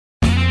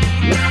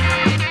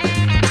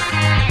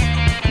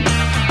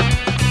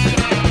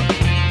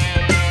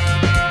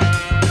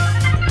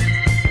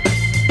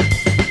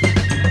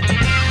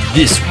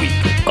This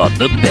week on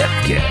the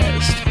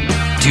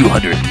Bevcast,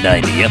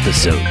 290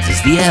 episodes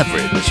is the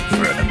average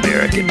for an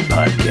American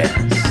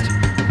podcast.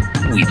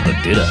 We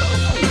looked it up.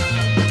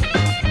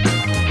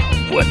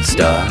 1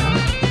 star,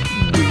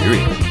 we're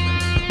in.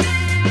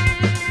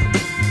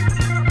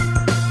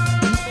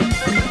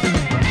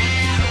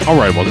 All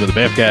right, welcome to the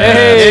Bevcast.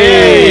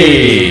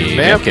 Hey!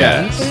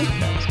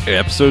 Bevcast.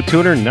 Episode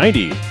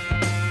 290.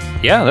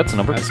 Yeah, that's a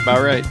number. That's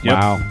about right. Yep.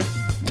 Wow.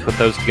 Put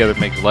those together,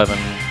 make 11.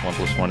 1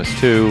 plus 1 is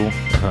 2.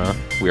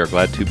 We are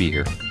glad to be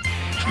here.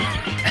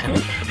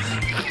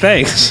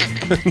 Thanks.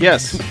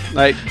 Yes,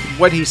 like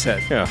what he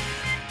said. Yeah.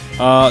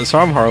 So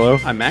I'm Harlow,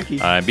 I'm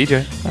Mackie. I'm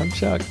BJ. I'm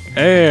Chuck.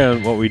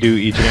 and what we do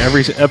each and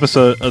every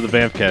episode of the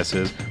Bevcast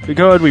is we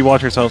go and we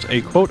watch ourselves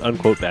a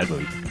quote-unquote bad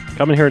movie.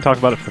 Come in here and talk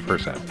about it for the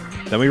first time.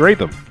 Then we rate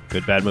them.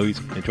 Good bad movies,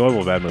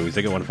 enjoyable bad movies.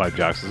 They get 1 to 5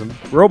 jocks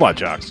and robot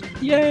jocks.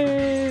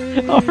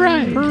 Yay! All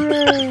right.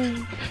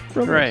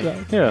 Right.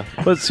 Yeah.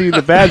 But see,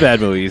 the bad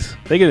movies,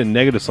 they get a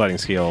negative sliding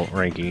scale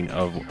ranking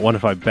of 1 to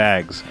 5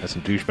 bags as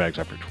some douchebags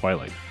after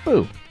Twilight.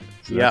 Boo.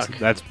 So Yuck.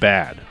 that's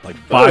bad. Like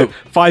Boo.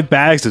 five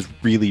bags is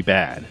really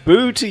bad.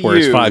 Boo to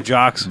Whereas you. 5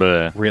 jocks,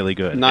 Bleh. really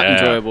good. Not Yeah.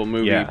 enjoyable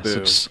movie. Yeah.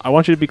 Boo. So I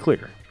want you to be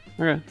clear.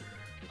 Okay.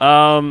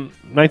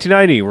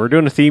 1990. We're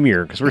doing a theme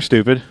year because we're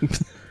stupid.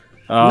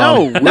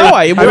 No,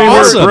 we're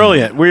awesome.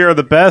 brilliant. We are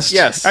the best.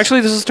 Yes.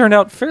 Actually, this has turned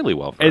out fairly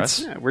well for It's-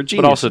 us. Yeah, we're But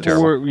genius. also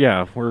terrible. We're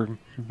We're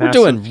massive,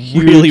 doing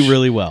huge,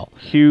 really well.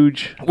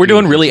 huge. We're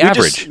doing really we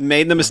average. just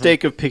made the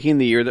mistake of picking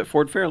the year that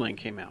Ford Fairlane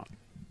came out.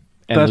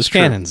 And That's those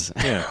true. cannons.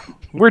 Yeah.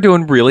 We're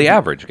doing really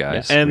average,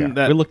 guys. And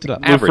that We looked it up.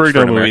 Average referred to for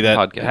a an movie that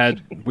American podcast.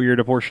 had weird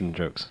abortion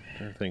jokes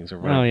or things or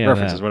whatever, Oh, yeah,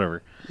 references, that.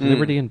 whatever.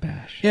 Liberty and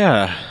Bash.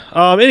 Yeah.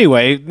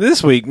 Anyway,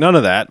 this week, none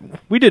of that.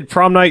 We did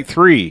Prom Night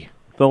 3,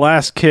 The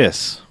Last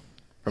Kiss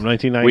from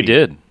 1990. we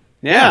did.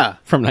 Yeah.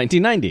 From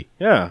 1990.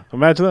 Yeah.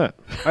 Imagine that.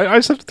 I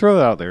just have to throw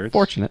that out there. It's-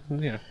 Fortunate.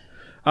 Yeah.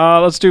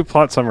 Let's do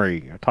plot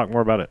summary. Talk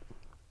more about it.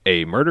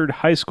 A murdered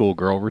high school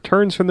girl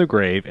returns from the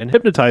grave and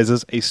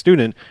hypnotizes a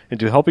student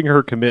into helping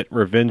her commit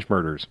revenge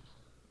murders.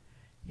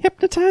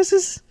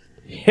 Hypnotizes?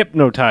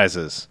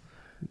 Hypnotizes.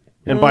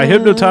 And by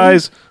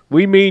hypnotize,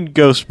 we mean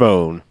ghost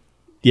bone.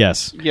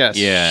 Yes. Yes.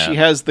 Yeah. She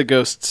has the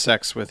ghost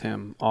sex with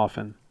him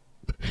often.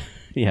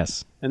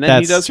 Yes. And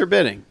then he does her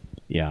bidding.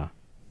 Yeah.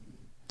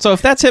 So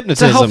if that's It's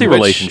hypnotism, a healthy which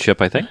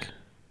relationship, I think.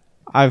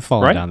 I've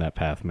fallen Right? down that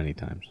path many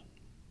times.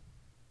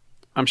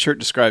 I'm sure it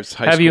describes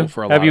high Have school you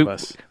for a lot of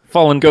us.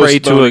 fallen Ghost prey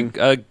to boning.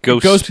 a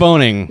ghost? Ghost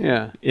boning.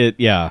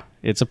 Yeah.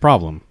 It's a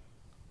problem.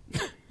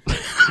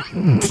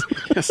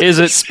 Is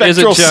it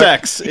Spectral Chuck?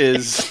 sex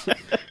is...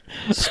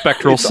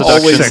 Spectral It's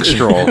always- seduction?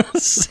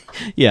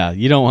 Sextral. Yeah,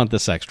 you don't want the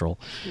sextral.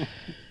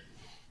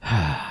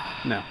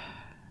 No.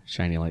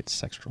 Shiny light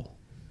sextral.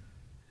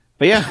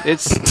 But yeah,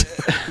 it's...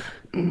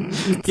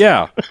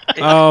 Yeah.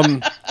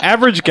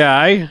 Average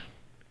guy,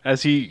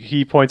 as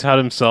he points out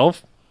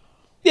himself.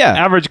 Yeah.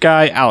 Average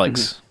guy,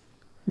 Alex.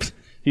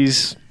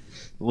 He's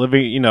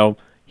living,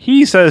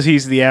 he says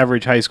he's the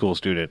average high school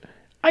student.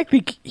 I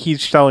think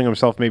he's selling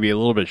himself maybe a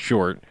little bit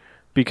short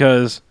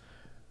because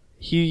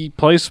he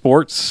plays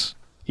sports.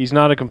 He's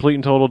not a complete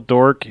and total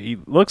dork. He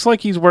looks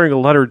like he's wearing a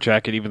letter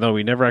jacket, even though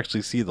we never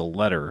actually see the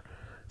letter.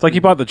 It's like he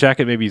bought the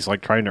jacket. Maybe he's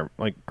like trying to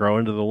grow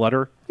into the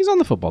letter. He's on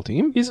the football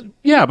team.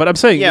 But I'm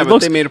saying Yeah, it but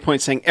looks they made a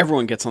point saying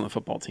everyone gets on the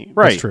football team.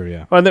 right. true,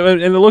 yeah. And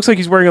it looks like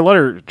he's wearing a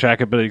letter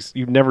jacket, but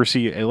you never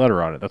see a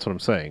letter on it. That's what I'm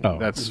saying. Oh.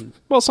 That's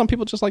Well, some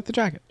people just like the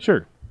jacket.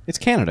 sure. It's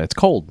Canada. It's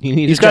cold. You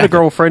need He's a got a jacket.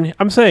 girlfriend.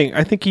 I'm saying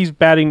I think he's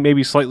batting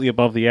maybe slightly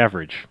above the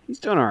average. He's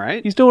doing all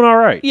right. He's doing all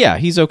right. Yeah,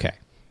 he's okay.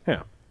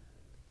 Yeah.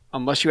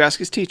 Unless you ask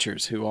his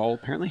teachers, who all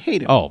apparently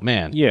hate him. Oh,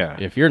 man. Yeah.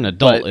 If you're an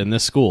adult But- in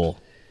this school,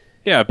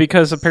 Yeah,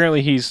 because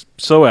apparently he's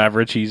so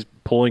average, he's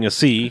pulling a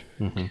C.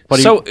 But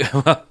he, So,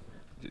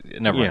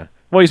 never yeah. mind.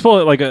 Well, he's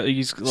pulling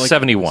he's like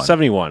 71.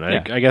 71.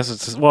 Yeah. I guess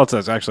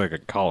it's actually like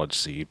a college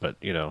C, but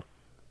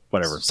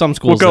whatever. some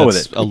schools we'll go with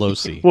that's it. a low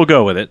C. We'll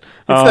go with it.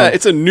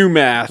 It's a new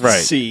math right.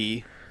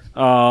 C.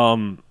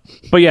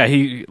 But yeah,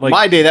 he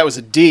My day, that was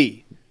a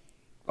D.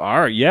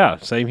 all right, yeah,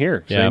 same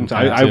here. Yeah, Same,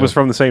 mine I too. was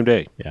from the same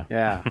day.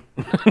 Yeah.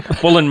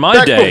 Well, in my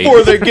Back day,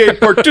 before they gave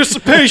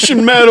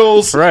participation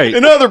medals Right.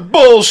 and other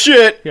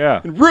bullshit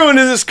Yeah. and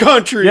ruining this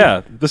country.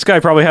 Yeah, this guy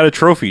probably had a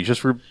trophy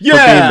just for being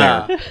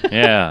Yeah. there.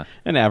 yeah,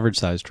 An average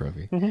sized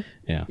trophy.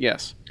 Yeah.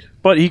 Yes.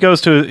 But he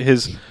goes to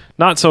his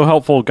not so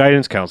helpful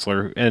guidance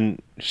counselor,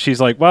 and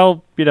she's like,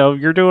 "Well,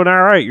 you're doing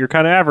all right. You're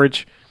kind of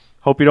average.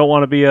 Hope you don't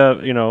want to be a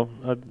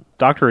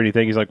doctor or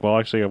anything." He's like, "Well,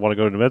 actually, I want to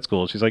go to med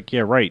school." She's like,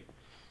 "Yeah, right."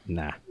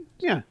 Nah.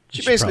 Yeah.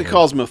 She should basically probably-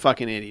 calls him a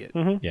fucking idiot.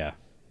 Yeah.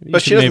 You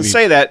But she should doesn't maybe-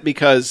 say that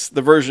because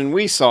the version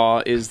we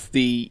saw is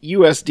the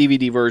US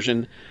DVD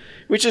version,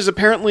 which is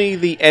apparently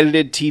the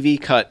edited TV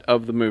cut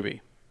of the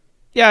movie.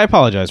 Yeah, I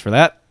apologize for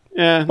that.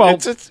 Yeah. Well,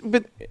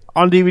 but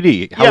On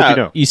DVD, how would Yeah. you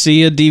know? You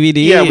see a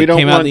DVD, Yeah, we it don't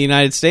came out in want- the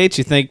United States,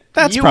 you think,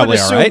 that's you probably would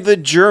all assume right. the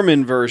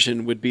German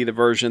version would be the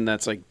version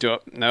that's like,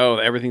 no,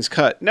 everything's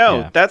cut. No,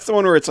 Yeah. that's the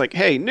one where it's like,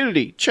 hey,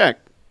 nudity, check.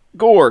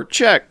 Gore,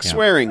 check.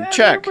 Swearing,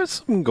 check. There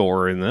was some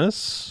gore in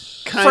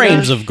this. Kinda.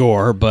 Frames of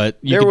gore, but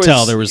you There could tell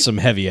was- there was some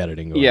heavy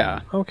editing going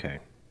Yeah. on. Okay.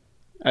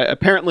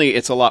 Apparently,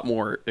 it's a lot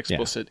more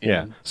explicit.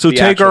 Yeah. In So the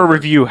take actual our version.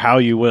 review how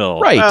you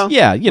will. Right, Well,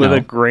 yeah, you with know. a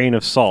grain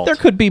of salt. There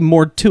could be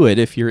more to it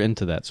if you're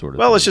into that sort of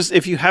Well, thing. it's just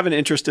if you have an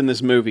interest in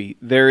this movie,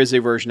 there is a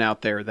version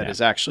out there that is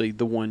actually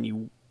the one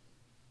you.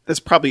 That's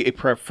probably a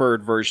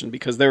preferred version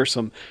because there are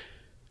some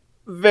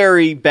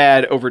very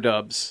bad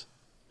overdubs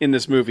in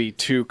this movie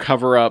to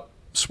cover up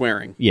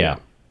swearing. Yeah.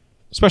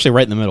 Especially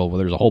right in the middle where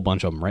there's a whole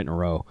bunch of them right in a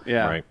row.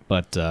 Yeah. Right.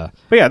 But, But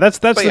yeah, that's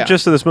the yeah.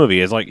 gist of this movie.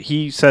 Is like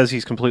he says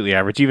he's completely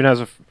average. He even has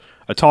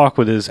a talk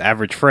with his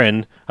average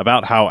friend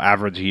about how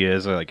average he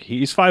is. Like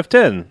he's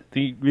 5'10",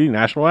 the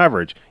national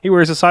average. He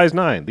wears a size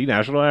 9, the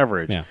national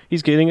average. Yeah.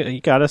 He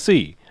got a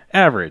C.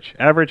 Average.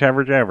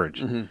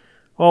 Mm-hmm.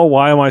 Well,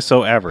 why am I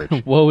so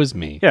average? woe is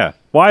me. Yeah.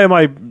 Why am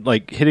I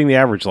like hitting the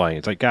average line?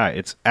 It's like, guy,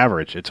 it's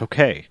average. It's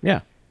okay.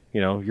 Yeah.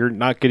 You know, you're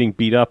not getting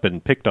beat up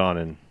and picked on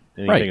and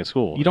anything Right. at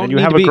school. You don't and you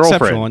need have to be a girlfriend.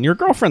 exceptional, and your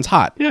girlfriend's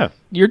hot. Yeah.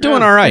 You're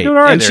doing Yeah, all right. you're doing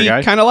all right and there, she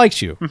guy. kind of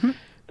likes you.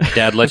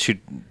 Dad lets you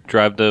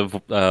drive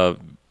the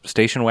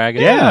station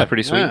wagon. Yeah. That's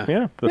pretty sweet. Yeah.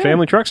 Yeah. The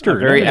family truckster.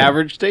 Very Yeah.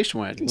 average station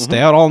wagon. Stay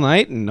out all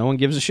night, and no one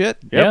gives a shit.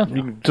 Yep. Yeah.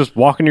 You can just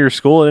walk into your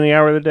school at any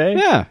hour of the day.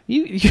 Yeah.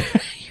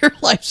 Your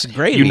life's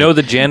great. You know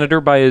the janitor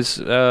by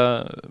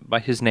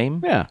his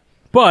name. Yeah.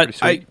 But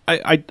Pretty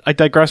I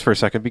digress for a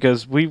second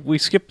because we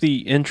skipped the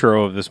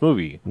intro of this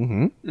movie.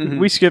 Mm-hmm.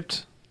 We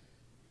skipped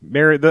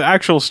the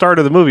actual start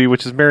of the movie,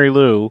 which is Mary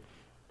Lou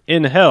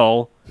in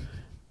hell.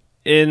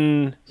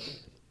 In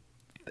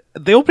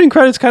the opening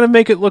credits, kind of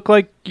make it look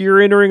like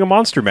you're entering a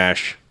Monster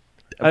Mash.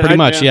 Pretty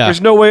much, yeah.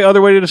 There's no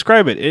other way to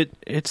describe it.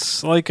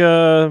 It's like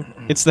a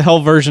It's the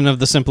hell version of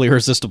the Simply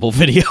Irresistible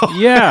video.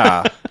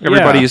 yeah.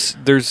 Everybody's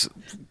there's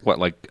what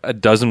like a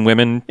dozen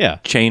women Yeah.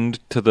 chained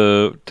to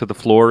the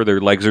floor.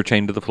 Their legs are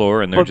chained to the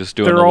floor, and they're But just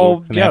doing. They're the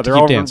all And they have to they're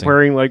keep all dancing.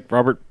 wearing like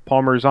Robert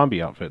Palmer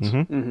zombie outfits.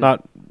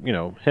 Not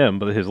him,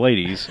 but his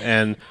ladies,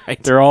 and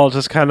Right. they're all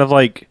just kind of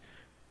like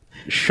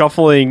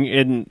shuffling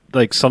in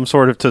like some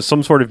sort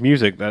of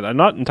music that I'm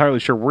not entirely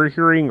sure we're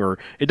hearing, or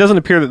it doesn't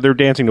appear that they're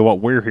dancing to what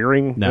we're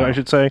hearing. No. I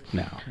should say.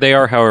 No. They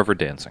are, however,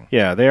 dancing.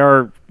 Yeah, they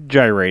are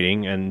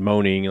gyrating and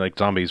moaning like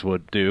zombies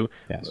would do.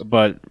 Yes.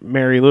 But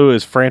Mary Lou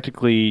is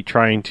frantically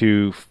trying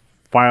to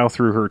file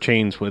through her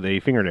chains with a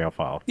fingernail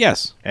file.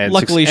 Yes. And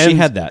Luckily, she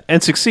had that.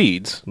 and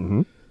succeeds.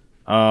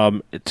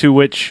 To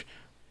which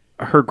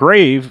her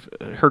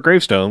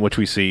gravestone, which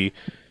we see,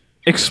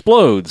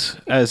 explodes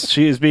as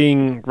she is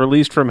being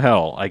released from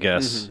hell. I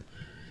guess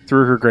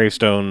through her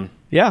gravestone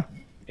Yeah.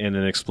 in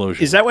an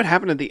explosion. Is that what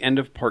happened at the end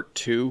of part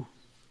 2?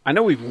 I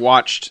know we've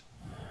watched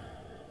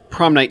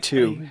Prom Night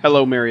 2,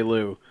 Hello Mary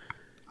Lou,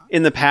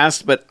 in the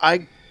past, but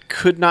I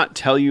could not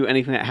tell you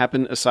anything that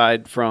happened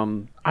aside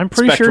from I'm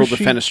pretty spectral sure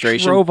she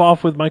defenestration. drove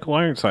off with Michael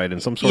Ironside in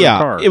some sort of Yeah.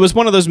 car. It was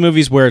one of those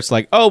movies where it's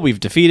like, oh, we've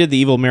defeated the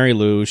evil Mary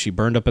Lou. She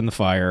burned up in the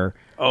fire.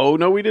 Oh,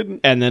 no, we didn't.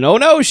 And then, oh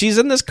no, she's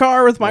in this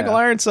car with Michael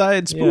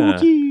Ironside.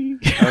 Spooky.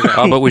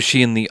 But was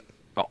she in the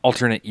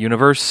alternate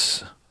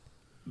universe?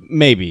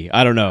 Maybe.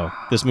 I don't know.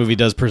 This movie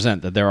does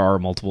present that there are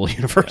multiple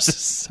universes.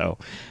 So,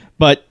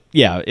 but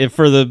yeah, if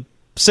for the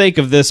sake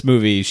of this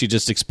movie, she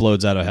just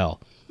explodes out of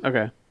hell.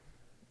 Okay.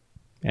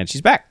 And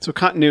she's back. So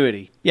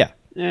continuity. Yeah.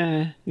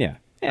 Eh. Yeah.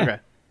 Okay.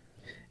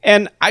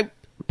 And I'm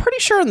pretty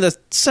sure in the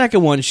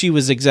second one, she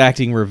was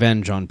exacting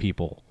revenge on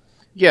people.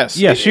 Yes.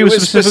 Yeah, she was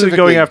specifically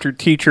going after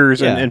teachers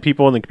Yeah. and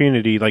people in the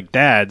community, like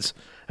dads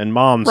and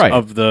moms Right.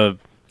 of the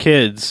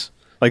kids.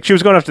 Like, she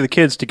was going after the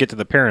kids to get to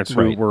the parents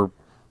Right. who were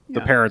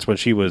the parents when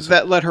she was...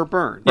 that let her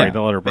burn. right,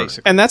 the letter burn.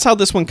 Basically. And that's how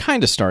this one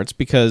kind of starts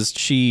because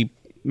she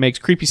makes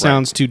creepy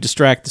sounds to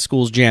distract the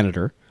school's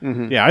janitor.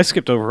 Yeah, I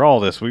skipped over all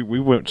this. We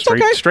went straight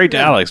okay. straight to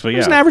Alex, but It yeah.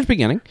 was an average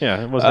beginning.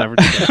 Yeah, it was an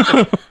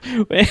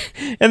average.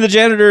 And the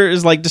janitor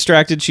is like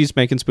distracted. She's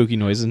making spooky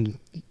noise. And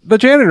The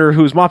janitor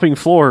who's mopping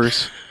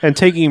floors and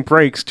taking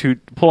breaks to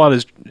pull out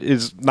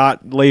his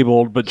not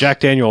labeled, but Jack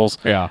Daniels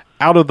Yeah.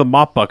 out of the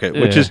mop bucket,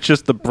 which Yeah. is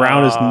just the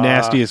brownest,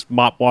 nastiest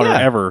mop water Yeah.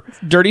 ever.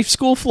 dirty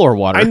school floor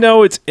water. I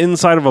know it's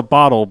inside of a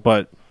bottle,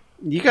 but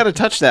You got to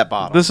touch that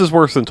bottle. this is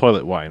worse than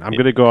toilet wine. I'm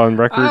going to go on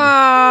record.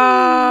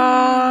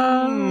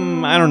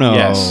 I don't know.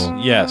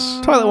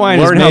 Yes. Toilet wine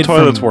Learn is how made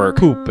toilets from work.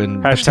 poop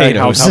and Hashtag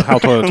potatoes. how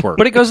toilets work.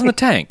 But it goes in the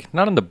tank,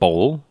 not in the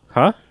bowl.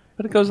 Huh?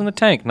 But it goes in the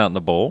tank, not in the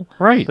bowl.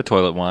 Right. The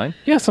toilet wine.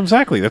 Yes,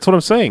 exactly. That's what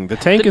I'm saying. The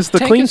tank The is the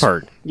tank clean is-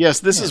 part. yes,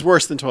 this is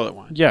worse than toilet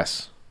wine.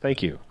 Yes.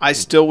 Thank you. I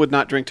still would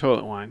not drink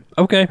toilet wine.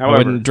 Okay. I However,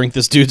 wouldn't drink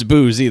this dude's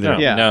booze either. No.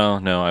 Yeah.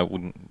 No, I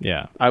wouldn't.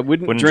 Yeah. I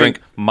wouldn't, Wouldn't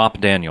drink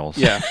Mop Daniels.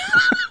 Yeah.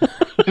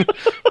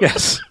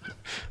 yes.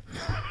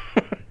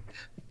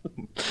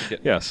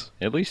 Yes.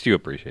 At least you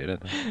appreciate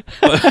it.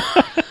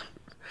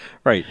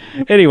 Right.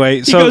 Anyway,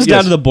 He so goes down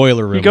yes, to the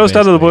boiler room. He goes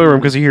down to the basically. boiler room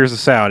because he hears the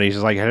sound. He's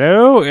just like,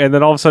 "Hello," and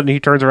then all of a sudden he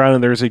turns around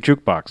and there's a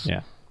jukebox.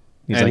 Yeah.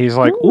 He's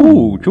like,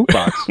 "Ooh,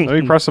 jukebox!"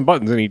 Let me press some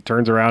buttons, and he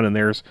turns around and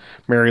there's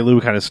Mary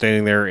Lou kind of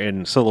standing there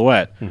in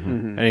silhouette,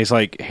 and he's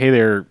like, "Hey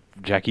there,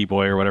 Jackie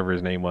boy," or whatever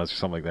his name was, or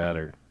something like that,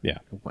 or Yeah.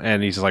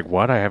 and he's like,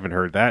 "What? I haven't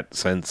heard that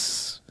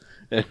since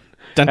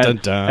Dun, dun,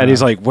 dun. And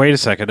he's like, wait a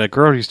second, a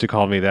girl used to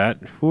call me that.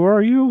 Who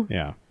are you?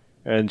 Yeah.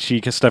 And she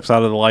steps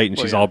out of the light and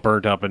she's all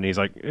burnt up, and he's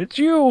like, it's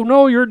you.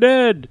 No, you're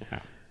dead.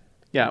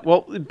 Yeah.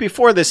 Well,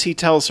 before this, he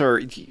tells her,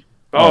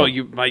 "Oh,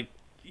 you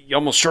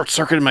almost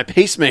short-circuited my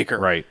pacemaker."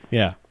 Right.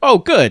 Yeah. Oh,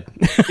 good.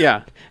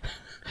 Yeah.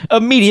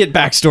 Immediate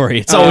backstory.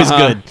 It's always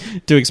good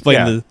to explain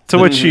Yeah. To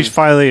which she's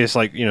finally, it's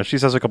like, she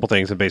says a couple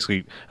things and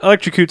basically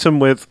electrocutes him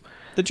with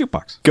the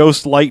jukebox.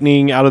 ghost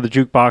lightning out of the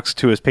jukebox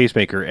to his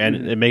pacemaker, and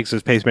it makes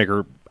his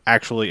pacemaker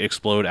actually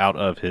explode out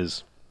of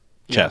his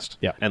chest.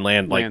 Yeah. And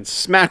land Lands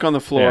smack on the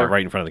floor.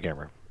 right in front of the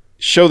camera.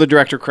 Show the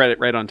director credit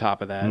right on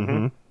top of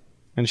that.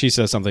 And she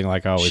says something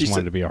like, I always She wanted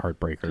said- to be a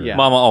heartbreaker. Yeah.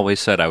 Mama always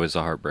said I was a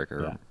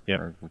heartbreaker. Yeah.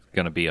 Or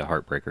going to be a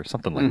heartbreaker.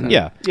 Something like that.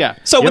 Yeah. Yeah.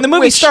 So when the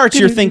movie Which- starts,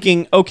 you're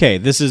thinking, okay,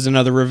 this is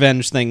another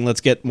revenge thing.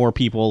 Let's get more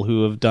people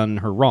who have done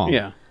her wrong.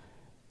 Yeah.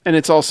 And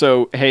it's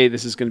also, hey,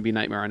 this is going to be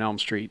Nightmare on Elm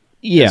Street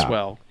Yeah. as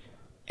well.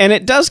 And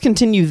it does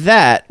continue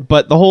that,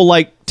 but the whole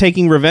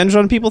taking revenge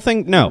on people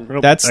thing, no.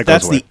 Nope, That's that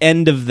goes away. the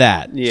end of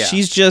that. Yeah.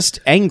 She's just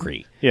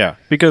angry. Yeah,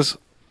 because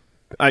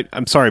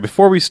I'm sorry,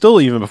 before we get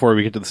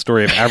to the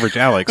story of Average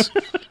Alex,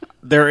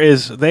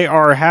 they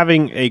are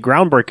having a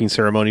groundbreaking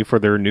ceremony for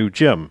their new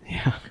gym.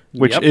 Yeah.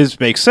 Which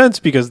makes sense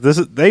because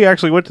they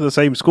actually went to the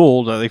same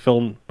school that they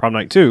filmed Prom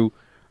Night 2.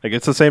 Like,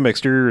 it's the same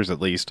exteriors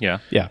at least. Yeah.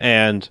 Yeah.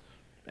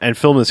 And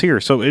film is here.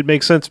 So it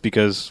makes sense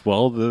because,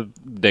 well,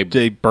 they burned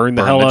the burned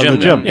hell the out of gym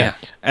the gym. down, yeah.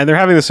 And they're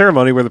having the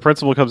ceremony where the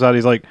principal comes out,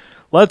 he's like,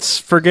 let's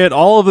forget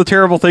all of the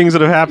terrible things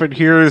that have happened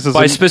here. This is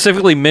By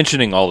specifically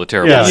mentioning all the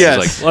terrible Yeah.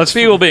 things. Yes. Like,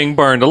 people being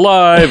burned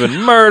alive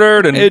and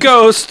murdered and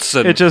ghosts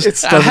and it just a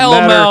doesn't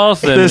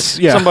hellmouth matter.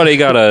 and somebody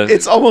got a...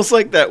 It's almost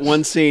like that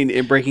one scene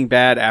in Breaking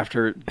Bad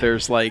after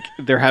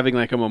they're having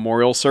a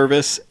memorial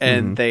service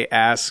and they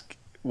ask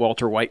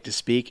Walter White to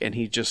speak, and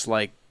he just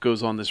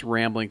goes on this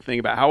rambling thing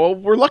about how, well,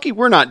 we're lucky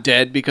we're not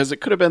dead because it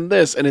could have been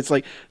this, and it's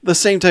like the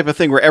same type of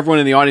thing where everyone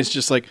in the audience is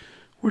just like,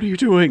 what are you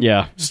doing?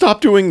 Yeah.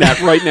 Stop doing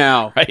that right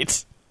now.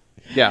 Right.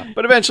 Yeah.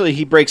 But eventually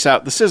he breaks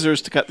out the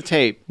scissors to cut the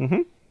tape.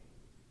 And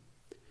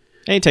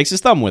he takes his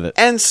thumb with it.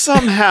 And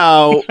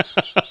somehow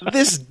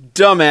this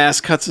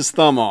dumbass cuts his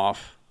thumb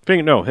off.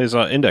 his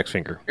index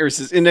finger. Or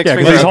his index Yeah,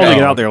 finger. because he's holding Okay.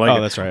 it out there. Like,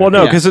 Oh, that's right. Well,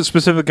 no, Yeah. because it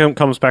specifically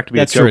comes back to be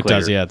That's a true, joke it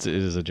does. later. Yeah, it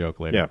is a joke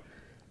later. Yeah.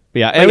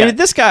 Yeah, I mean,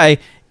 this guy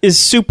is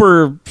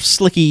super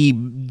slicky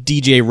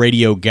DJ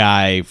radio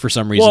guy for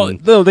some reason. Well,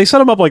 no, they set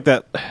him up like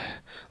that,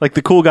 like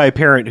the cool guy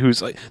parent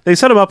who's like. They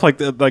set him up like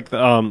the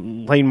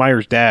Lane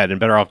Meyer's dad in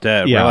Better Off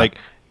Dead. Yeah. Where like,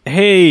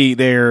 hey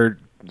there,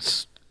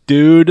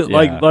 dude,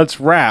 let's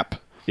rap.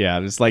 yeah,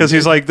 it's like 'Cause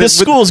he's like, this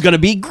with- school's gonna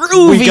be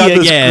groovy We got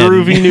this again.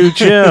 groovy new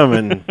gym,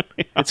 and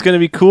it's going to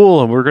be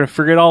cool, and we're going to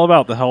forget all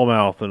about the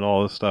Hellmouth and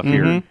all this stuff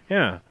here.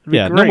 Yeah, it'd be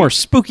Yeah, no great. more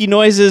spooky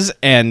noises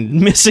and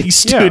missing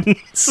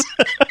students.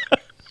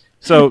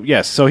 So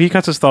yes, so he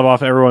cuts his thumb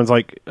off. Everyone's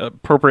like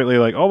appropriately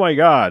like, "Oh my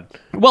god!"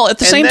 Well, at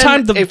the And same then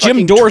time, the a gym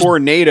fucking doors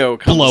tornado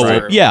comes blow.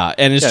 through. Yeah,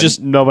 and it's Yeah,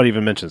 just nobody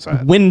even mentions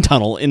that. wind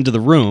tunnel into the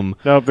room.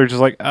 Nope, they're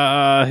just like,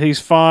 he's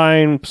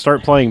fine.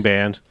 Start playing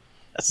band.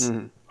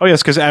 Oh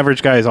yes, because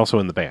Average Guy is also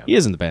in the band. He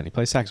is in the band. He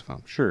plays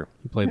saxophone. Sure.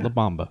 He played La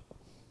Bamba.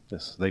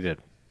 Yes, they did.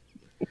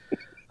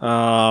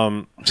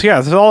 So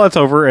yeah, so all that's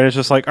over, and it's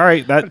just like, all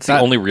right, That's the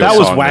only real that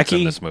was song that's in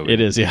wacky. this movie.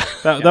 It is, yeah.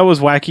 That was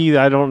wacky.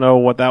 I don't know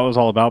what that was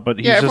all about, but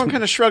he's Yeah, just, everyone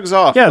kind of shrugs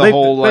off yeah, the they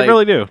whole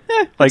really do.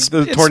 Like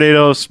the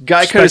tornadoes,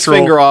 guy cut his spectral-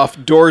 finger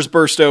off, doors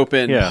burst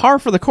open. Yeah. Par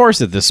for the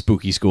course at this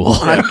spooky school.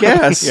 I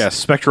guess. Yeah,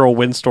 spectral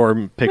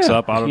windstorm picks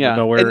up out of Yeah.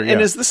 nowhere.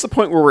 And is this the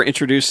point where we're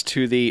introduced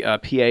to the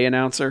PA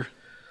announcer?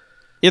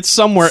 It's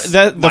somewhere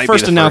that the Might be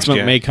first the announcement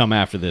first, yeah. may come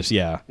after this.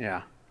 Yeah,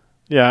 Yeah.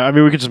 Yeah, I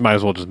mean, we could just might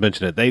as well just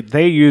mention it.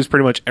 They use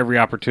pretty much every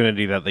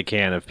opportunity that they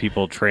can of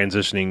people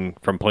transitioning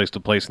from place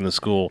to place in the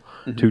school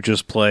to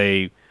just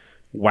play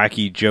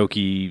wacky,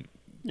 jokey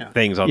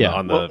things on Yeah. the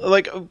on the.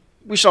 Well,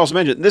 we should also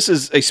mention, this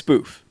is a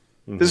spoof.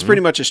 This is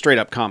pretty much a straight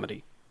up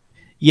comedy.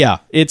 yeah.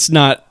 It's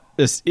not.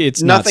 It's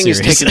Nothing not is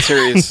serious. taken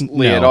seriously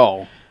No. at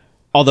all.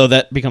 Although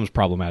that becomes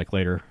problematic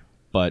later.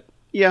 But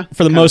Yeah.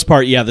 for the most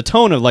part, yeah, the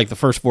tone of the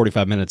first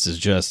 45 minutes is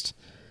just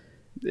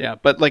Yeah,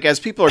 but as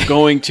people are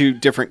going to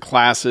different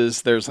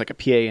classes, there's a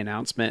PA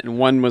announcement, and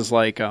one was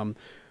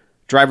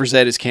driver's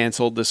ed is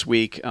canceled this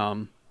week.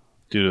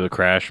 Due to the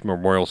crash,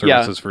 memorial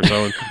services for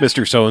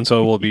Mr. So and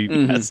So will be.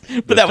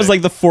 but that was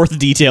the fourth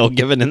detail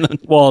given in the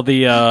Well,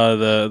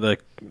 the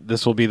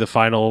this will be the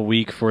final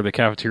week for the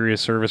cafeteria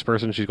service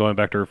person. She's going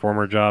back to her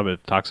former job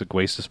at toxic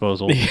waste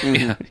disposal.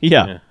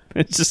 yeah.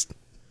 It's just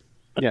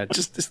Yeah,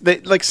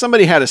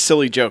 somebody had a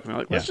silly joke, and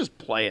they're let's just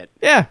play it.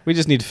 yeah, we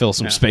just need to fill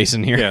some space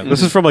in here. Yeah,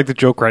 this is from the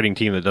joke writing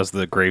team that does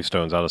the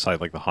gravestones outside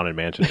the haunted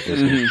mansion at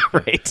Disney.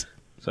 right.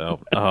 So,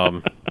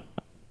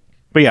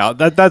 but yeah,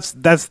 that's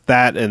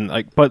that, and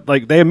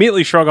they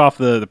immediately shrug off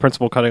the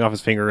principal cutting off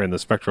his finger in the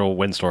spectral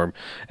windstorm,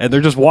 and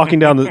they're just walking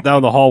down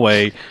the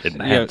hallway,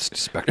 Enhanced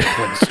spectral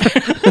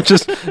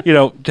just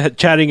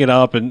chatting it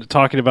up and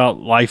talking about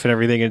life and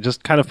everything, and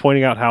just kind of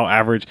pointing out how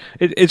average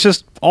it's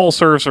just all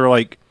serfs are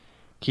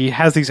he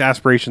has these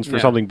aspirations for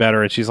something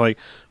better, and she's like,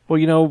 well,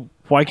 you know,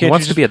 why He can't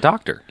wants you to just be a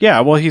doctor. Yeah,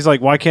 well, he's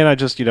like, why can't I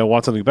just,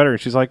 want something better? And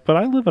she's like, but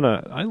I live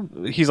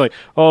in he's like,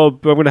 oh, I'm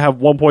going to have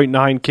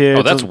 1.9 kids.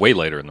 Oh, that's And- way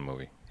later in the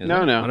movie. isn't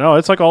No, it? no. No,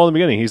 it's like all in the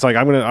beginning. He's like,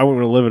 I'm gonna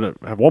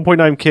have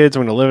 1.9 kids.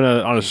 I'm gonna live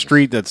on a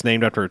street that's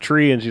named after a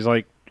tree. And she's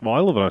like, well, I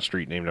live on a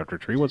street named after a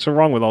tree. What's so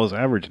wrong with all this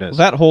averageness?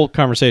 That whole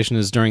conversation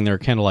is during their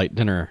candlelight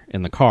dinner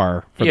in the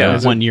car for Yeah, their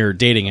is it- 1 year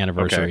dating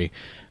anniversary.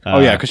 oh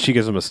yeah, because she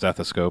gives him a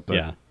stethoscope. And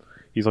yeah.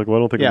 he's like, well, I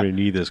don't think Yeah. I'm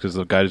gonna need this because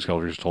the guidance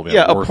counselor just told me.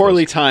 Yeah, I'm a worthless.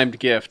 poorly timed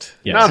gift.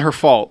 Yes. Not her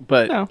fault,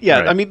 but No. yeah,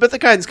 Right. I mean, but the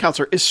guidance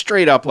counselor is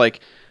straight up like,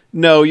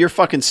 no, you're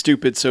fucking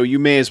stupid, so you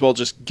may as well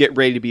just get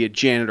ready to be a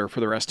janitor for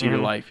the rest of your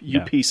life, you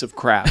Yeah. piece of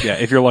crap. Yeah,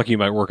 if you're lucky, you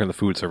might work in the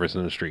food service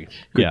industry.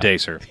 Good Yeah. day,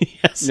 sir.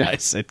 Yes, I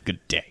said good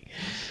day.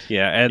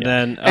 Yeah, and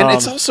then And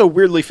it's also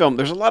weirdly filmed.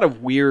 There's a lot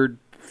of weird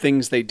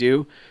things they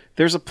do.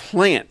 There's a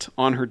plant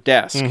on her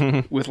desk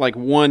with like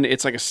one,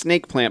 it's like a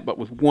snake plant, but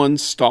with one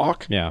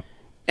stalk. Yeah.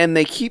 And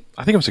they keep.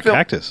 I think it was a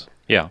cactus.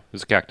 Yeah,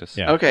 it's a cactus.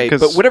 Yeah. Okay, 'Cause-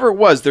 but whatever it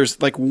was,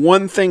 there's like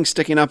one thing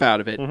sticking up out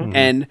of it.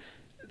 And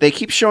they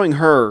keep showing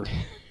her,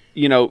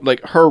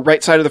 like her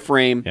right side of the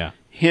frame, Yeah.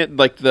 hit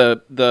like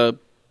the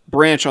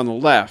branch on the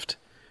left.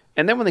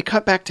 And then when they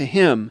cut back to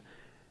him,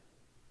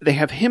 they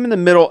have him in the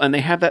middle and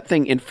they have that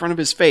thing in front of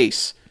his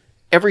face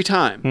every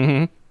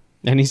time.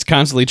 And he's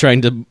constantly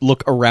trying to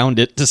look around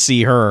it to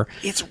see her.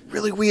 It's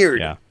really weird.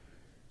 Yeah.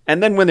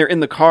 And then when they're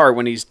in the car,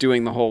 when he's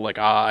doing the whole like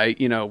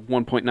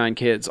 1.9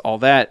 kids, all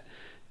that,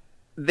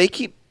 they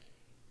keep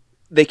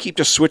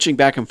just switching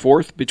back and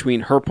forth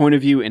between her point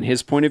of view and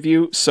his point of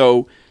view.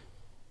 So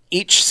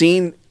each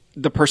scene,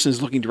 the person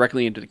is looking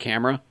directly into the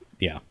camera.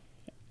 Yeah.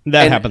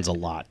 That And- happens a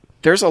lot.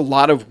 There's a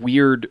lot of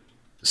weird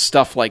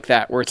stuff like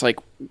that where it's like,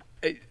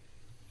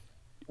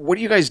 what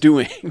are you guys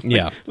doing?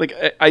 Yeah. Like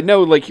I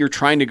know like you're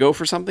trying to go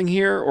for something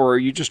here, or are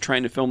you just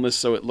trying to film this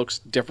so it looks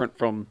different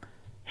from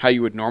how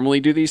you would normally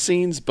do these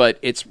scenes? But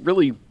it's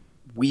really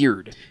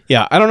weird.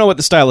 Yeah, I don't know what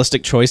the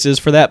stylistic choice is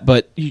for that,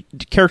 but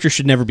characters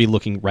should never be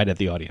looking right at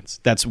the audience.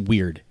 That's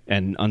weird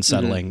and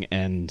unsettling,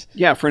 and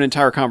Yeah, for an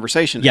entire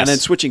conversation. Yes. And then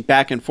switching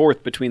back and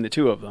forth between the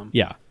two of them.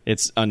 yeah,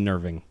 it's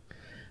unnerving.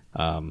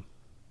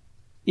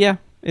 Yeah,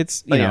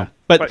 it's you Yeah. know,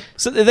 but But-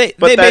 so they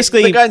But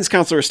basically the guidance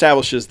counselor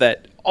establishes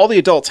that all the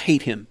adults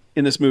hate him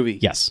in this movie.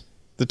 yes,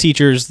 the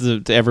teachers,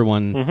 the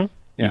everyone,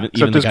 Yeah. even Except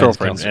the his guidance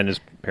girlfriend counselor. and his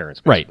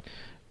parents. Right,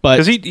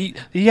 but Because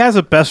he has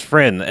a best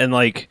friend, and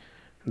like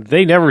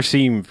they never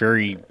seem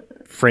very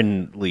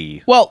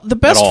friendly. well, the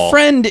best all.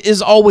 friend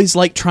is always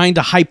like trying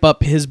to hype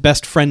up his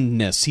best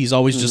friendness. He's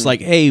always just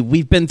like, "Hey,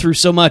 we've been through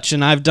so much,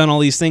 and I've done all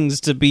these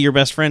things to be your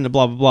best friend," and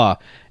blah blah blah.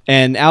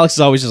 And Alex is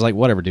always just like,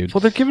 "Whatever, dude."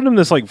 Well, they're giving him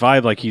this like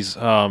vibe, like he's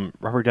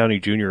Robert Downey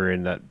Jr.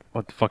 in that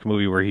what the fuck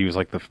movie where he was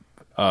like the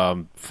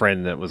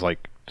friend that was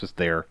like just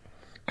there.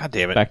 God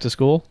damn it! Back to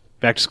school.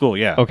 Back to school,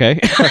 yeah. Okay.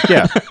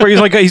 Yeah,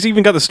 where he's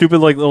even got the stupid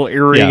like little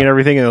earring Yeah. and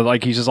everything, and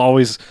like he's just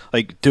always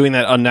like doing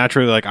that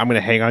unnaturally like I'm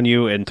gonna hang on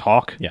you and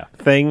talk Yeah.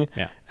 thing.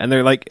 Yeah. And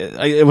they're like,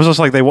 it was just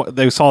like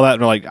they saw that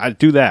and they're like, I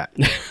do that.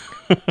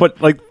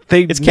 But like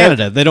It's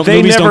Canada.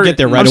 Movies don't get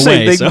there right I'm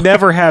saying away, They so.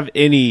 never have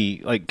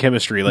any like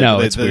chemistry. Like No,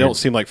 they it's don't weird.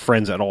 seem like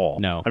friends at all.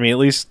 No. I mean at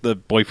least the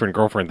boyfriend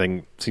girlfriend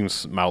thing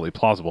seems mildly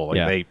plausible. Like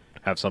Yeah. they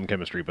have some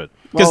chemistry, but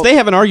Because Well- they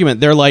have an argument.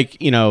 They're like,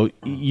 him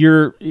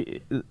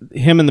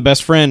and the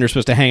best friend are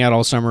supposed to hang out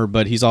all summer,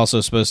 but he's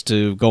also supposed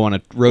to go on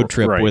a road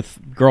trip Right. with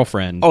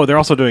girlfriend. they're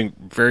also doing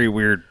very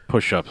weird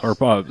push-ups or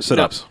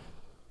sit-ups.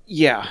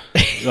 Yeah.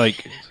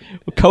 Like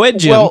co-ed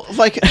gym. Well,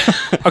 like,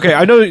 okay,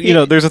 I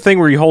know there's a thing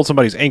where you hold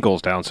somebody's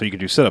ankles down so you can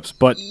do sit-ups,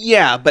 but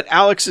yeah, but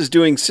Alex is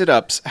doing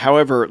sit-ups.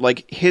 However,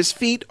 like his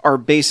feet are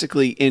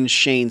basically in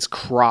Shane's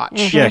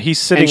crotch. yeah, he's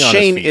sitting and on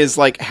Shane his feet. is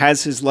like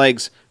has his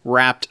legs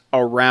wrapped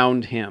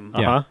around him.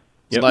 Uh-huh.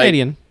 Yep. Like-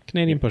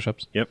 Canadian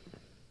push-ups, Yep.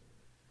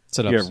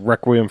 sit-ups. Yeah,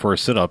 requiem for a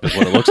sit-up is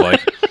what it looks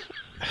like.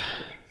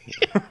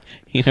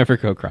 You never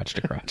go crotch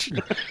to crotch.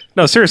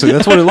 No, seriously,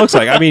 that's what it looks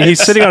like. I mean, he's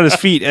sitting on his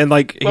feet and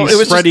like Well, he's it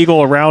was spread just-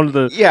 eagle around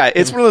the. Yeah,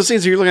 it's one of those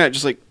things where you're looking at it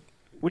just like,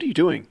 what are you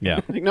doing? Yeah.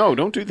 Like, no,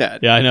 don't do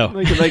that. Yeah, I know.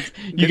 Like,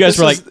 You guys this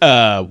were is-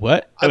 like,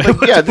 what?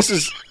 like, yeah, this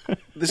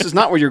is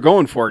not what you're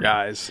going for,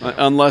 guys.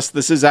 Unless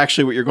this is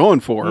actually what you're going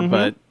for,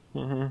 but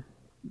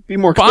be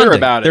more clear Bonding.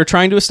 about They're it.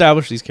 trying to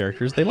establish these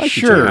characters. They like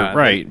Sure, each other.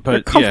 right, but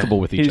They're comfortable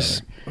yeah, with each he's-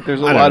 other.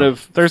 There's a I don't lot know. of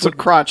foot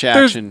crotch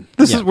action.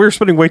 We're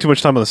spending way too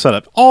much time on the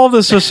setup. All of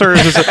this just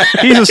serves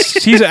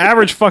as he's an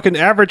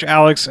average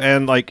Alex,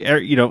 and like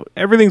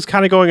everything's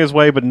kind of going his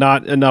way, but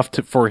not enough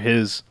for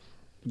his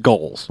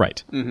goals.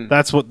 Right.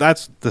 That's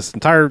this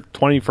entire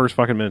 21st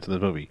fucking minutes of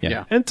this movie.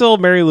 Yeah. Until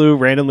Mary Lou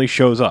randomly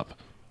shows up.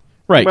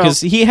 Right, Well- because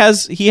he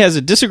has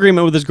a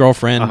disagreement with his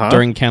girlfriend Uh-huh.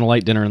 during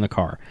candlelight dinner in the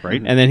car.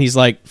 Right. And then he's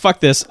like,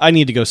 fuck this, I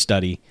need to go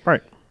study.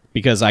 Right.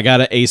 Because I got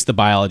to ace the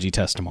biology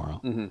test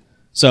tomorrow.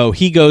 So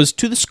he goes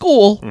to the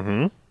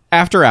school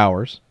after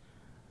hours,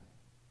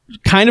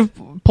 kind of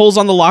pulls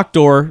on the locked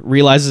door,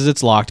 realizes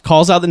it's locked,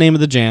 calls out the name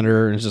of the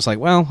janitor, and is just like,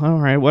 well, all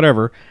right,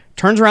 whatever.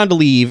 Turns around to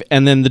leave,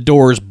 and then the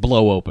doors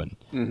blow open.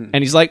 And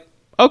he's like,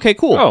 okay,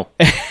 cool. Oh.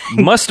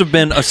 must have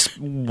been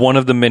one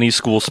of the many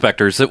school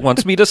specters that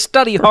wants me to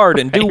study hard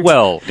and do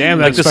well. Damn,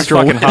 like that this is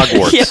spectral fucking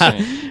Hogwarts.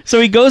 Yeah. So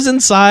he goes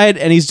inside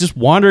and he's just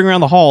wandering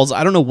around the halls.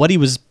 I don't know what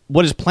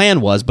his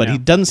plan was, but he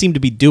doesn't seem to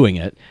be doing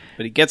it.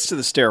 But he gets to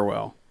the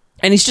stairwell.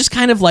 And he's just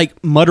kind of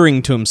like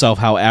muttering to himself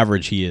how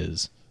average he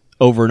is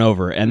over and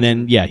over. And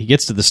then he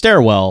gets to the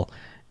stairwell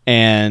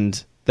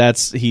and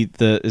is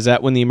that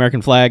when the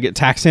American flag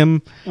attacks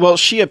him? Well,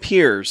 she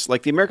appears,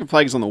 like the American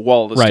flag is on the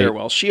wall of the Right.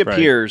 stairwell. She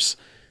appears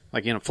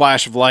like in a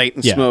flash of light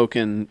and Yeah. smoke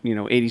and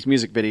 80s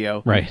music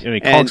video. Right. And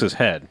he conks his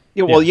head.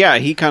 Yeah, well,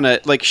 he kind of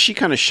she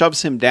kind of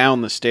shoves him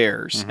down the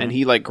stairs, and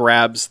he like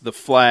grabs the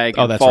flag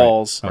and that's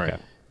falls. right. Okay.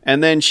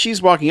 And then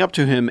she's walking up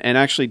to him and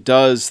actually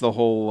does the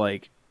whole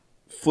like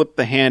flip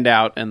the hand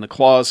out and the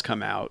claws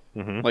come out,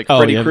 like Oh,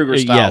 Freddy yeah, Krueger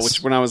style. yes.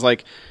 Which when I was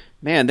like,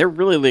 man, they're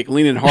really like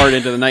leaning hard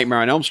into the Nightmare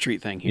on Elm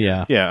Street thing here.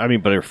 Yeah. Yeah, I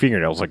mean, but her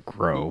fingernails like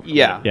grow.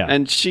 Yeah. Yeah.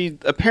 And she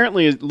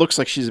apparently it looks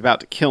like she's about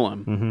to kill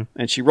him,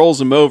 and she rolls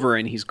him over,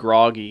 and he's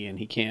groggy and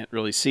he can't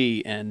really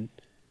see, and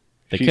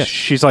They She's, kiss.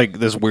 she's like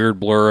this weird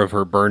blur of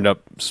her burned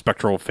up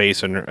spectral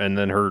face and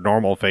then her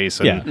normal face.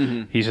 And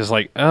Yeah. he's just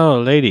like, oh,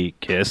 lady,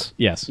 kiss.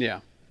 Yes. yeah.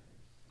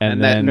 And,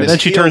 And that- then And This then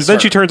she heals turns. Then her.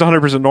 she turns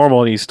 100%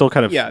 normal, and he's still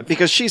kind of. Yeah,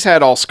 because she's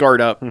had all scarred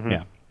up,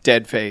 yeah.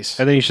 dead face.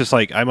 And then he's just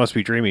like, I must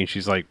be dreaming.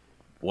 She's like,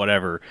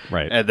 whatever.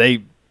 Right. And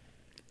they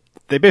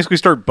basically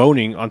start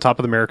boning on top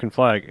of the American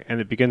flag, and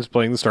it begins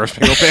playing the Star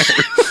Spangled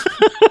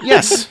Banner.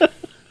 Yes.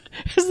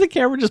 As the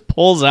camera just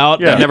pulls out.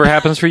 Yeah. That never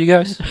happens for you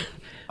guys?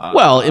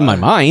 Well, in my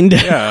mind.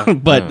 yeah.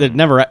 But it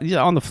never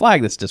on the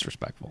flag. That's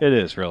disrespectful. It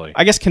is really.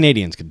 I guess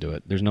Canadians could do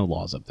it. There's no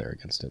laws up there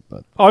against it.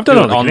 But I've done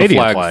it on the on the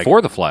Canadian flag, flag.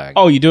 for the flag.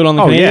 you do it on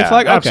the Canadian yeah,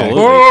 flag. Okay.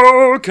 absolutely.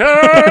 Oh,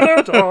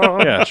 Canada!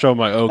 Yeah, show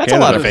my oh That's a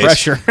Canada lot of face.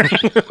 pressure.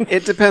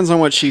 It depends on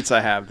what sheets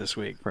I have this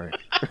week. Right.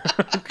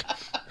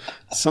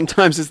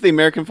 Sometimes it's the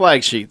American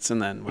flag sheets,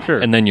 and then Sure.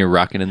 And then you're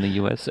rocking in the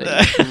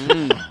USA.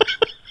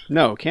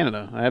 no,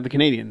 Canada. I have the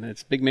Canadian.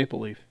 It's Big Maple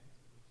Leaf.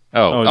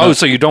 Oh,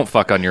 so you don't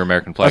fuck on your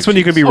American flag. That's when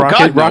you could be Oh,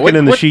 rocking, God, no. rocking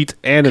in the What sheet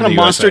and in What kind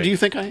the of monster USA. do you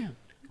think I am?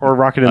 Or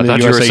rocking in I the thought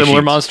USA you were a similar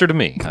sheets. monster to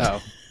me.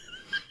 Oh,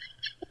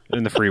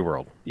 In the free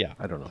world. Yeah.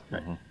 I don't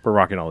know. We're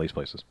rocking all these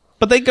places.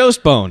 But they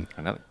ghost bone.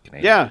 Another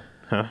Canadian.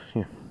 yeah.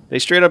 They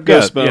straight up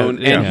ghost bone,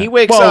 yeah. and he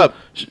wakes Well, up.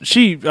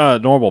 She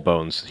normal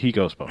bones. He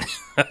ghost bones.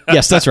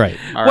 Yes, that's right.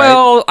 All right.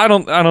 Well, I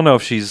don't know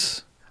if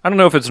she's. I don't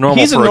know if it's normal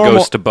He's a for a normal-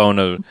 ghost to bone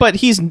a. But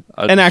he's an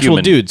actual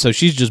human. dude, so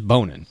she's just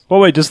boning.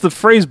 Well, wait. Does the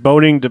phrase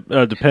boning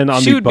depend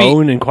on She the would be-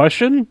 bone in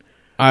question?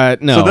 No.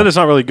 So then it's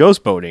not really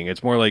ghost boning.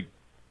 It's more like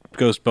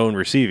ghost bone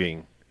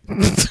receiving.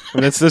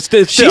 And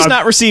she's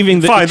not receiving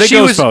the. Fine, they she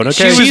ghost was- bone.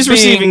 Okay, she She's was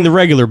receiving being- the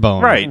regular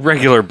bone. right.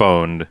 Regular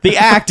boned. The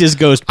act is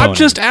ghost boning. I'm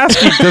just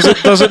asking.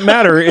 Does it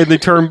matter in the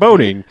term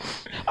boning?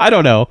 I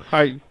don't know.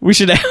 We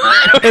should. In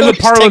the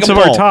parlance of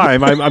our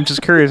time, I'm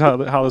just curious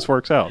how this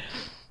works out.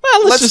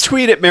 Well, Let's just.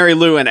 tweet at Mary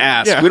Lou and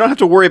ask. Yeah. We don't have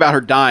to worry about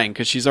her dying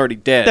because she's already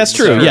dead. That's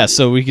true. So- Yes,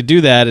 so we could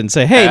do that and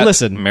say, "Hey, At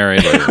listen, Mary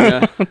Lou.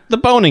 the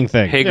boning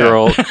thing." Hey,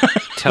 girl.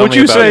 Tell Would me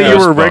you about say you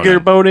ghost were regular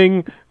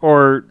boning. boning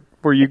or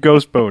were you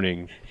ghost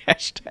boning,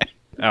 Hashtag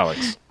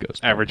Alex?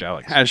 ghost. Average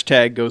Alex.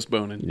 Hashtag ghost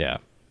boning. Yeah.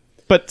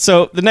 But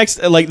so the next,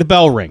 the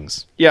bell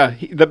rings. Yeah,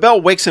 the bell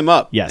wakes him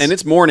up. Yes. And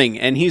it's morning,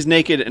 and he's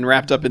naked and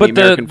wrapped up in But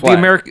the American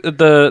flag.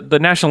 the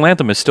national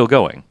anthem is still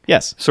going.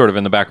 Yes. Sort of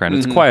in the background.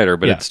 It's quieter,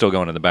 but Yeah. it's still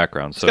going in the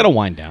background. So Got to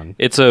wind down.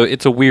 it's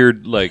a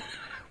weird like.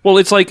 Well,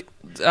 it's like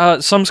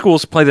some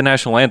schools play the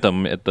national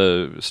anthem at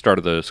the start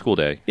of the school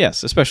day.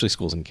 Yes, especially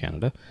schools in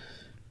Canada.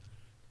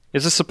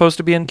 Is this supposed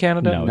to be in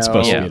Canada? No, it's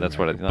supposed to Yeah, be. in that's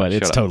what I America, thought. But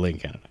it's Shut up. totally in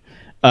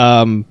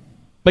Canada.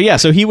 But yeah,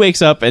 so he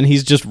wakes up and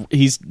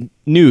he's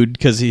nude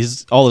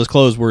because all his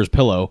clothes were his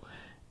pillow,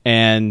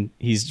 and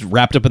he's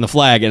wrapped up in the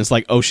flag, and it's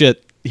like, oh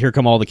shit, here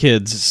come all the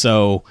kids.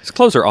 So His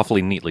clothes are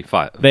awfully neatly they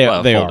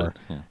folded. are.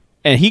 Yeah.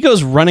 And he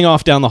goes running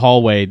off down the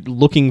hallway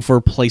looking for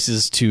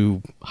places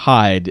to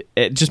hide,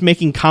 just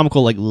making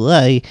comical, like,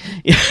 lie.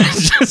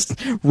 Just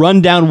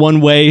run down one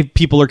way,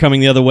 people are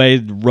coming the other way,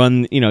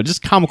 run,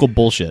 just comical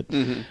bullshit.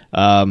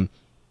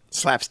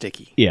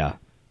 Slapsticky. Yeah.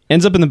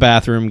 Ends up in the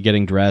bathroom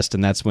getting dressed,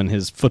 and that's when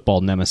his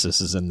football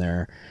nemesis is in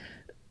there.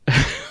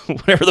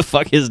 Whatever the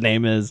fuck his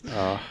name is.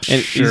 And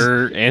he's-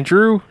 Sure,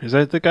 Andrew, is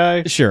that the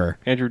guy? Sure.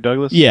 Andrew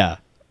Douglas. Yeah.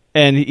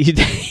 And he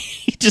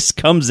he just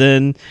comes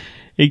in.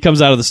 He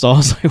comes out of the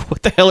stalls like,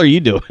 what the hell are you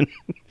doing?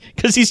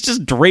 Because he's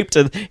just draped.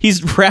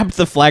 He's wrapped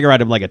the flag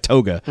around him like a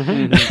toga.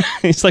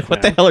 He's like,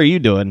 what the hell are you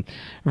doing?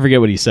 I forget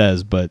what he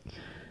says, but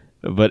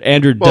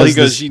Andrew Well, does he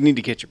goes, this, you need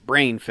to get your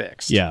brain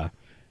fixed. yeah.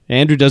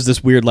 Andrew does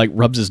this weird, like,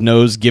 rubs his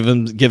nose, gives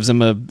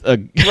him a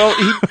Well,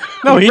 he,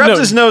 No, he he rubs knows.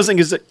 his nose and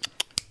goes, and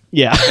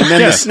yeah.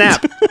 then Yeah. the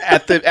snap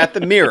at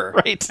the mirror.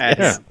 Right. At-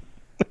 Yeah.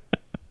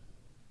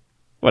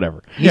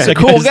 Whatever. He's Yeah, a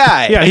cool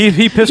guy. Yeah,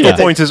 he pistol Yeah.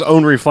 points his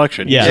own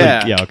reflection. Yeah.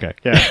 Yeah. Yeah. Okay.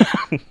 Yeah.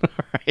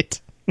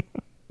 Right.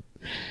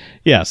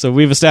 Yeah. So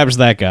we've established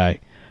that guy.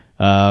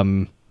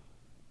 Then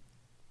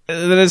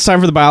it's time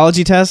for the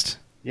biology test.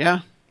 Yeah.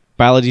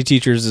 Biology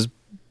teacher's this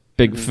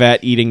big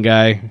fat eating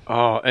guy.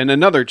 Oh, and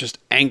another just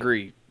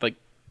angry, like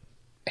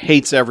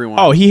hates everyone.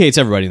 Oh, he hates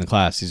everybody in the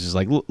class. He's just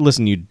like,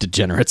 listen, you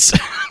degenerates.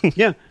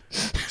 yeah.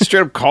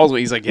 Straight up calls me.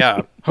 He's like,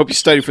 yeah, hope you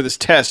study for this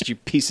test, you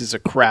pieces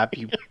of crap.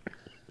 You.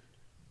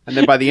 And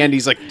then by the end,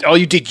 he's like, oh,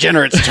 you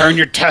degenerates, turn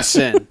your tests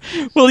in.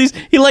 Well,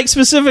 he like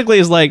specifically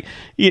is like,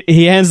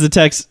 he hands the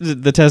test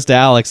to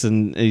Alex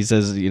and he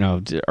says, you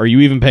know, are you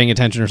even paying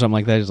attention or something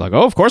like that? He's like,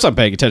 oh, of course I'm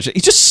paying attention.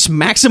 He just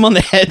smacks him on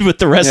the head with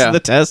the rest of the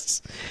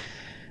tests.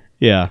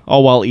 Yeah,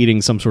 all while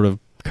eating some sort of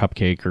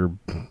cupcake or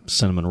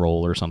cinnamon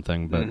roll or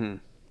something. But,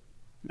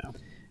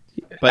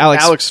 but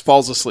Alex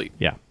falls asleep.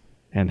 Yeah,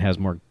 and has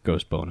more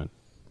ghost boning.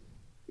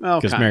 Well,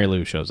 because Mary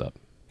Lou shows up.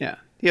 Yeah,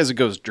 he has a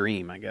ghost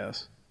dream, I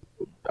guess.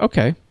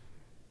 Okay.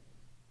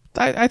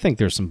 I think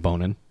there's some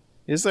boning.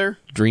 Is there?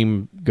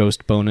 Dream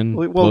ghost boning.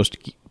 Well, ghost...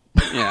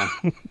 Yeah.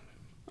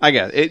 I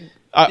guess.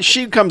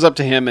 She comes up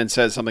to him and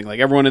says something like,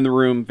 everyone in the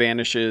room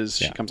vanishes.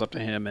 She comes up to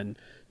him and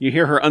you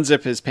hear her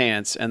unzip his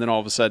pants and then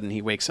all of a sudden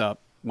he wakes up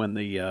when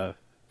the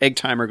egg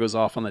timer goes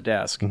off on the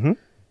desk. And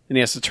he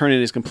has to turn in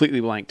his completely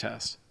blank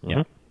test.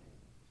 Yeah.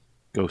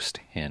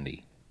 Ghost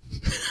handy.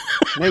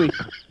 Maybe.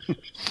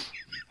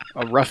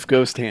 A rough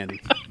ghost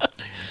handy.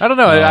 I don't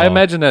know. I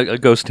imagine a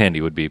ghost handy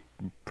would be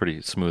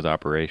pretty smooth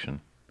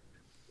operation.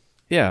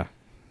 Yeah.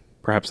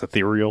 Perhaps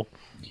ethereal.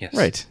 Yes.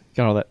 Right.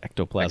 Got all that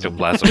ectoplasm.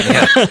 Ectoplasm.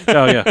 Yeah.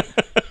 Oh, yeah.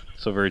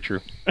 So very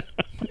true.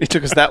 It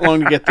took us that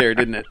long to get there,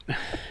 didn't it?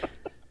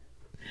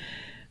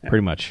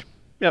 Pretty much.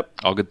 Yep.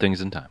 All good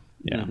things in time.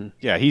 Yeah.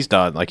 Yeah, he's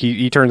done. Like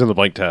he turns in the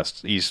blank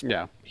test.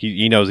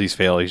 He knows he's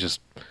failed. He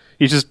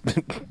just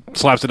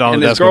slaps it on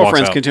and the his desk and walks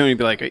girlfriend's out. continuing to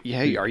be like,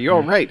 "Yeah, are you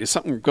all right? Is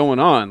something going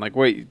on? Like,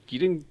 wait,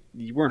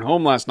 you weren't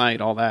home last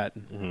night? All that."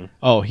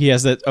 Oh, he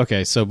has that.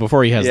 Okay, so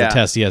before he has Yeah. the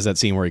test, he has that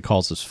scene where he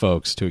calls his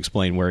folks to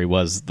explain where he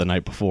was the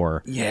night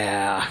before,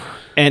 Yeah.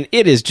 and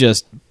it is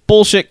just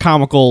bullshit,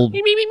 comical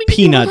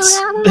peanuts,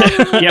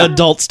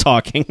 adults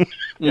talking.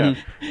 Yeah.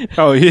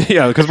 Oh,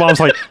 yeah, because mom's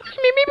like,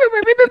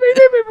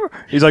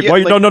 he's like, Yeah,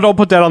 wait, like- no, don't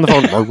put that on the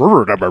phone.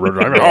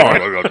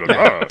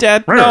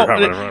 Dad,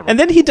 no. And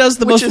then he does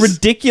the most is-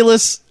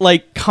 ridiculous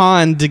like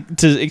con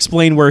to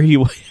explain where he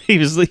was.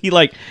 He's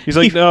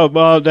like, no,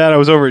 Mom, Dad, I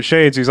was over at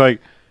Shane's. He's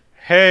like,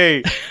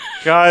 hey,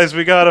 guys,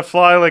 we gotta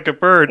fly like a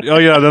bird. Oh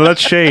yeah, no,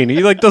 that's Shane.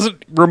 He like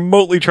doesn't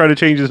remotely try to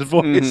change his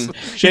voice.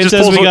 He Shane just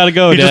says pulls we gotta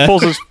go, He Dad. just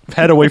pulls his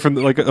head away from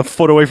like a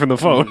foot away from the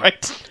phone.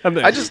 right. And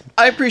then-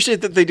 I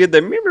appreciate that they did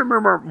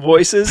the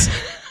voices,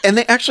 and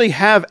they actually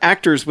have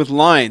actors with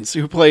lines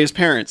who play his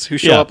parents who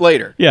show up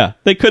later. Yeah,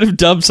 they could have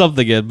dubbed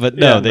something in, but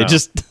no, Yeah, they no.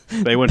 just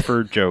they went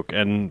for a joke,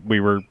 and we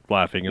were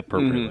laughing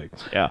appropriately.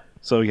 yeah.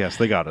 So yes,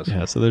 they got us.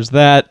 Yeah, so there's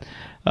that.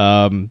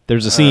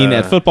 There's a scene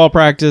at football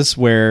practice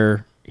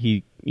where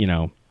he,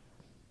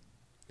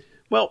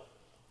 Well,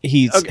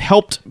 he's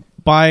helped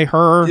by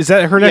her. Is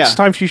that her next Yeah.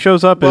 time she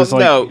shows up? well, is like,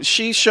 no,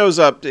 she shows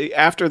up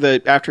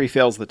after he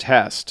fails the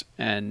test,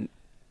 and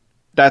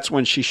that's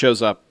when she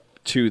shows up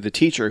to the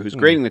teacher who's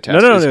grading the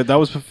test. No, that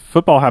was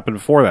football happened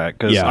before that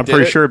because Yeah. I'm Did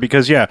pretty it? sure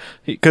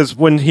because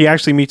when he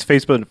actually meets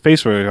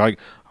Facebook, like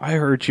I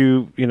heard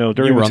you, during You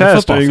were the on the test,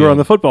 football you were field. on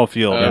the football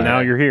field, and Okay. now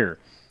you're here.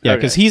 Yeah,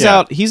 because Okay. he's Yeah.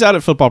 out. He's out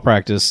at football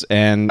practice,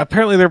 and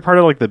Apparently, they're part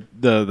of like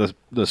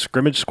the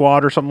scrimmage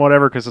squad or something,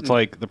 whatever. Because it's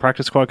like the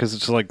practice squad. Because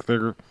it's like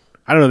they're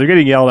they're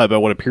getting yelled at by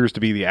what appears to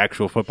be the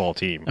actual football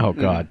team. oh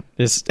god,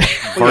 this.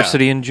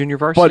 Varsity and junior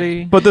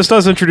varsity. But this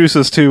does introduce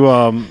us to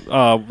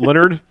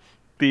Leonard,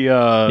 the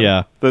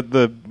Yeah.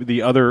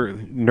 the other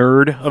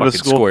nerd of the Fucking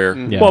school. square.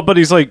 Yeah. Well, but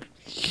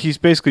he's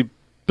basically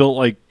built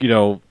like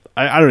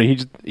I don't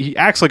know. He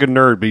acts like a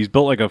nerd, but he's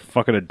built like a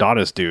fucking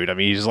Adonis dude. I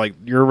mean, he's like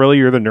you're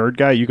the nerd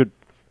guy. You could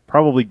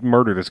probably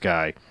murder this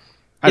guy.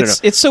 I don't know.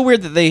 It's so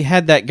weird that they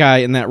had that guy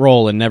in that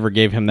role and never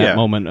gave him that Yeah.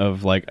 moment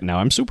of like, now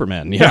I'm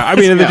Superman. Yeah, I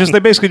mean, they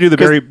basically do the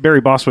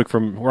Barry Bostwick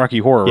from Rocky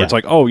Horror. Where Yeah. it's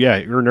like, oh yeah,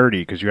 you're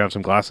nerdy because you have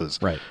some glasses,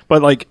 Right.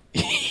 But like,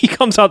 he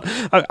comes out.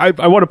 I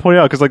want to point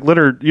out because like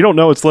Leonard, you don't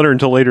know it's Leonard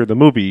until later in the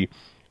movie,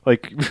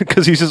 like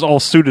because he's just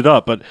all suited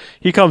up. But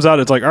he comes out,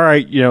 it's like, all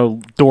right,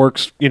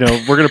 dorks,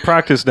 we're gonna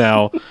practice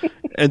now,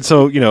 and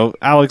so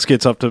Alex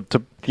gets up to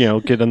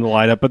get in the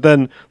lineup, but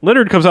then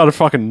Leonard comes out of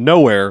fucking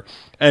nowhere,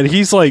 and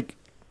he's like.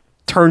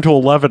 Turned to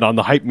 11 on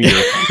the hype meter.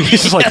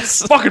 He's just like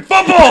fucking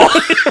football.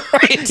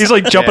 He's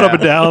like jumping up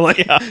and down, like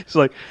he's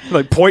like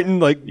pointing,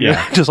 like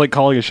just like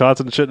calling his shots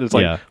and shit. And it's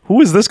like,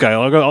 who is this guy?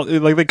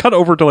 Like they cut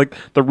over to like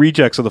the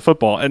rejects of the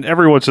football, and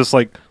everyone's just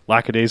like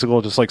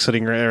lackadaisical, just like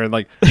sitting there and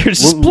like They're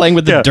just playing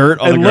with the dirt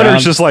on and the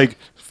Leonard's ground. just like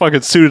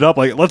fucking suited up,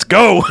 like let's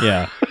go.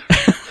 Yeah.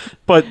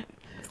 But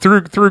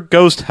through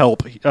ghost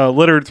help,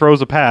 Leonard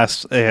throws a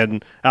pass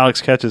and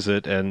Alex catches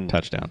it and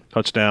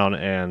touchdown,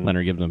 and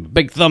Leonard gives him a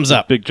big thumbs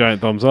up. big giant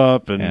thumbs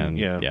up, and, And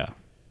yeah.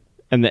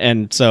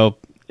 And so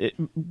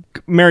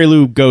Mary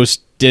Lou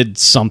Ghost did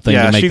something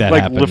to make she that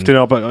like happen. lifted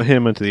up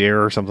him into the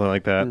air or something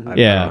like that. I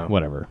Yeah, don't know.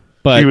 whatever.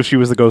 But She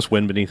was the ghost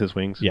wind beneath his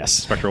wings. Yes.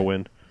 Spectral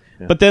wind.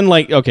 But then,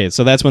 okay,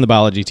 so that's when the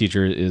biology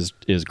teacher is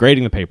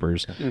grading the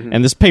papers,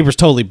 and this paper's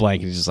totally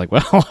blank. And he's just like,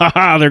 "Well,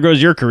 haha, there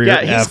goes your career."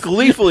 yeah, he's F.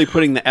 gleefully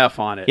putting the F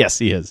on it. Yes,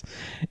 he is,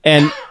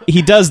 and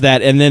he does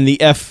that, and then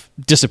the F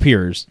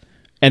disappears,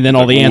 and then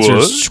all the answers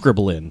What?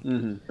 scribble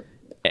in.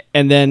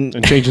 And then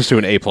And changes to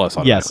an A+ yes,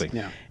 automatically.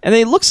 Yeah. and then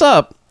he looks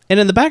up, and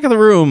in the back of the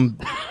room,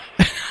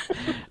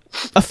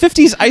 a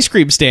 50s ice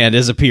cream stand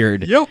has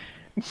appeared. Yep.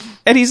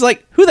 And he's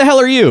like, "Who the hell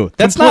are you?"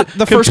 That's not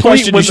the first Complete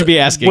question you with should be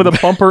asking. With a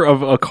bumper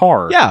of a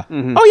car. yeah.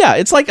 Oh yeah,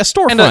 it's like a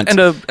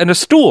storefront and a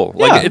stool.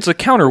 Yeah. Like it's a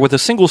counter with a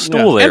single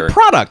stool there. and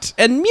product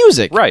and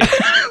music. Right.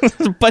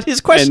 But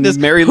his question And is,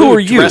 Mary who Lou are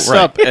you? dressed Right.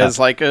 up as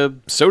like a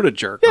soda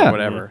jerk Yeah. or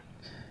whatever.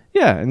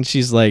 yeah, and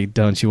she's like,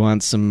 "Don't you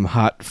want some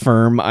hot,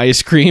 firm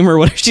ice cream or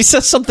whatever?" She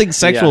says something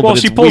sexual. Yeah. but Well,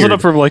 she it's pulls weird. it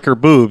up from like her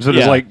boobs and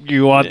Yeah. is like,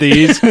 "You want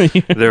these?"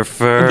 They're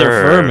firm.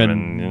 They're firm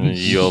and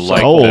you'll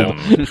like cold.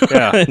 them.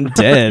 yeah. and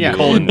dead. Yeah.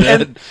 Cold and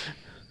dead. And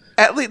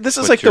at least this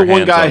is Put like your the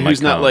one hands guy on my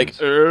who's not like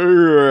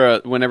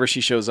whenever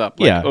she shows up.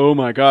 Like, Yeah. oh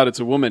my god, it's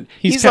a woman.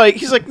 He's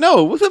He's like,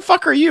 no, what the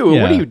fuck are you?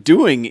 Yeah. What are you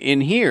doing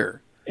in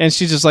here? And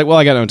she's just like, "Well,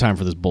 I got no time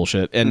for this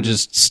bullshit," and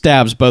just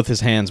stabs both his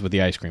hands with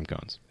the ice cream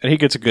cones. And he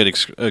gets a good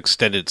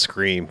extended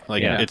scream.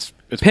 Like Yeah. it's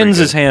Pins pretty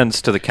his good.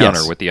 hands to the counter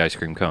Yes. with the ice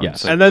cream cones.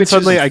 Yes. Like, And then which is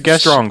suddenly, I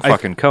guess strong I-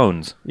 fucking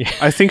cones.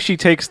 I think she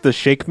takes the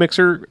shake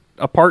mixer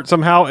apart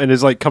somehow and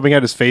is like coming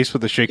at his face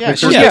with the shake Yeah,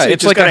 mixer. she's Yeah, just-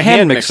 it's just like got a a hand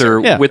hand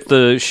mixer mixer. Yeah. with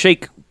the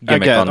shake I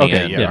gimmick get- on the okay,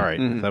 end. yeah, Yeah. all right.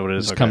 Is that what it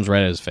is? Just Okay. comes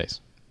right at his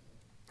face.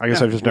 I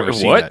guess I've just never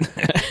seen What?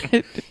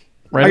 that.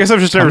 I guess I've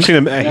just never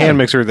seen a hand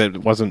mixer that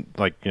wasn't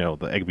like, the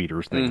egg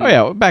beaters thing. Oh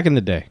yeah, back in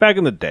the day. Back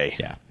in the day.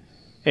 Yeah.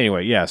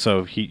 Anyway, yeah,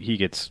 so he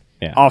gets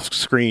Yeah. off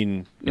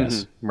screen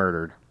Yes.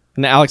 murdered.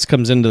 And Alex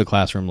comes into the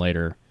classroom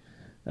later,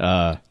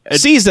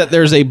 sees that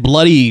there's a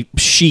bloody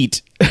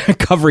sheet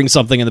covering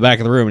something in the back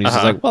of the room, and he's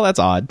just like, "Well, that's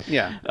odd."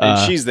 Yeah,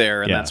 and she's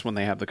there, and yeah. that's when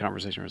they have the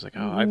conversation. Where it's like,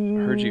 oh, I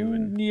heard you,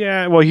 and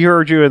Yeah, well, he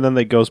heard you, and then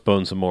they ghost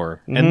bone some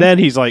more. And then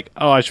he's like,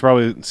 oh, I should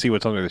probably see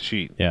what's under the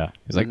sheet. Yeah.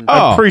 He's like, I'm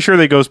 "Oh, pretty sure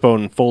they ghost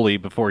bone fully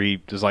before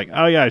he is like,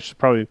 oh, yeah, I should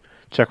probably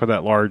check what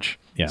that large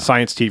Yeah.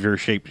 science teacher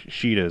shaped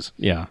sheet is.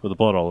 Yeah. With the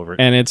blood all over it.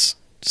 and it's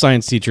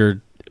science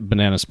teacher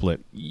banana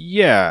split."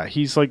 yeah,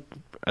 he's like,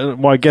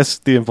 well, I guess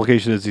the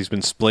implication is he's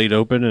been splayed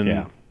open and,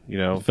 Yeah.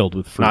 Filled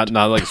with fruit.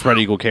 not like Spread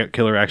Eagle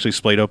Killer actually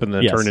splayed open and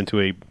then Yes. turned into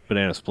a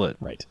banana split.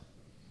 Right.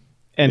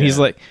 And he's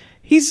like,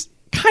 he's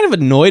kind of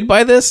annoyed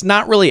by this,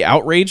 not really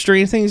outraged or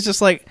anything. He's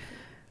just like,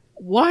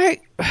 why?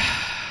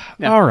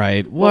 All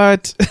right,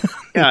 what?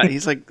 yeah,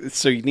 he's like,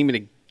 so you need me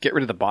to get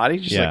rid of the body?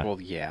 She's Yeah. like,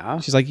 well, yeah.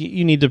 She's like,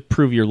 you need to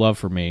prove your love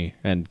for me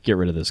and get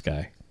rid of this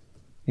guy.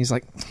 He's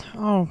like,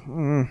 oh,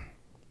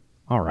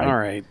 all right. All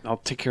right, I'll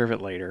take care of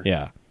it later.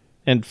 Yeah.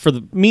 And for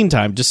the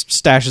meantime, just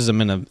stashes him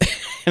in a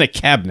in a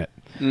cabinet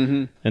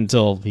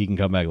until he can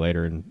come back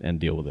later and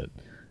deal with it.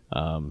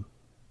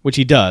 Which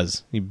he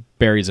does. He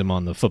buries him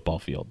on the football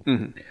field.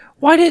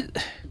 Why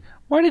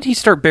did he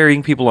start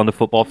burying people on the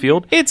football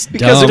field? It's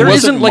Because dumb. There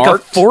wasn't isn't like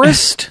marked. a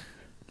forest.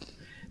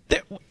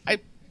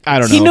 I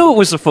don't know. He knew it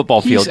was a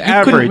football field. He's You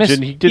couldn't average, miss-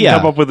 and he didn't Yeah.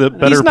 come up with a He's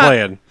better not-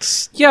 plan.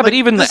 Yeah, but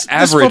even This the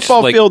average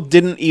football like, field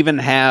didn't even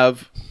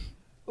have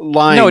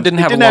lines. No, it didn't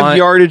have a line.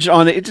 yardage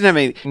on it. It didn't have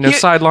any. No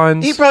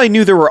sidelines. He probably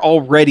knew there were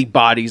already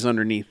bodies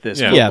underneath this.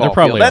 Yeah. football Yeah, there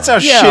probably field. That's are.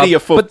 how shitty a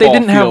football. but they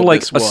didn't have field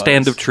like this a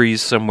stand was. of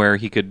trees somewhere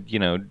he could,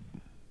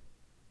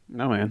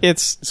 No man,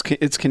 It's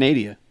it's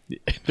Canada.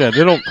 Yeah,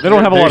 they don't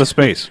have a lot of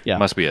space. yeah.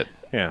 must be it.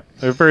 Yeah,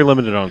 they're very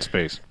limited on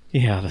space.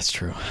 Yeah, that's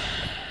true.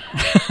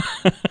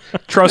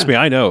 Trust me,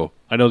 I know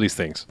these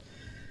things.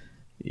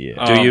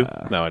 Yeah. Do you?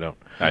 No, I don't.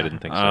 I didn't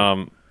think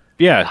so.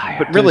 Yeah,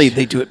 But really,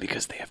 they do it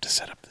because they have to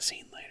set up the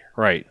scene later.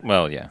 right.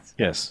 Well, yeah.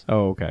 Yes.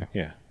 Oh, okay.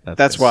 Yeah.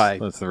 That's why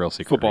That's the real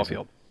secret. football reason.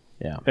 field.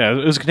 Yeah. Yeah,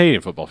 it was a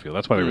Canadian football field.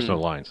 That's why there was no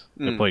lines.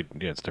 They played.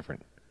 Yeah, it's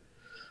different.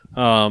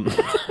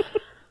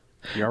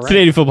 You all right?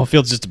 Canadian football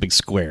field's just a big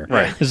square.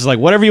 Right. It's just like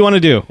whatever you want to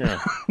do.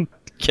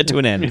 Get to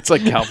an end. It's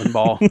like Calvin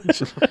Ball.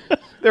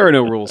 There are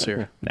no rules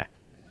here. Nah.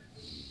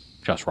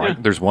 Just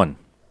right. There's one.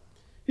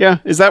 Yeah,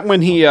 is that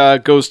when he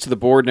goes to the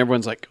board and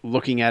everyone's like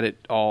looking at it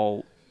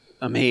all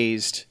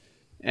amazed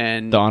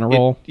and The honor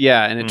roll?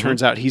 Yeah, and it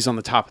turns out he's on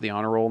the top of the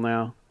honor roll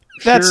now.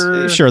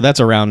 That's sure. That's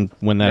around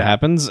when that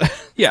happens.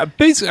 Yeah,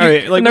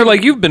 basically, And they're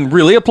like, you've been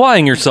really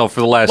applying yourself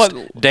for the last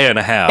day and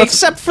a half.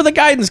 Except for the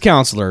guidance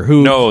counselor,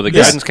 who No, the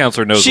guidance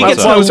counselor knows she what's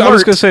gets up. I was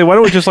alert. going to say, why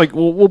don't we just like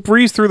we'll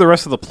breeze through the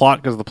rest of the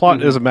plot because the plot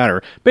doesn't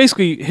matter.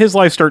 Basically, his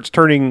life starts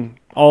turning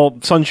all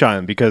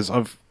sunshine because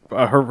of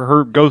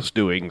her ghost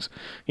doings.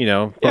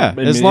 Yeah, in-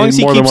 as long in as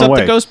he more than keeps one up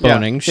way. the ghost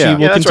boning, she Yeah.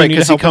 will Yeah, that's right, continue to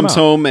because he help him comes out.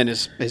 home and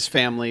his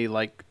family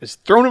like is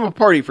throwing him a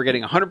party for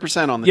getting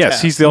 100% on the Yes,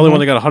 test. he's the only one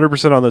that got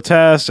 100% on the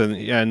test,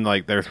 and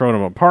like they're throwing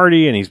him a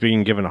party, and he's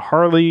being given a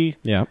Harley.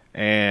 Yeah.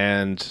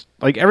 And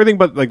like everything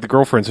but like the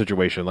girlfriend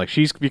situation, like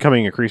she's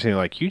becoming increasingly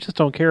like, you just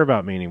don't care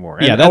about me anymore.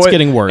 Yeah, And, that's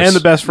getting worse. And the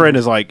best friend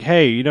is like,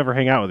 hey, you never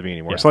hang out with me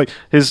anymore. Yeah. So like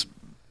his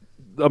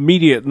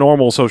immediate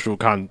normal social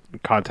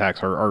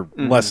contacts are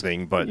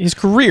lessening, but His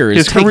career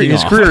is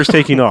his career is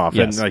taking off,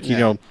 Yes. and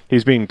like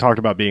he's being talked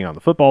about being on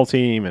the football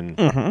team and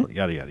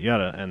yada yada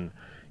yada. And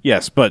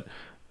yes, but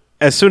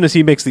as soon as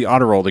he makes the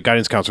honor roll, the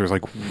guidance counselor is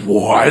like,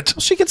 "What?"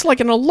 She gets like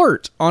an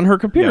alert on her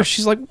computer. Yeah.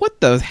 She's like, "What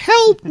the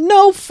hell?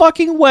 No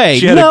fucking way!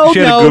 She had no, a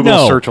no, Google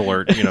no!" search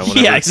alert, whenever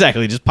Yeah,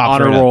 exactly. Just pops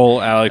honor right up.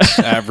 roll, Alex,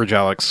 average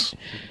Alex.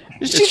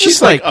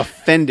 She's like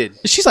offended.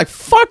 she's like,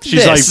 fuck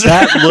She's this.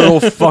 like, that little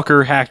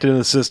fucker hacked into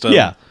the system.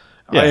 Yeah.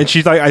 Yeah. And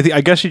she's like,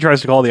 I guess she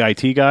tries to call the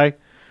IT guy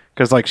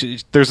because like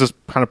there's this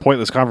kind of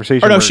pointless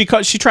conversation. or no,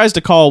 where- she tries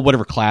to call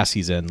whatever class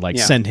he's in, like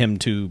Yeah. send him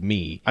to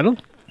me. I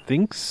don't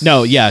think so.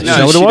 No, yeah, Is No,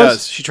 that what she it was?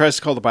 does. She tries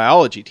to call the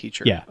biology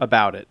teacher Yeah.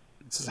 about it.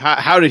 It says,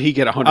 how did he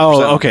get 100%?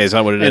 Oh, okay, is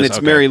that what it and is? it's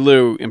Okay. Mary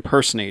Lou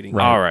impersonating.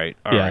 All right,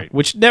 all Yeah, right.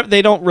 which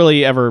they don't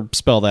really ever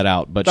spell that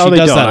out, but No, she they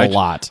does don't. that I a ju-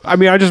 lot. I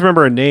mean, I just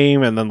remember a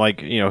name, and then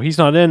like he's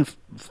not in.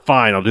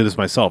 Fine, I'll do this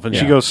myself. And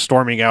she Yeah. goes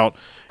storming out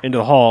into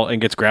the hall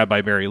and gets grabbed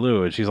by Mary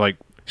Lou, and she's like,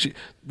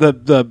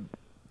 the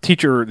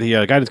teacher, the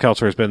guidance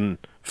counselor, has been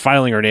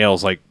filing her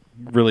nails like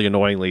really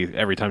annoyingly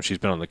every time she's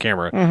been on the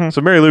camera. So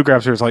Mary Lou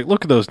grabs her, and is like,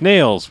 "Look at those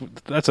nails!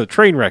 That's a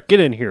train wreck.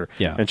 Get in here!"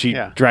 Yeah. and she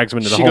Yeah. drags him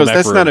into the She home goes, ec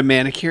that's room. not a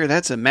manicure,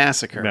 that's a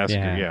massacre.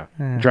 Massacre,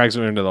 Yeah. drags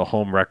him into the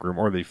home rec room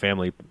or the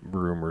family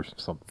room or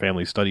some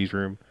family studies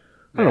room.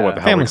 I don't know what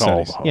the hell Family we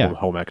call studies, yeah.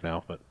 home ec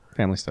now, but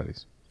Family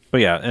studies.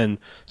 yeah, and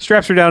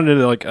straps her down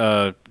into like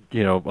a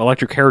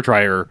electric hair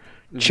dryer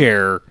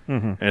chair,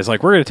 and it's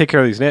like, we're going to take care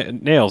of these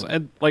nails,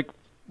 and like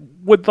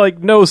with like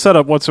no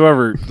setup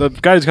whatsoever. The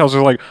guidance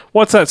counselor's like,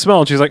 "What's that smell?"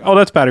 And she's like, "Oh,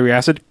 that's battery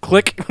acid."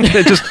 Click,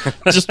 it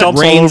just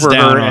dumps all rains over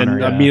down her on and her,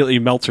 yeah. immediately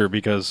melts her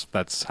because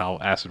that's how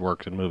acid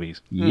works in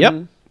movies.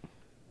 Yep,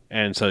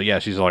 And so yeah,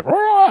 she's like,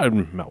 "Rah,"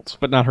 and melts.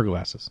 but not her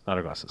glasses. Not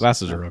her glasses.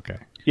 Glasses are okay.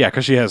 Yeah,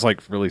 because she has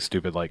like really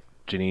stupid like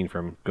Janine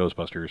from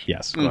Ghostbusters.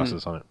 Yes.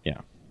 glasses on it. Yeah,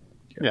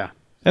 Yeah.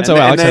 that's And-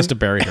 how and Alex then- has to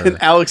bury her.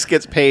 And Alex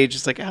gets paid.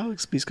 It's like,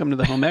 Alex, please come to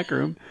the home ec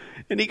room.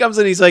 And he comes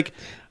in, he's like,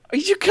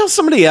 did you kill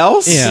somebody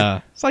else?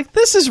 Yeah, it's like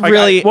this is Like,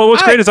 really. well,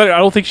 what's great is I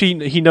don't think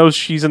he knows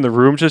she's in the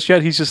room just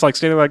yet. He's just like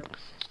standing like,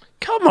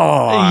 "Come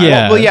on."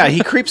 Yeah. Well, yeah,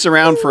 he creeps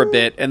around for a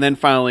bit, and then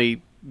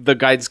finally the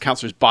guidance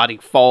counselor's body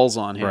falls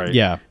on him. Right.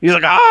 Yeah, He's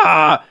like,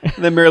 ah! And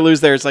then Mary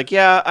Lou's there. It's like,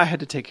 yeah, I had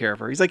to take care of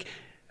her. He's like,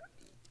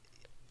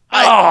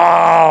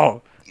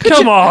 Oh,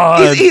 come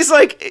on. he's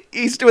like,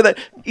 he's doing that.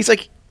 He's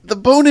like, the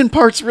bone-in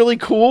part's really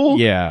cool.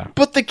 Yeah.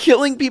 But the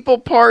killing people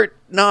part,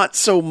 not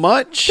so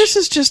much. this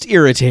is just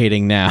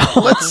irritating now.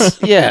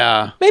 Let's,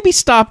 yeah. Maybe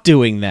stop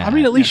doing that. I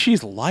mean, at least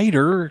she's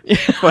lighter.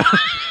 But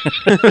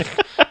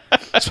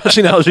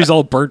especially now that she's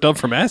all burnt up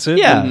from acid.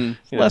 yeah,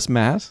 less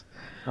mass.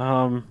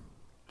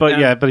 But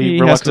yeah, but He he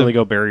has reluctantly to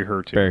go bury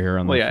her too. Bury her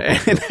on the. Well, yeah.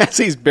 And as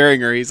he's burying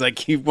her, he's like,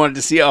 he wanted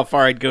to see how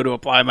far I'd go to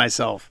apply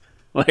myself.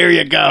 Well, here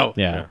you go.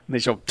 Yeah. And they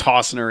show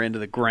tossing her into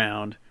the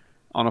ground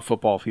on a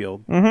football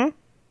field. Now-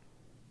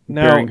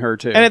 Burying her,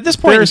 too. And at this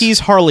point, There's- he's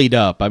Harley'd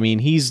up. I mean,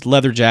 he's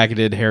leather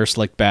jacketed, hair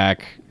slicked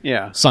back,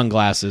 Yeah.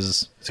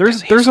 sunglasses.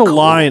 There's a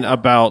line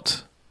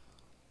about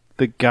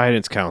the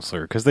guidance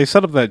counselor because they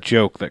set up that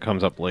joke that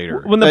comes up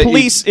later. When the But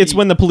police, he- it's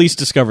when the police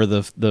discover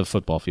the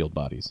football field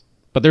bodies.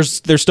 But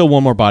there's still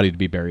one more body to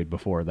be buried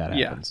before that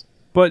Yeah. happens.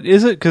 But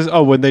is it because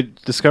when they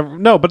discover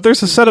but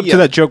there's a setup Yeah. to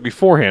that joke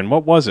beforehand.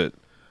 What was it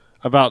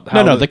about?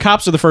 How No, the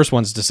cops are the first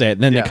ones to say it,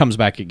 and then Yeah. it comes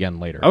back again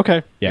later.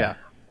 okay, Yeah.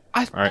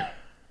 all right.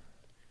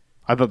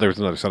 I thought there was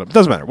another setup. It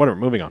doesn't matter. Whatever.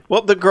 Moving on.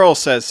 Well, the girl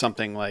says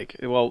something like,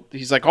 well,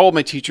 he's like, all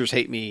my teachers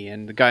hate me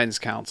and the guidance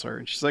counselor.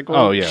 And she's like,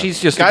 well, Oh, yeah. She's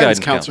just a guidance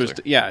guidance counselors.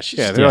 counselor. Yeah, she's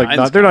Yeah, just they're a like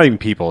guidance they're not even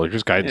people. They're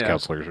just guidance Yeah.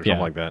 counselors or Yeah.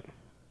 something like that.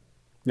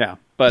 Yeah,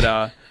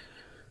 but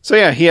so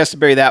yeah, he has to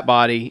bury that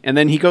body, and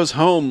then he goes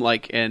home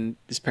and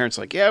his parents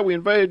are like, yeah, we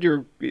invited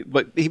your,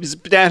 but his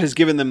dad has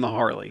given them the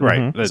Harley, Right.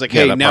 It's That- like,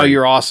 yeah, hey, that now party.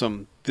 you're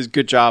awesome. This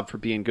good job for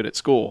being good at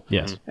school.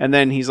 Yes. and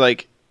then he's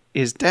like,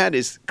 his dad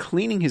is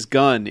cleaning his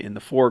gun in the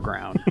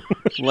foreground,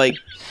 like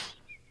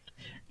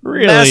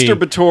Really?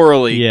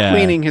 masturbatorily Yeah.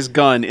 cleaning his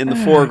gun in the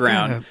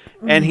foreground,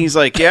 and he's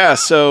like, yeah,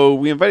 so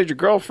we invited your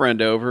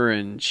girlfriend over,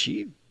 and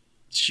she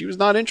was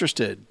not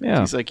interested. Yeah.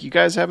 He's like, you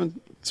guys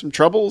having some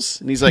troubles?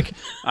 And he's like,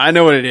 I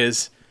know what it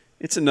is.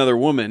 It's another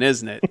woman,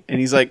 isn't it? And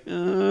he's like,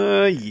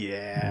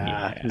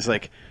 yeah. He's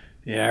like,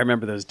 yeah, I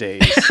remember those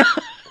days.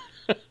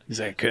 He's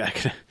like, I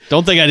could.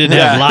 Don't think I didn't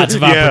have lots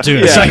of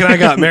opportunities. The second I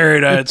got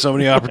married, I had so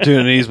many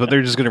opportunities, but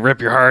they're just going to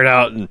rip your heart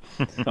out. And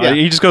Yeah.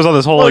 he just goes on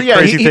this whole Well, like, yeah,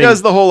 crazy he thing.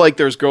 does the whole like,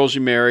 there's girls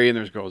you marry and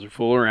there's girls you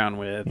fool around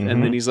with, and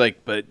then he's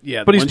like, but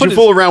yeah, But the he's ones put you his-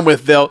 fool around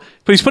with, they'll.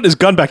 But he's putting his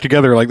gun back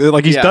together,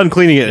 like he's Yeah. done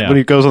cleaning it Yeah. when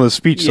he goes on the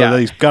speech, so Yeah. that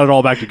he's got it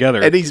all back together.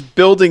 And he's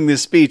building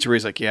this speech where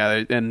he's like,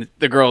 yeah, and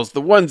the girls,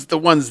 the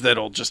ones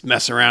that'll just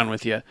mess around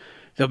with you,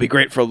 they'll be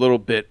great for a little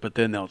bit, but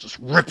then they'll just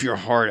rip your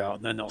heart out,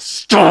 and then they'll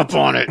stomp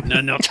on it, and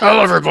then they'll tell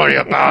everybody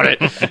about it.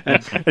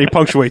 And he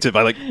punctuates it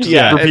by like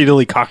Yeah.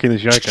 repeatedly cocking the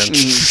shotgun.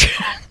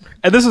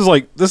 And this is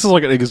like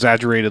an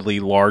exaggeratedly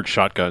large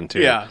shotgun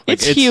too. Yeah. Like,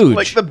 It's huge.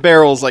 Like the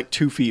barrel's like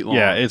 2 feet long.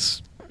 Yeah,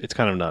 it's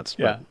kind of nuts.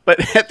 yeah.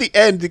 But at the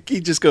end, he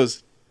just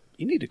goes,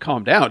 "You need to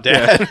calm down,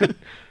 Dad."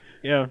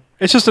 Yeah,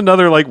 it's just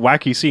another like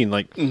wacky scene.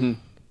 Like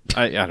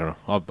I don't know.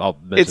 I'll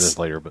mention It's- this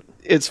later, but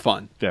It's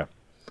fun. yeah.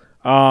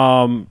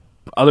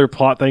 Other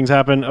plot things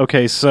happen.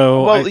 Okay,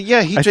 so Well,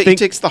 yeah, he I he think-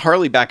 takes the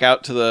Harley back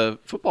out to the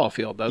football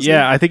field, doesn't he?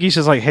 Yeah, I think he's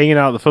just like hanging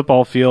out at the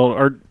football field,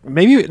 or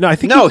maybe no. I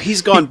think No,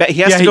 he's gone back.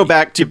 He has to go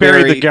back to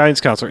bury bury the guidance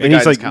counselor, the and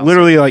he's guidance like counselor.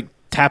 literally like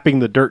tapping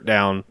the dirt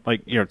down,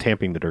 like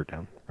tamping the dirt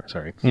down.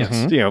 Sorry,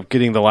 yes,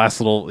 getting the last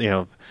little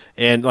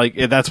And like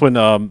that's when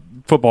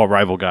football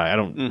rival guy, I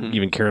don't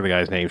even care the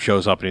guy's name,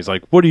 shows up and he's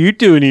like, "What are you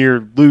doing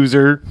here,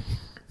 loser?"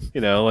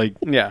 You know, like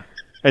Yeah.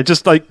 and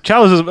just like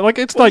challenges him. Like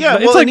it's like yeah,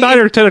 it's well, like and 9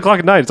 or 10 o'clock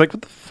at night. It's like,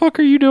 what the fuck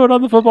are you doing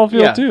on the football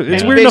field too?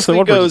 It's And weird enough that basically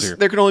one person's goes, here.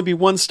 there can only be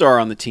one star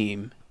on the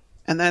team,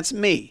 and that's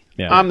me.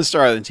 Yeah. I'm the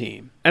star of the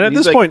team. And at he's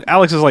this like, point,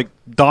 Alex is like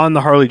don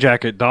the Harley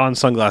jacket, don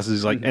sunglasses.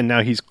 He's like, and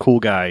now he's cool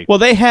guy. Well,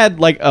 they had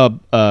like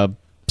a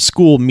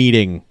school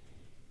meeting,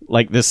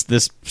 like this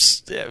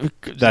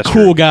That's cool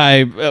true.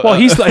 guy. Well,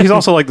 he's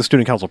also like the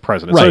student council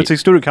president, so Right. it's a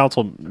student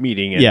council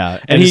meeting. And, Yeah,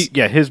 and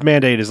and his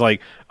mandate is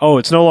like, oh,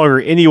 it's no longer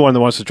anyone that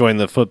wants to join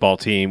the football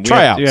team.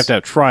 Tryouts. You have to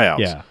have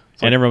tryouts. yeah,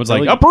 It's and everyone's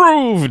like really?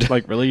 approved.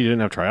 Like, really, you didn't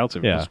have tryouts?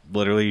 It Yeah. was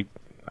literally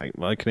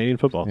like Canadian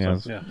football. Yeah,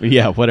 So.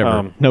 yeah,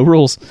 whatever. No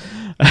rules.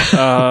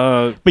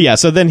 Uh, But yeah,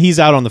 so then he's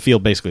out on the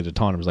field basically to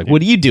taunt him. He's like,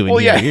 "What are you doing well,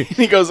 here?" yeah. You're-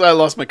 He goes, I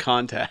lost my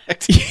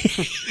contact.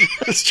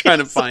 Just trying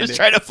to find it.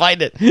 trying to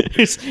find it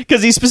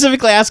because he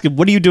specifically asked him,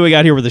 "What are you doing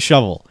out here with a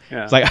shovel?"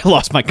 Yeah. It's like, "I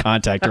lost my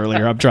contact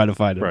earlier. I'm trying to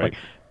find it." I'm Right.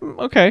 like,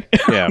 okay.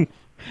 yeah,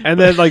 and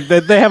then like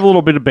they have a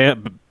little bit of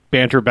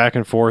banter back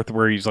and forth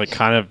where he's like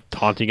kind of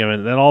taunting him,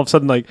 and then all of a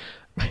sudden like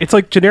it's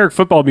like generic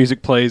football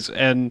music plays,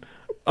 and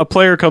a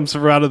player comes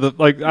from out of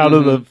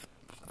the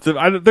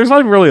there's not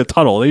even really a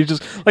tunnel. He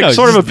just like No, he's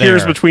sort of just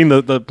appears there. between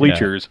the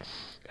bleachers,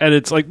 and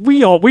it's like we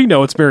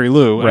know it's Mary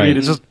Lou. I Right. mean,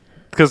 it's just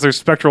because there's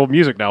spectral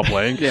music now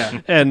playing. Yeah.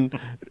 and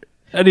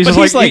he's But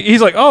just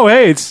he's like, oh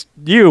hey, it's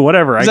you,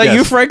 whatever. Is I that guess.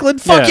 you, Franklin?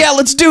 Fuck Yeah. yeah,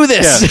 let's do Yeah,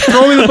 this.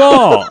 throw me the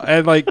ball,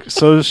 and like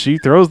so she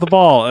throws the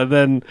ball, and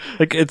then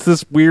like it's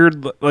this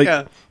weird like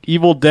Yeah.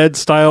 Evil Dead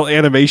style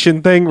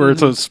animation thing where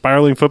it's a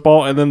spiraling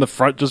football, and then the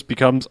front just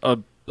becomes a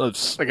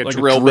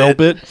drill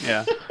bit.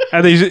 Yeah.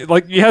 and he's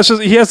like he has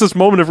this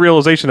moment of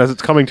realization as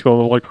it's coming to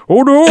him, like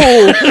oh no,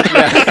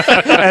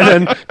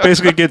 and then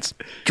basically gets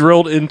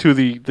drilled into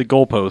the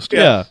goalpost.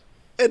 Yeah.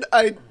 And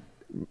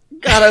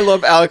God, I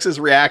love Alex's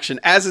reaction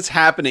as it's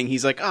happening.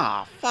 He's like,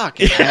 "Ah,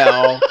 fucking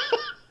hell!"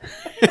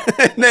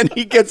 And then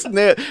he gets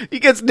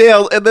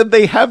nailed, and then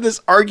they have this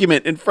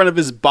argument in front of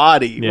his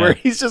body Yeah. where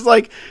he's just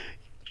like,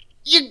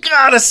 "You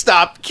gotta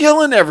stop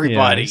killing Yeah.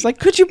 everybody." He's like,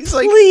 "Could you He's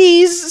like,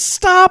 please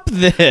stop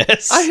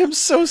this?" "I am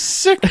so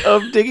sick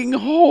of digging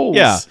holes."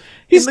 Yeah.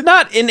 He's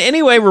not in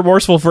any way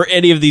remorseful for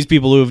any of these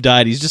people who have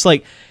died. He's just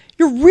like,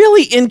 "You're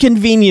really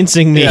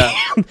inconveniencing me. Yeah.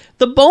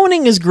 The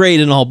boning is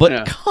great and all, but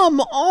Yeah. come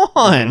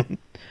on.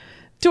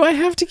 Do I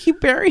have to keep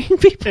burying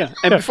people?" Yeah.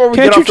 And before we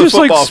Can't get you off the just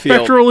like football field,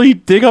 spectrally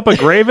dig up a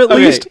grave at okay,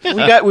 least?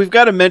 we've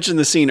got to mention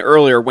the scene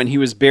earlier when he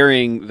was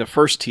burying the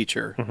first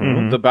teacher,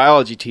 the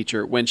biology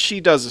teacher, when she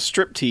does a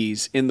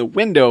striptease in the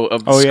window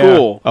of the Oh, yeah.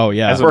 school. Oh,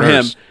 yeah. As a for him.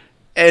 nurse.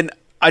 And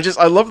I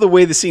love the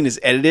way the scene is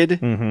edited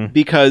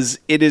because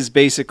it is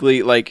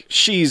basically like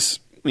she's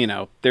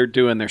they're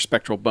doing their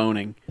spectral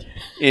boning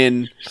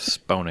in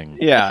Sponing.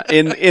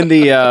 in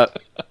the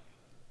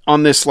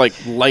on this like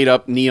light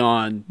up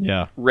neon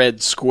Yeah.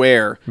 red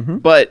square,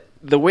 but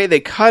the way they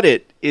cut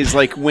it is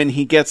like when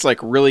he gets like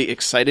really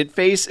excited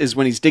face is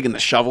when he's digging the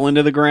shovel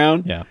into the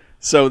ground. Yeah.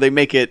 So they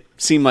make it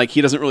seem like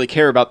he doesn't really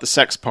care about the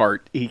sex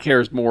part. He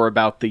cares more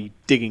about the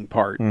digging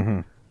part.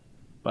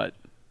 But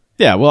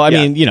Yeah, well, I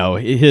Yeah.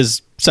 mean,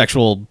 his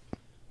sexual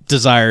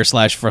desire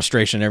 /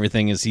 frustration and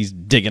everything is he's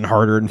digging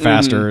harder and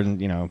faster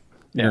and,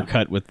 you're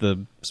cut with the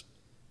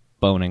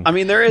boning. I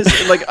mean, there is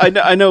like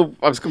I know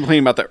I was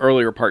complaining about the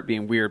earlier part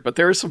being weird, but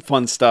there is some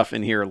fun stuff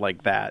in here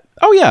like that.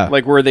 oh, yeah.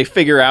 Like where they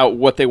figure out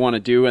what they want to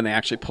do and they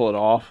actually pull it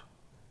off.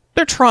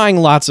 They're trying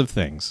lots of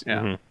things.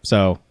 Yeah.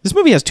 So this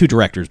movie has 2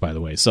 directors, by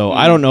the way. So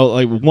I don't know.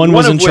 Like one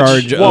was of in which-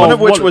 charge. One of, of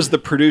which was the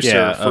producer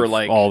Yeah, for of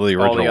like all the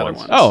original other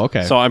ones. Oh,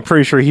 okay. So I'm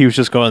pretty sure he was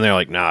just going there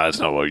like, nah, that's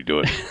not what you're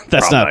doing.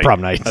 That's not prom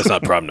night. That's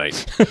not prom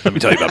night. Let me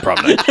tell you about prom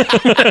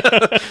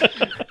night.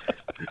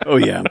 Oh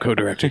yeah, I'm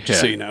co-director. Just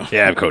so you know.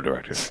 Yeah, I'm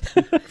co-director.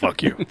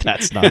 Fuck you.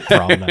 That's not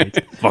prom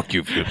night. Fuck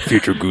you,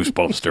 future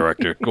Goosebumps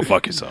director. Go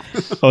fuck yourself.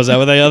 Oh, is that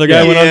what the other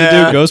guy went on to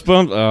Yeah. do? Ghost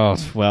Bump? Oh,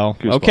 well,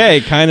 okay,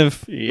 kind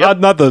of.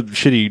 Not the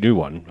shitty new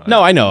one.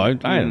 No, I know.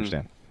 I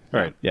understand.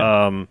 Right.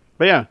 Yeah.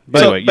 But yeah,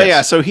 So- anyway,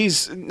 yes. so he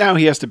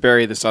has to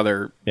bury this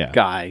other Yeah.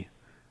 guy.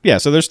 Yeah,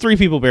 so there's 3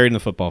 people buried in the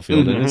football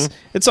field, and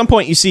at some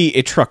point you see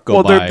a truck go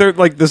Well, by. they're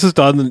like, this is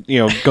done.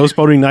 Ghost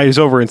boating night is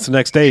over. And it's the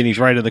next day, and he's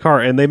riding in the car,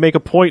 and they make a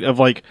point of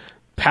like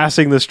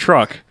passing this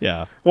truck.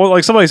 Yeah. Well,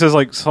 like somebody says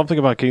like something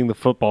about getting the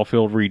football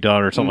field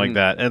redone or something like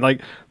that, and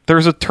like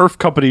there's a turf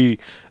company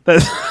that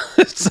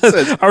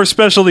says our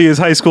specialty is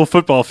high school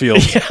football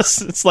fields.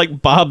 Yes, it's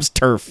like Bob's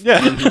Turf.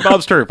 Yeah,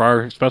 Bob's Turf.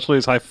 Our specialty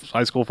is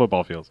high school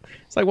football fields.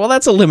 It's like, well,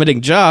 that's a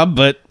limiting job,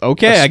 but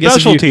okay, I guess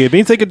if Specialty. you, It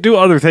means they could do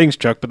other things,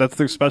 Chuck, but that's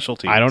their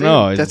specialty. I don't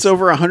know. That's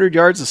over 100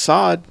 yards of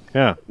sod.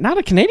 Yeah. not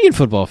a Canadian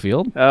football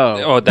field.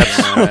 Oh, that's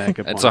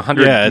good that's point.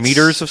 100 Yeah,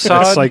 meters of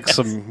sod. It's like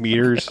some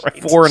meters.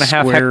 4.5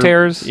 Square-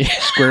 hectares.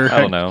 Square. I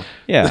don't know.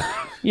 Yeah,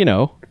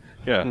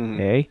 Yeah.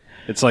 Hey.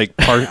 It's like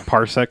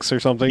parsecs or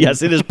something.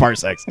 Yes, it is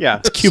parsecs. Yeah.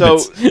 It's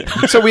cubits.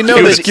 So we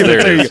know that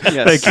There you go.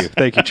 Yes.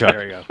 Thank you, Chuck.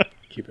 There we go.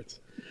 Cubits.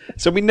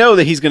 So we know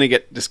that he's going to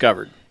get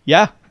discovered.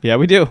 Yeah,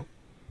 we do.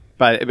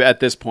 at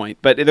this point.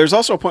 But there's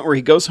also a point where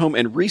he goes home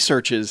and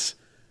researches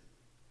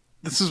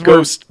This is where,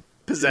 ghost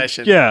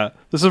possession. yeah,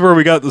 this is where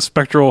we got the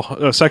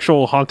spectral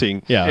sexual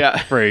haunting Yeah.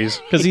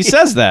 phrase. Because he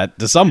says that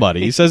to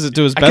somebody. He says it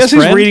to his I best guess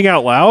friend. he's reading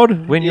out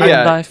loud. When your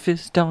Yeah. life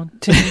is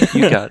daunting,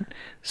 you got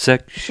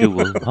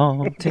sexual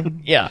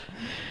haunting. Yeah.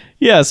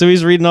 Yeah, so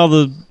he's reading all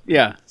the...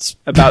 Yeah,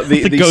 about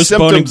the ghost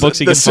symptoms, boning books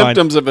he the can find.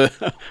 symptoms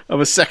of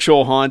a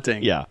sexual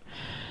haunting. Yeah.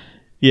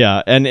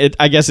 Yeah, and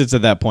I guess it's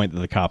at that point that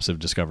the cops have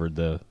discovered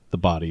the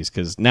bodies,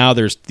 because now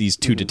there's these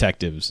two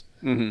detectives,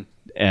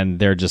 and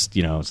they're just,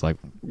 it's like,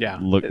 Yeah.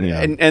 look,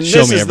 and show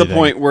this me is the everything.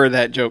 point where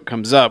that joke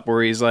comes up,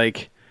 where he's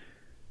like,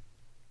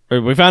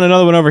 We found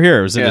another one over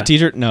here. Was it Yeah. a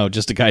teacher? No,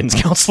 just a guidance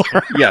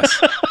counselor.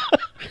 yes.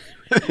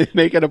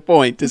 Make it a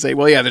point to say,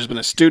 well, yeah, there's been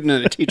a student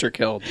and a teacher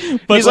killed.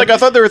 But He's like, I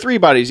thought there were 3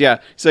 bodies. Yeah.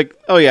 He's like,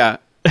 oh, yeah.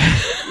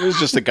 It was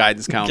just a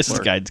guidance counselor.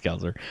 Just a guidance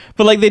counselor.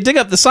 But like they dig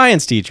up the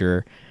science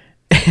teacher,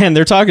 and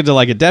they're talking to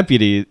like a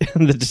deputy,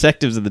 and the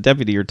detectives and the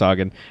deputy are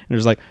talking, and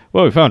there's like,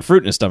 well, we found fruit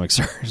in his stomach,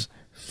 sir.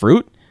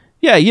 Fruit?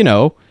 Yeah,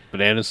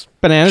 Bananas,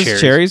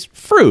 bananas, cherries,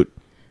 fruit.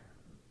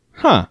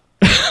 Huh.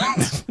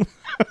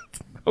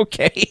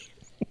 Okay.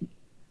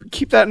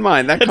 Keep that in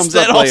mind. That comes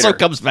That up later. also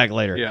comes back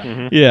later.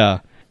 Yeah. Yeah.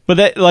 But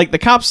that, like, the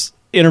cops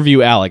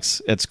interview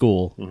Alex at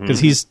school because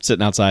he's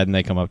sitting outside, and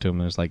they come up to him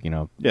and it's like,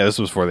 Yeah, this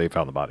was before they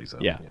found the bodies. Though.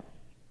 Yeah.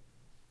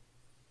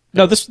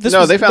 No, this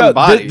No, was, they found the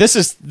bodies. This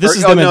is Or-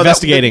 them that-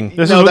 investigating.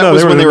 This no, is- that no,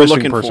 was they when were they were missing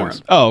looking for persons.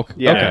 him. Oh,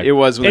 Yeah, okay. it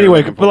was. When they were Anyway,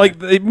 looking for but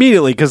like him.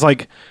 immediately, because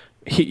like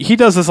he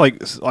does this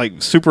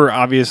like super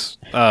obvious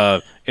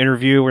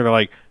interview where they're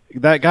like,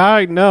 that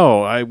guy,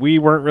 no, we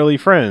weren't really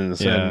friends,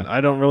 Yeah. and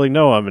I don't really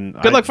know him. And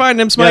Good luck finding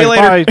him. Smell you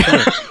later.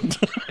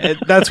 And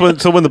that's when.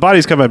 So when the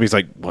bodies come up, he's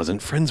like,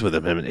 wasn't friends with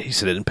him. And he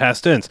said it in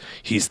past tense.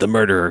 He's the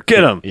murderer.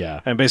 Get him. Yeah.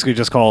 And basically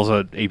just calls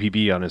a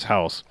APB on his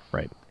house.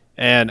 Right.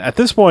 And at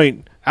this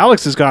point,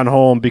 Alex has gone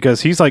home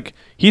because he's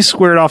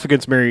squared off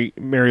against Mary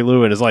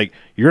Lou and is like,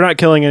 you're not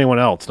killing anyone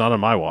else, not on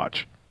my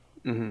watch.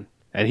 Mm-hmm.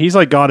 And he's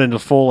like gone into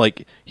full,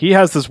 like, he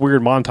has this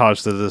weird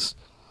montage to this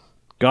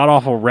god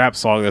awful rap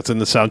song that's in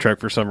the soundtrack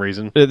for some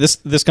reason.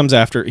 This comes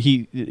after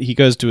he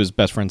goes to his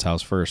best friend's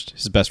house first.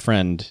 His best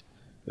friend,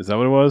 Is that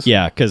what it was?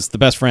 yeah, because the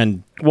best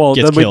friend Well,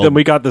 gets killed. then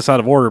we got this out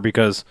of order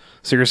because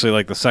seriously,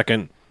 like the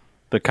second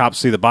the cops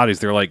see the bodies,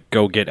 they're like,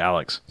 go get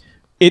Alex.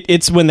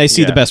 It's when they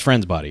see Yeah. the best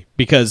friend's body,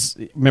 because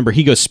remember,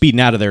 he goes speeding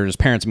out of there and his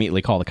parents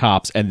immediately call the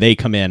cops, and they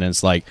come in and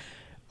it's like,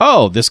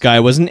 oh, this guy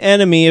was an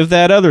enemy of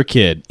that other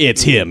kid.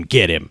 It's him.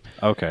 Get him.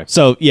 Okay.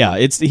 So yeah,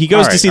 he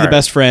goes to see the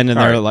best friend, and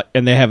they're like,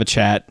 and they have a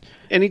chat.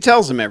 And he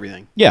tells him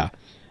everything. Yeah.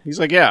 He's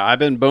like, yeah, I've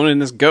been boning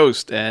this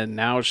ghost, and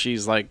now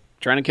she's like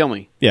trying to kill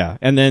me. Yeah,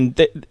 and then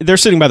they're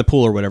sitting by the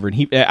pool or whatever,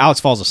 and Alex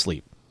falls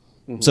asleep.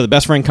 So the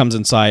best friend comes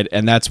inside,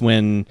 and that's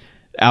when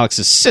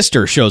Alex's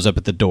sister shows up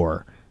at the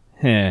door.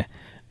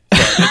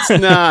 It's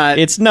not.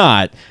 It's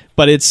not,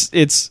 but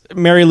it's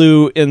Mary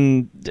Lou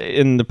in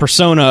the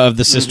persona of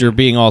the sister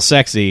being all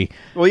sexy.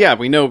 Well, yeah,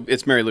 we know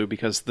it's Mary Lou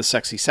because the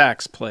sexy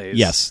sax plays.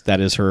 Yes, that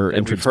is her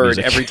And we've entrance heard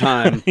music. every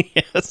time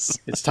Yes,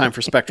 it's time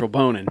for spectral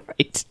boning.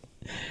 right.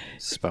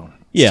 Spone.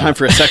 Yeah, It's time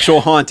for a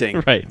sexual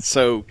haunting. Right.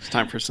 So it's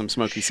time for some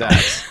smoky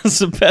sax.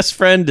 so best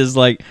friend is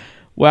like,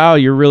 wow,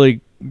 you're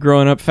really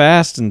growing up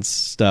fast and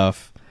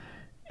stuff,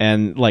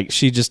 and like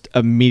she just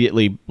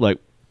immediately like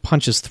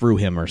punches through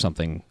him or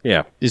something.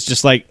 Yeah. It's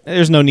just like,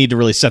 there's no need to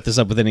really set this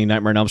up with any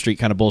Nightmare on Elm Street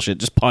kind of bullshit.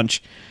 Just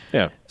punch.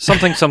 Yeah.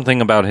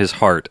 Something about his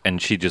heart,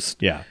 and she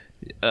just Yeah.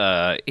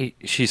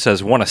 she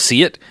says, "Want to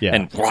see it?" Yeah.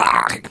 And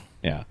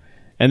Yeah.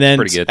 And then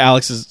pretty good.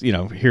 Alex is,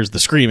 hears the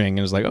screaming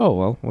and is like, oh,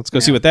 well, let's go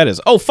see what that is.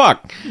 Oh,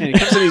 fuck. And he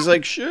comes in, he's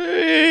like,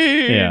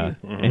 Shane. Yeah.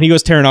 And he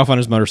goes tearing off on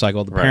his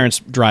motorcycle. The parents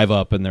drive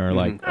up and they're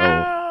like,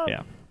 oh,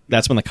 yeah.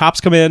 That's when the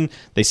cops come in.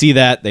 They see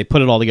that. They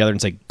put it all together and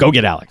say, go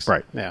get Alex.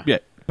 Right. Yeah. Yeah.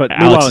 But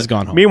Alex has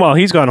gone home. Meanwhile,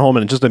 he's gone home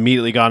and just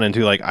immediately gone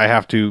into like, I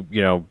have to,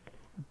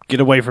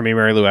 get away from me,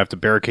 Mary Lou. I have to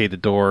barricade the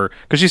door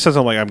because she says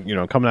something like,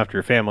 I'm, coming after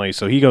your family.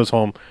 So he goes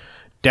home,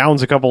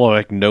 downs a couple of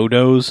like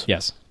no-dos.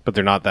 Yes. But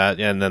they're not that,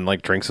 and then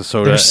like drinks a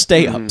soda. They're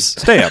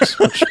stay-ups. Stay-ups,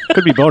 which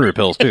could be boner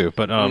pills too.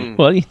 But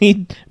Well, you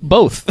need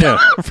both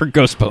for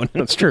ghost bone.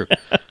 that's true.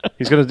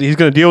 He's gonna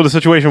deal with the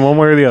situation one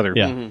way or the other.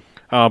 Yeah.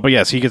 But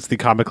yes, he gets the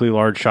comically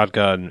large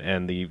shotgun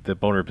and the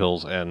boner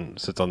pills and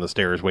sits on the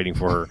stairs waiting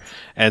for her.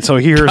 And so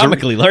he hears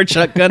Comically large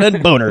shotgun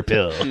and boner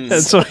pill. and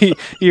so he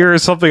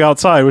hears something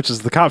outside, which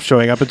is the cops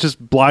showing up, and just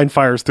blind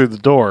fires through the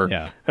door.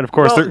 Yeah. And of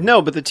course, Well, they're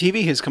no, but the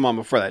TV has come on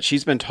before that.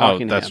 She's been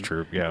talking to that's him.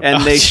 true, yeah. And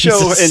Oh, they show,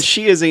 Jesus. and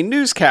she is a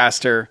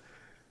newscaster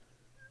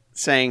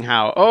saying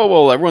how, oh,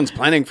 well, everyone's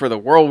planning for the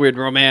whirlwind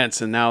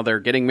romance, and now they're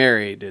getting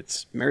married.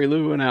 It's Mary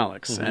Lou and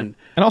Alex. And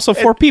And also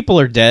 4 people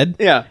are dead.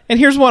 Yeah. And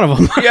here's one of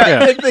them. yeah,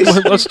 yeah. they,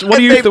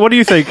 What do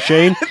you think,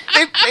 Shane?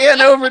 they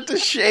pan over to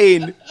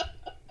Shane,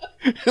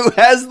 who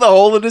has the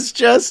hole in his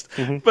chest,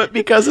 but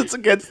because it's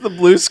against the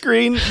blue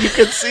screen, you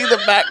can see the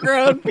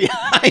background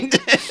behind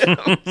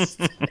him.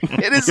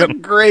 It is a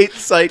great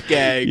sight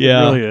gag.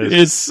 Yeah. really is.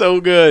 It's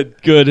so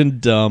good. Good and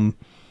dumb.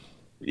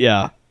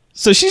 Yeah.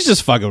 So she's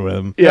just fucking with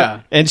him.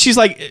 Yeah. And she's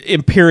like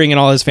appearing in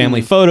all his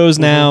family photos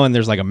now, and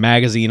there's like a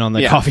magazine on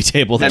the Yeah. coffee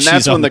table. That And she's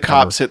that's on when the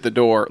cover. cops hit the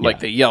door. Like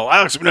they yell,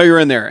 "Alex, we know you're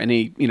in there!" And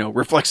he,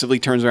 reflexively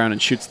turns around and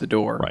shoots the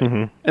door. Right.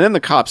 And then the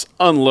cops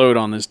unload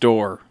on this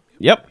door.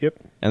 Yep.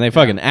 And they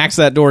fucking axe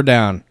that door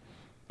down.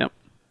 Yep.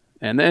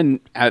 And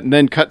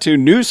then cut to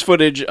news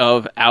footage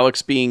of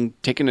Alex being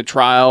taken to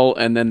trial,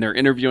 and then they're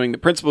interviewing the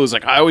principal. Who's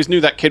like, "I always knew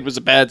that kid was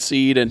a bad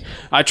seed, and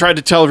I tried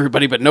to tell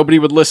everybody, but nobody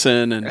would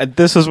listen." And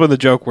this is when the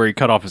joke where he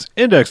cut off his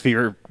index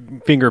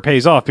finger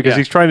pays off because Yeah.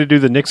 he's trying to do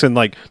the Nixon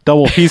like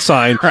double peace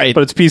sign, Right. but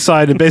it's peace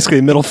sign and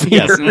basically middle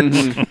finger.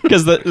 Yes.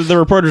 Because the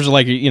reporters are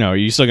like, are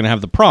you still going to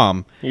have the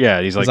prom?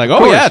 Yeah, he's like, It's like, "Of oh,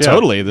 course, yeah,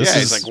 totally. This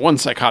yeah, is he's like, one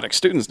psychotic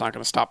student's not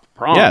going to stop the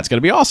prom. yeah, it's going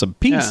to be awesome.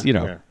 Peace,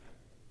 Yeah. Yeah.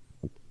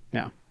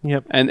 Yeah.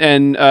 Yep.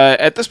 And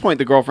at this point,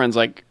 the girlfriend's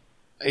like,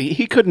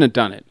 he couldn't have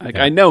done it. Like,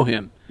 I know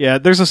him. Yeah,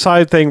 there's a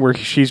side thing where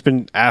she's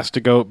been asked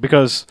to go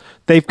because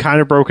they've kind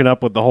of broken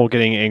up with the whole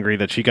getting angry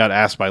that she got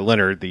asked by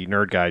Leonard, the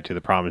nerd guy, to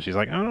the prom, and she's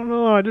like, I don't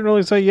know, I didn't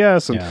really say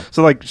yes, and Yeah.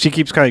 so like she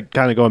keeps kind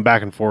of going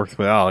back and forth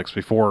with Alex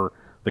before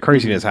the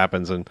craziness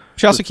happens, and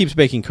She also keeps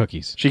baking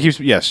cookies. she keeps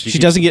She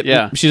doesn't get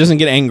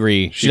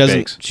angry. She doesn't.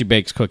 bakes. She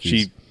bakes cookies.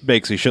 she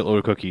bakes a shitload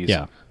of cookies.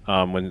 Yeah.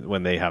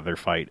 When they have their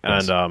fight,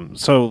 Yes. and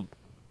so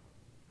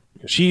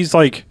she's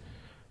like,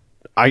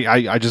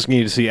 I just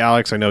need to see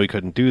Alex. I know he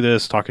couldn't do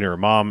this. Talking to her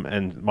mom,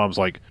 and mom's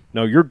like,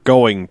 no, you're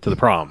going to the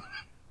prom.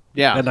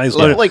 Yeah. That nice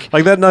like, letter- like,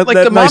 like that ni- like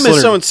that the nice mom is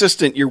letter- so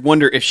insistent, you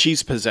wonder if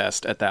she's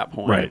possessed at that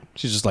point. Right.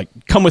 She's just like,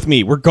 come with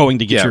me. We're going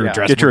to get your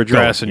address. Get your We're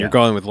address, going. and Yeah. you're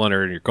going with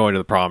Leonard, and you're going to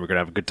the prom. You're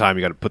gonna have a good time.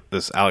 You got to put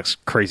this Alex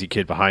crazy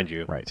kid behind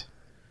you, Right.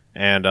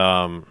 And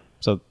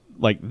So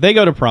like they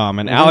go to prom,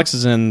 and Alex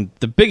is in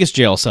the biggest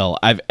jail cell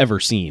I've ever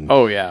seen.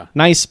 Oh, yeah.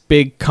 Nice,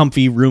 big,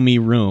 comfy, roomy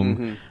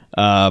room.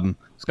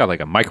 It's got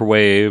like a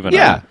microwave and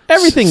Yeah,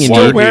 everything you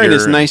water need. Wearing heater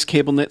his and- nice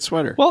cable knit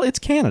sweater. Well, it's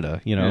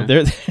Canada,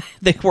 They're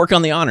they work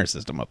on the honor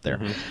system up there.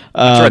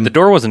 That's right. The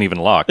door wasn't even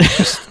locked. It's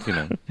just,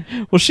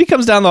 Well, she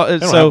comes down the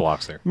don't so have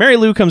locks there. Mary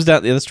Lou comes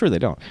down. Yeah, that's true. They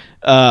don't.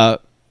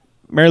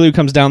 Mary Lou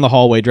comes down the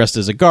hallway dressed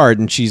as a guard,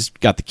 and she's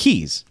got the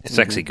keys.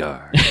 sexy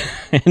guard.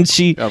 And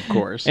she, Of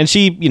course. and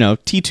she,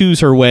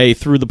 T2s her way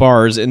through the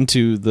bars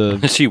into the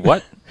Is she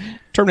what?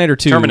 Terminator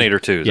 2. Terminator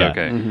 2. Yeah.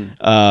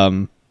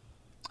 Okay.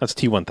 that's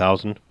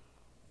T1000.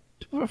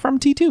 From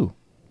T2.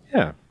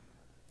 Yeah.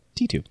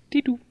 T2.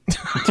 T2.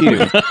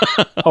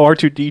 Oh,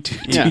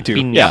 R2D2. Yeah. T2.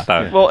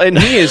 Piñata. Well, and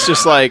he is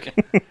just like,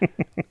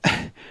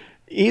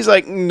 he's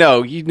like,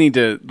 no, you need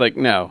to, like,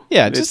 no.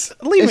 Yeah, It's-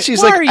 just leave and it.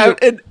 she's Why like, are you-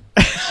 and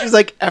she's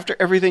like, after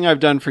everything I've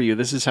done for you,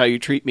 this is how you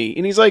treat me.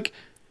 And he's like,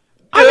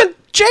 I'm in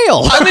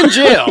jail. I'm in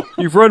jail.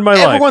 You've ruined my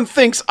life. Everyone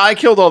thinks I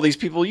killed all these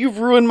people. You've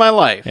ruined my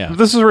life. Yeah.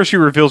 This is where she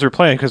reveals her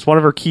plan because one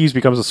of her keys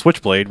becomes a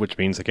switchblade, which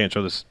means they can't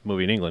show this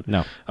movie in England.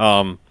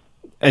 No.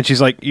 And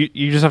she's like,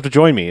 "You just have to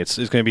join me. It's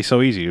going to be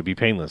so easy. It'll be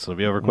painless. It'll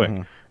be over quick."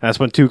 And that's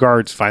when two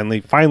guards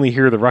finally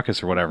hear the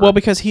ruckus or whatever. Well,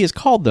 because he has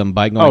called them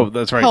by going, oh,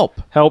 that's right.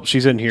 help. Help!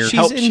 She's in here. She's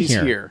Help! in She's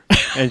here. here.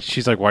 And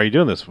she's like, "Why are you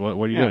doing this? What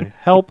are you Yeah. doing?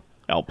 Help!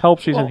 Help.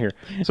 She's in here."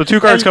 So two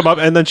guards come up,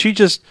 and then she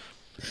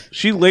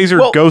laser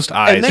Well, ghost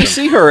eyes. And they him.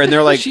 see her, and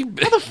they're like, how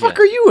the fuck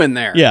are you in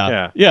there?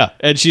 Yeah.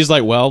 And she's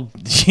like, well,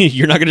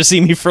 you're not going to see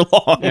me for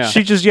long. Yeah.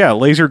 She just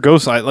laser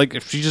ghost eye. Like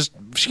if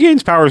she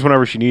gains powers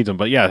whenever she needs them.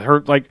 But yeah,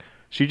 her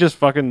she just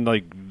fucking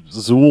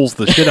zools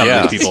the shit out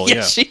of these people.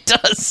 Yes, she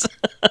does.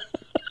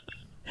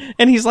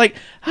 And he's like,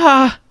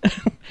 and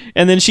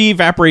then she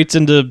evaporates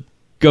into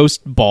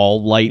ghost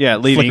ball light. Yeah,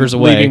 flickers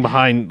away. leaving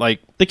behind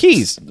the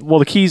keys. Well,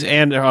 the keys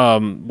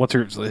and what's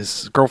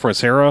his girlfriend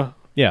Sarah?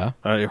 Yeah,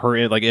 Her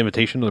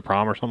invitation to the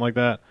prom or something like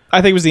that.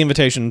 I think it was the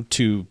invitation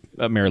to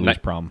Mary Lou's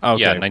prom. Okay.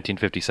 Yeah,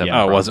 1957.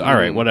 Yeah. Oh, was it? All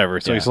right, whatever.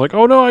 So Yeah. he's like,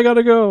 "Oh no, I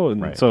gotta go,"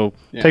 and Right. so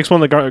takes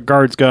one of the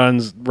guards'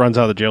 guns, runs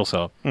out of the jail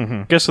cell,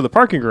 gets to the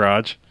parking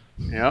garage,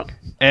 Yeah.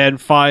 and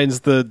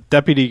finds the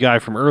deputy guy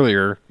from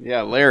earlier,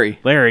 Yeah,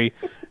 Larry.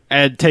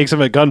 and takes him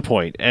at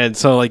gunpoint. And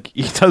so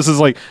he does his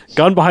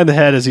gun behind the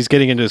head as he's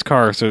getting into his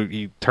car. So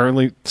he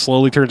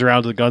slowly turns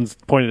around to the gun's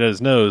pointed at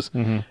his nose,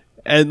 and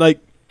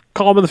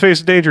calm in the face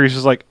of danger. He's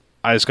just like,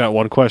 "I just got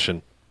one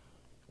question.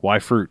 Why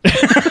fruit?"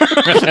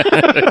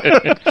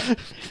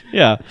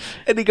 Yeah,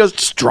 And he goes,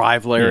 just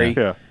drive, Larry.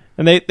 Yeah.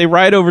 and they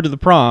ride over to the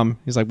prom.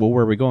 He's like, well,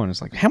 where are we going?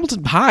 It's like,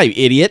 Hamilton High,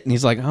 idiot. And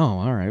he's like, oh,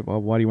 all right.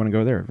 Well, why do you want to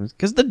go there?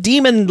 Because the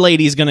demon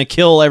lady's gonna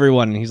kill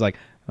everyone. And he's like,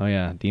 oh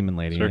yeah, demon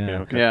lady. Sure, yeah. yeah,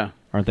 okay. Yeah.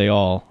 Aren't they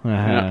all?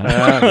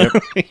 Yep.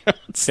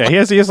 Yeah,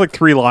 he has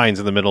 3 lines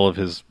in the middle of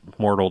his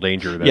mortal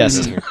danger. That Yes.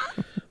 he's in here.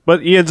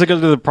 But he ends up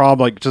going to the prom,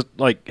 just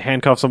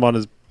handcuffs him on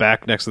his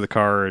back next to the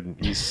car, and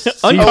he's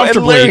Oh, and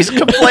Uncomfortably. Larry's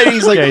complaining.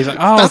 He's like, Yeah, he's like,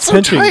 "Oh, that's it's so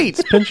pinching. tight.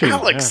 It's pinching."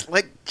 Alex,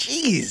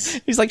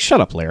 jeez. He's like, shut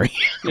up, Larry.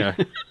 yeah.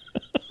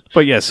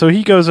 But yeah, so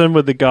he goes in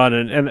with the gun,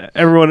 and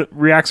everyone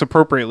reacts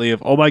appropriately.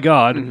 Of, oh my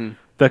god,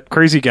 the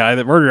crazy guy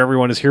that murdered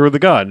everyone is here with the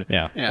gun.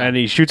 Yeah. Yeah. And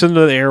he shoots into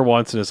the air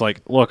once, and is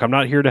like, "Look, I'm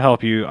not here to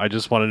help you. I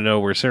just want to know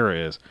where Sarah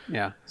is."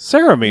 Yeah.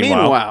 Sarah,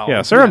 meanwhile,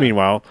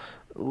 meanwhile,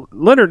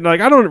 Leonard,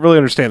 I don't really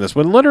understand this.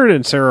 When Leonard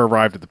and Sarah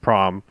arrived at the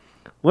prom,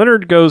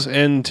 Leonard goes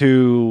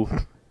into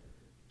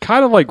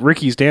kind of like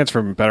Ricky's dance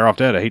from Better Off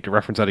Dead. I hate to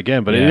reference that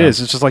again, but it Yeah.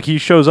 is. It's just like he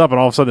shows up and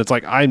all of a sudden it's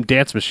like I'm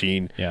Dance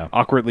Machine, Yeah.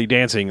 awkwardly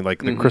dancing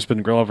like the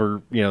Crispin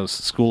Glover,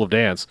 School of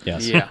Dance.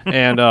 Yes. Yeah.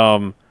 And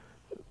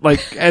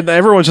and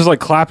everyone's just like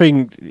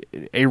clapping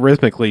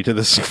arrhythmically to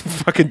this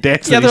fucking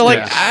dance. Yeah, that they're he's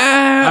like, doing.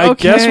 I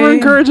guess we're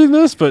encouraging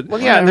this, but Well,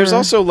 yeah, and there's whatever.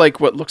 also like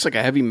what looks like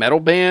a heavy metal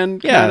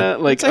band, Yeah, kind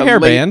of like it's a hair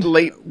band.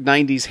 late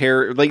 '90s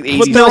hair, late But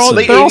 '80s, they're also-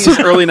 late they're '80s,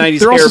 also- early '90s.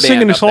 They're hair also band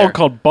singing a up song there.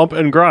 called "Bump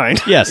and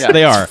Grind." Yes, Yeah.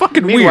 they are.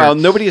 fucking Meanwhile,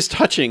 weird. nobody is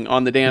touching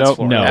on the dance Nope.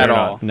 floor No, at they're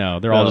all No,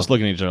 they're all No. just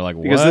looking at each other like,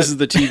 what? because this is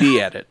the TV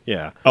edit.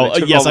 Yeah. Oh, They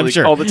took yes, all I'm the-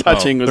 sure. All the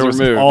touching There was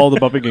removed. all the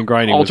bumping and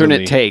grinding. was in Alternate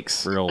the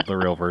takes. the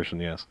real version.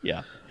 Yes.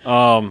 yeah.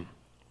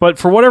 But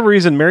for whatever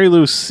reason, Mary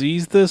Lou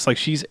sees this. Like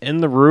she's in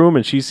the room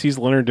and she sees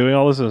Leonard doing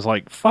all this, and is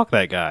like, "Fuck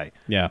that guy."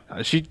 Yeah.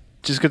 She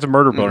just gets a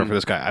murder boner for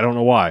this guy. I don't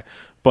know why,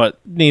 but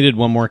Needed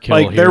one more kill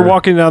like here. they're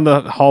walking down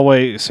the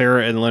hallway,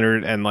 Sarah and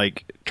Leonard, and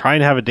like trying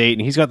to have a date,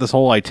 and he's got this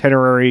whole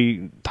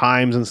itinerary,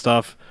 times and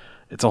stuff.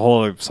 It's a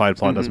whole other side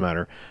plot. Doesn't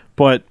matter.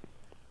 But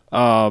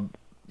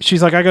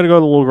she's like, "I got to go to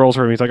the little girl's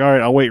room." He's like, "All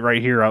right, I'll wait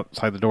right here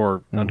outside the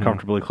door,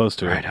 uncomfortably close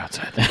to it." Right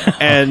outside.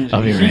 And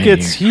I'll be he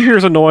right he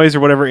hears a noise or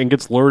whatever, and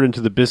gets lured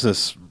into the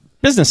business.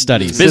 Business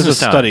studies. Business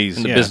town, studies,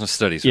 in the yeah. business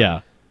studies.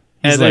 Yeah.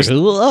 And He's like,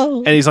 there's- "Whoa."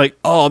 And he's like,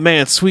 "Oh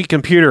man, sweet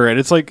computer," and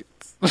it's like,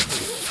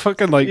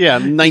 fucking like, Yeah,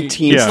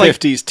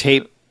 1950s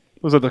tape.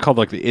 was it called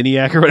like the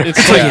ENIAC or whatever?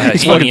 It's Yeah,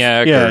 he's fucking-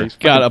 ENIAC yeah, or- he's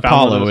got fucking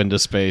Apollo found into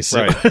space.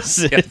 Right. It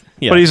was-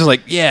 yeah. But he's just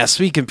like, "Yeah,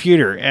 sweet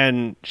computer,"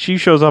 and she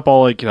shows up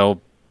all like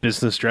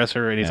business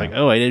dresser, and he's Yeah. like,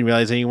 "Oh, I didn't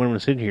realize anyone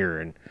was in here,"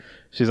 and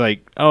she's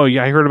like, "Oh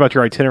yeah, I heard about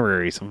your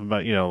itinerary, something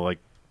about like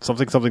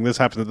something this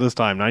happens at this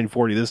time,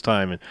 9:40 this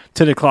time, and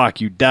 10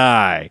 o'clock you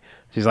die."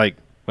 She's like,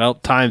 "Well,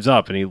 time's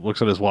up," and he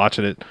looks at his watch,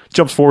 and it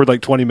jumps forward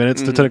like 20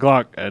 minutes to 10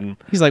 o'clock, and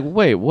He's like,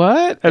 wait,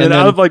 what? then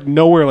out of like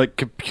nowhere, like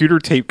computer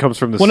tape comes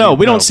from the. well, no,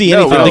 we don't see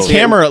anything. No, the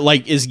camera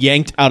like is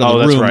yanked out of Oh,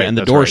 the that's room right, and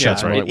the that's door right,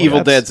 shuts. yeah, and we're right. like, Evil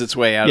well, that's- Dead's its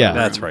way out. Yeah, of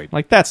the that's room. right.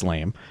 Like that's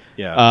lame.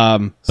 Yeah.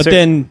 But Sarah-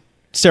 then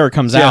Sarah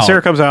comes Yeah, out.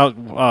 Sarah comes out.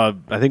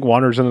 I think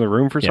wanders into the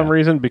room for some Yeah.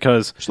 reason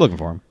because She's looking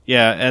for him.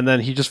 yeah, and then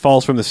he just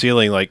falls from the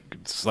ceiling like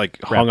it's like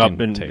hung Wrapped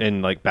up in tape.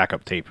 in like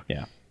backup tape.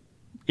 Yeah.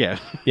 Yeah,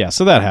 Yeah.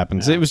 So that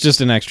happens. It was just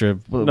an extra.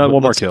 one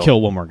more let's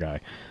kill. one more guy.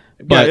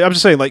 but But I'm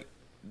just saying like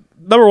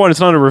number one, it's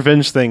not a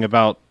revenge thing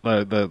about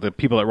the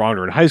people that wronged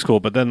her in high school,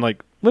 but then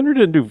like Leonard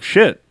didn't do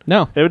shit.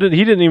 no. He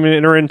didn't even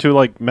enter into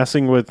like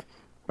messing with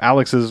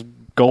Alex's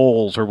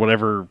goals or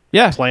whatever.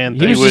 Yeah. plan. He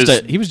thing. was just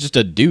a dude. He was just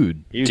a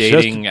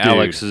Dating dude.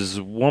 Alex's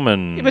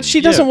woman. Yeah, but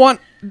she doesn't want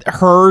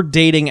her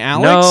dating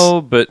Alex.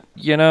 No, but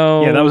Yeah,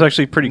 that was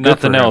actually pretty good.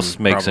 nothing for him, else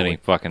makes probably. any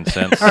fucking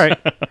sense. All right.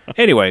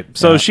 Anyway,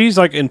 so she's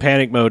like in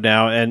panic mode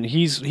now, and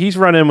he's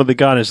run in with the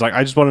gun. It's like,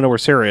 I just want to know where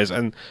Sarah is,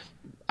 and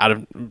out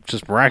of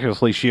just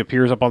miraculously, she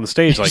appears up on the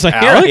stage. Like, like,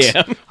 "Here I Alex,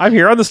 am." I'm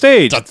here on the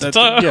stage.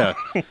 Da-da-da.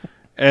 Yeah.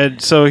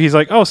 And so he's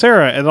like, "Oh,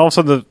 Sarah," and all of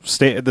a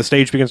sudden the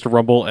stage begins to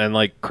rumble and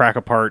like crack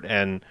apart,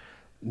 and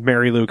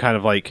Mary Lou kind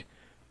of like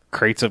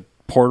creates a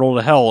portal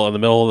to hell in the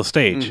middle of the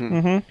stage,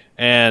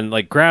 and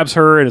like grabs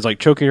her and is like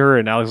choking her,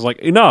 and Alex is like,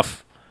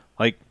 "Enough!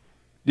 Like,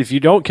 if you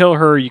don't kill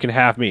her, you can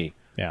have me."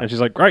 Yeah. And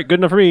she's like, "All right, good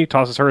enough for me."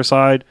 Tosses her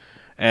aside,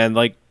 and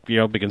like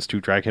begins to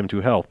drag him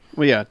to hell.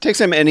 Well, yeah, takes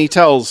him and he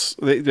tells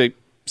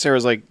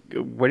Sarah's like,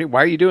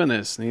 "Why are you doing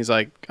this?" And he's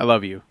like, "I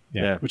love you,"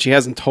 Yeah. which he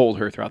hasn't told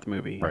her throughout the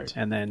movie. Right.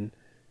 And then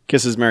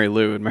kisses Mary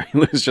Lou, and Mary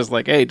Lou's just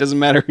like, "Hey, it doesn't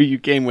matter who you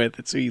came with;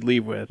 it's who you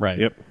leave with." Right.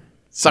 Yep.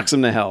 Sucks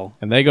him to hell.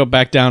 And they go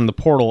back down the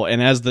portal,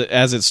 and as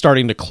it's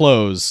starting to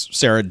close,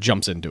 Sarah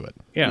jumps into it.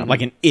 Yeah.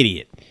 Like an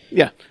idiot.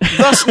 Yeah,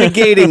 thus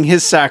negating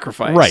his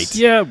sacrifice. Right.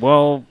 Yeah.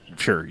 Well,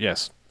 sure.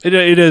 Yes.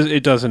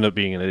 It does end up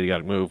being an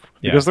idiotic move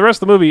Yeah. because the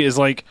rest of the movie is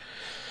like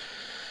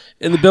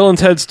in the Bill and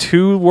Ted's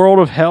 2 World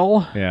of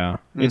Hell. Yeah.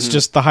 It's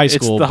just the high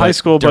school. It's the high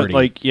school, dirty.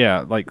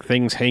 but like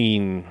things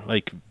hanging,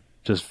 like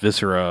just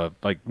viscera,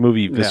 like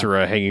movie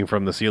viscera hanging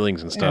from the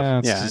ceilings and stuff. Yeah,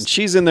 it's Yeah, just- and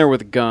she's in there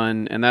with a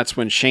gun, and that's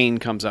when Shane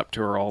comes up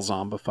to her all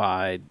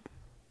zombified.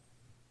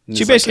 And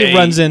She is basically like, "Hey,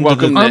 welcomes into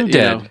welcome the- to- I'm you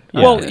dead. know."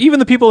 Yeah. Well, even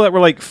the people that were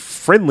like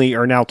friendly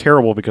are now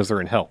terrible because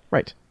they're in hell.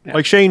 right.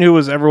 Like Shane, who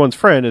was everyone's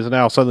friend, is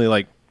now suddenly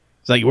like,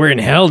 It's like, we're in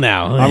hell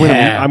now.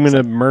 I'm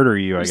gonna murder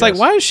you. I It's guess. like,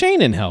 why is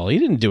Shane in hell? He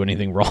didn't do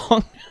anything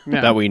wrong.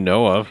 that we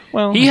know of.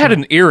 Well, He had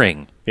an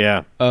earring.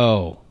 Yeah.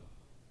 Oh,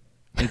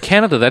 In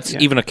Canada, that's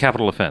even a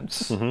capital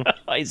offense.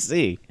 I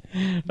see.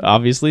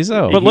 Obviously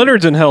so. But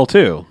Leonard's in hell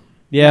too.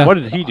 yeah. What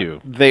did he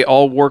do? They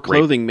all wore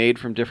clothing made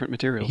from different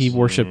materials. He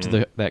worshipped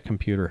that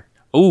computer.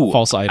 Ooh,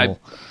 False idol.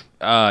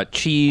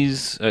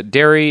 cheese,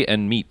 dairy,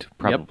 and meat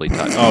probably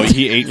touched. Oh,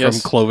 he ate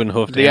Yes. from cloven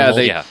hoofed Yeah, animals.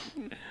 they- yeah.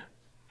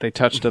 They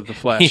touched of the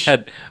flesh. He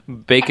had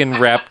bacon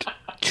wrapped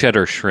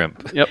cheddar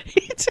shrimp. Yep.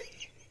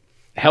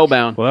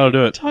 Hellbound. Well, that'll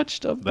do it.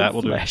 Touched of That the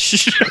will do it.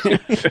 flesh.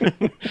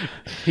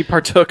 He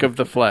partook of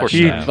the flesh.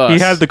 He, Thus. he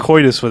had the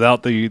coitus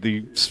without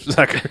the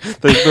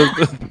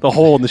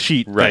hole in the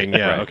sheet thing.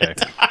 Yeah. right. Okay.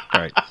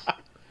 All right.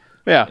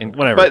 Yeah,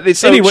 whatever. But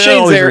so Anyway, all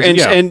Shane's these there, reasons,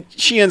 yeah. and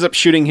she ends up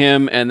shooting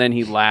him, and then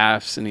he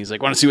laughs, and he's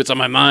like, "Want to see what's on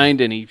my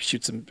mind?" And he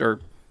shoots him, or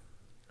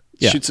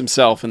shoots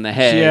himself in the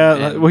head. Yeah,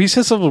 and- well, he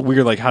says something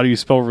weird like, "How do you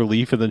spell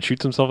relief?" and then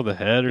shoots himself in the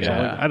head or Yeah.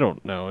 something. I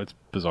don't know. It's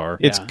bizarre.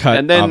 It's Yeah. cut,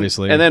 and then,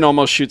 obviously. and then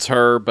almost shoots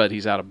her, but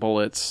he's out of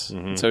bullets.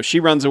 So she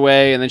runs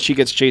away, and then she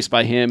gets chased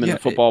by him and Yeah, the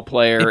football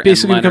player. It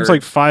basically and becomes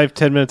Leonard. like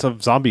 5-10 minutes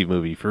of zombie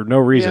movie for no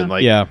reason. Yeah.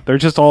 Like, Yeah. they're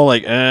just all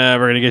like, "We're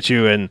gonna get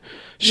you," and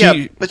yeah,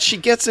 but she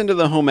gets into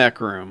the home ec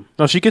room.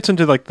 no, she gets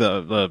into like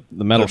the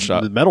metal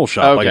shop. the metal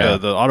shop, Okay.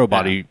 like the auto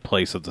body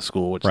place of the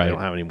school, which Right. they don't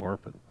have anymore.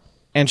 But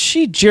And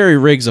she jerry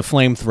rigs a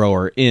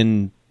flamethrower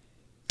in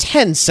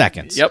 10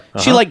 seconds. Yep.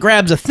 She like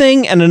grabs a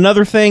thing and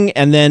another thing,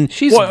 and then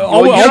She's Well,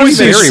 always always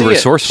very see it.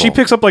 resourceful. she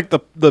picks up like the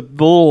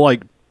little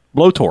like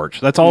blowtorch.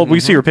 That's all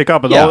we see her pick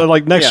up. And Yeah. all,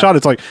 like next Yeah. shot,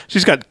 it's like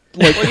she's got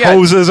like Yeah,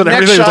 hoses and next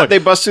everything. shot, It's like, they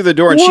bust through the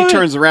door, and What? she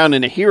turns around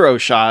in a hero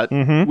shot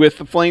with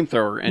the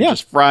flamethrower and Yeah.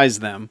 just fries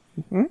them.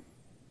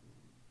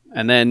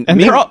 And then and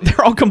they're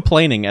all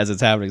complaining as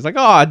it's happening. It's like,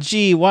 oh,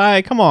 gee,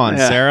 why? Come on,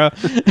 Yeah. Sarah.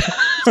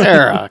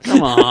 Sarah,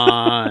 come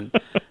on.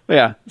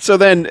 Yeah. So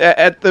then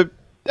at the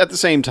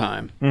same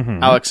time,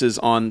 Alex is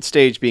on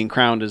stage being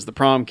crowned as the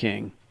prom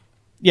king.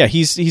 Yeah,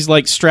 he's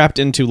like strapped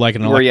into like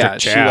an Where electric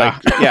chair.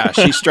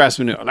 she straps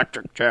him into an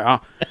electric chair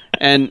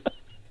and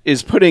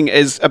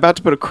is about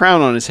to put a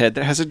crown on his head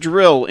that has a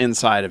drill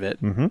inside of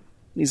it. Mm-hmm.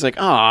 He's like,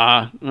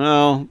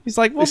 well, He's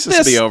like, well, this this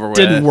will be over with.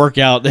 didn't work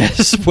out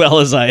as well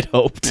as I'd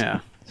hoped. Yeah.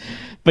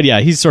 But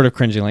yeah, he's sort of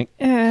cringing, like,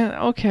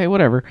 okay,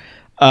 whatever.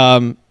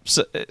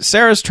 So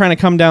Sarah's trying to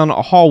come down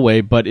a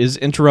hallway, but is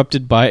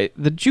interrupted by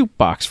the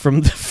jukebox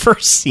from the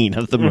first scene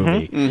of the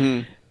movie.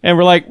 Mm-hmm. And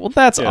we're like, well,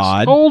 that's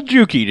odd. old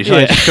Juki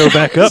decides to show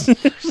back up.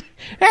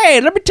 Hey,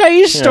 let me tell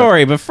you a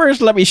story, but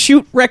first let me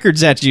shoot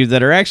records at you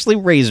that are actually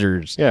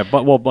razors. Yeah,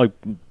 but like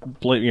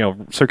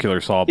circular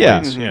saw Yeah.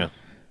 blades. Yeah.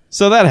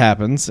 So that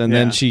happens, and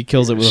then Yeah. she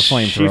kills it with a She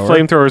flamethrower.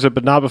 flamethrowers it,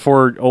 but not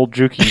before old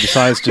Juki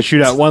decides to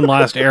shoot out one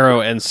last arrow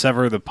and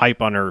sever the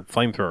pipe on her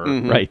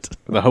flamethrower. Right.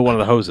 One of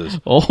the hoses.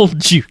 Old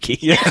Juki.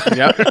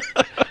 Yeah.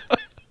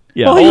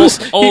 Yeah.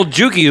 Old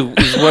Juki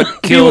is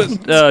what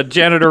killed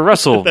Janitor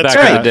Russell back in the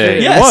right.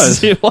 day.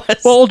 Yes, it was.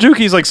 Well, old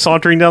Juki's like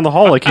sauntering down the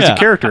hall like he's Yeah. a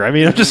character. I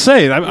mean, I'm just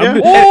saying. I'm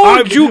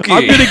Old Juki.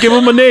 I'm going to give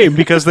him a name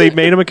because they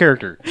made him a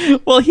character.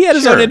 Well, he had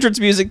his own Sure. entrance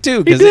music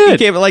too, because He it did.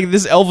 came like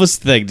this Elvis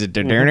thing.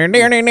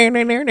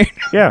 And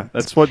Yeah,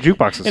 that's what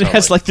jukeboxes it sound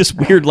has like this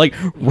weird like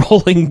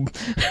rolling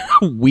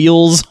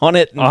wheels on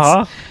it. And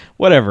Uh-huh.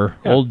 Whatever.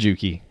 Old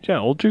Juki. Yeah,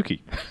 old Juki.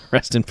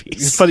 Rest in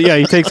peace. But yeah,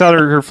 he takes out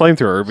her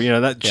flamethrower,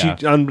 but that Yeah.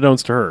 she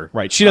unbeknownst to her.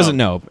 Right. She doesn't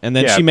know, and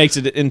then yeah. she makes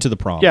it into the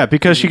prom. Yeah,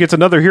 because she gets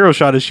another hero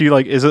shot as she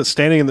like is it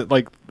standing in the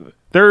like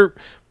they're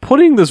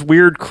putting this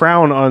weird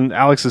crown on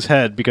Alex's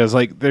head because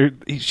like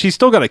she's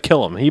still got to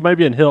kill him. He might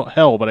be in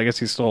hell, but I guess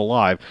he's still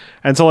alive.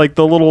 And so like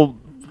the little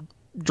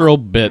drill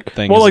bit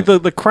thing. well, is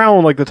like the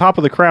crown, like the top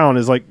of the crown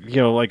is like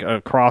like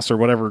a cross or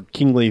whatever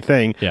kingly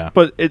thing. Yeah.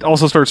 But it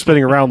also starts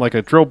spinning around like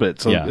a drill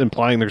bit, so Yeah.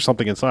 implying there's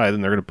something inside,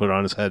 and they're going to put it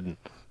on his head and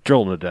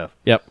drill him to death.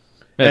 Yep.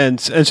 And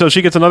so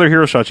she gets another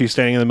hero shot. She's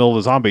standing in the middle of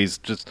the zombies.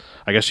 Just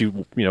I guess she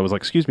was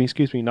like, excuse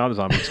me, not a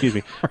zombie, excuse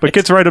me. But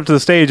gets right up to the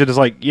stage and is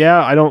like,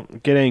 yeah, I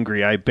don't get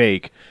angry, I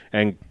bake,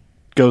 and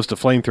goes to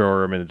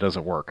flamethrower him and it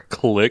doesn't work.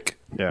 Click.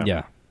 Yeah,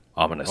 Yeah.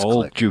 Ominous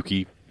old click.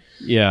 Juki.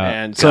 Yeah.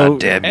 And so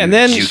Goddamn and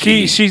then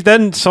she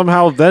then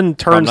somehow From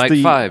turns night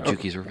the 5,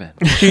 Juki's Revenge.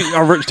 she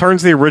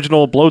turns the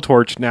original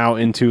blowtorch now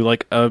into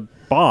like a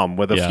bomb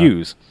with a Yeah.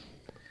 fuse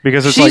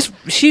because it's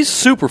She's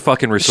super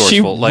fucking she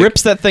resourceful. Like,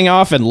 rips that thing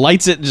off and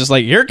lights it, and just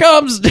like, here it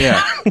comes.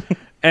 yeah.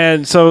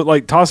 And so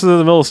like tosses it in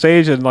the middle of the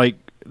stage and like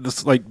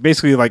this like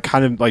basically like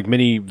kind of like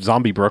mini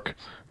zombie brook.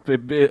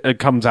 It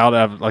comes out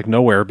of like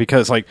nowhere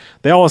because like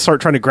they all start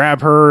trying to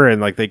grab her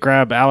and like they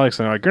grab Alex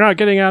and they're like, you're not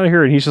getting out of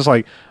here, and he's just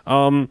like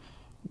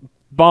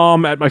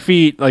bomb at my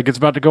feet, like it's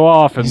about to go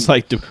off, and He's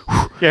like,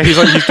 yeah, he's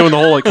doing the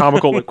whole like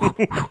comical like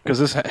because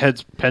his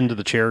head's pinned to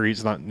the chair.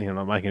 He's not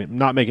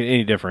not making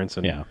any difference.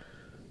 And yeah.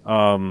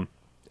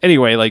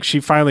 anyway, like she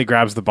finally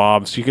grabs the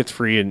bomb. She gets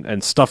free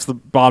and stuffs the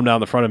bomb down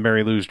the front of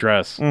Mary Lou's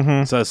dress.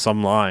 Says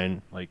some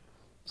line like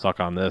 "suck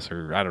on this"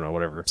 or I don't know,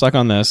 whatever. Suck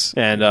on this.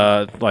 And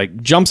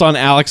like Jumps on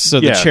Alex, so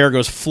the Yeah. chair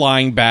goes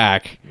flying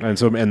back. and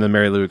then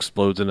Mary Lou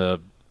explodes in a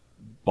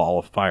ball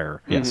of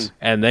fire. Yes.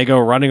 And they go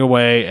running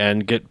away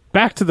and get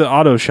back to the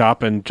auto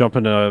shop and jump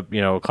in a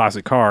a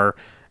classic car.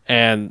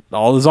 And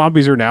all the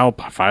zombies are now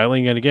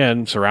filing in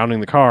again, surrounding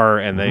the car,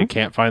 and they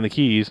can't find the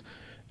keys.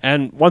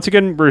 And once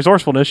again,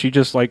 resourcefulness, she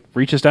just like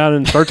reaches down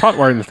and starts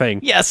hotwiring the thing.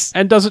 Yes.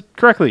 And does it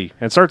correctly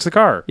and starts the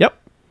car. Yep.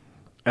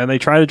 And they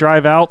try to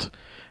drive out,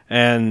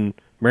 and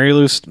Mary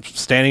Lou's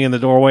standing in the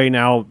doorway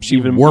now. She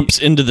warps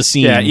into the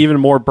scene. Yeah, even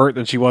more burnt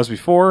than she was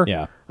before.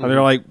 Yeah. And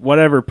they're like,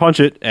 whatever, punch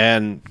it,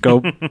 and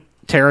go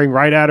tearing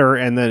right at her,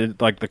 and then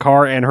like the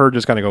car and her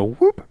just kind of go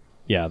whoop,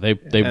 Yeah, they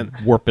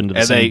warp into the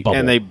and same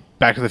bubble. they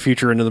Back to the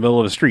Future into the middle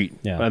of the street.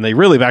 Yeah. And they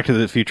really Back to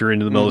the Future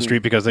into the middle of the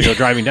street because they go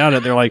driving down it.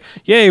 They're like,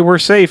 yay, we're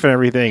safe and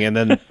everything, and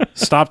then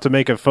stop to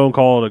make a phone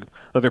call to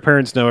let their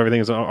parents know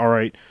everything is all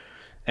right.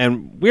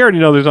 And we already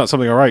know there's not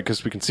something all right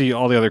because we can see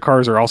all the other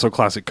cars are also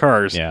classic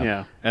cars. Yeah.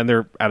 Yeah. And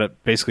they're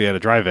basically at a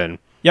drive-in.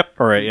 Yep.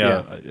 Or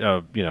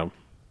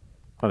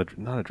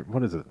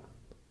What is it?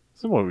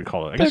 This is what we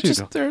call it. I They're guess you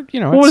just, go- they're, you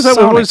know, What it's is that?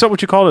 Sonic. What is that?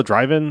 What you call it? A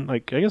drive-in?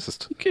 Like, I guess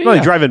it's Okay, not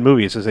yeah. a drive-in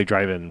movie. It's just a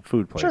drive-in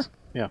food place. Sure.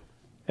 Yeah.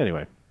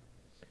 Anyway,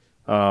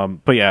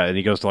 but yeah, and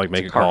he goes to like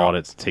make a car call, hop. and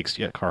it takes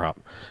car hop,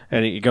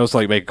 and he goes to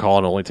like make a call,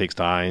 and it only takes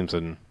dimes,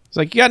 and It's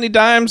like, you got any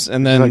dimes?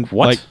 And then, like,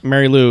 what? like,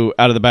 Mary Lou,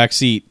 out of the back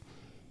seat,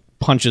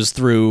 punches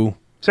through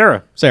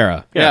Sarah,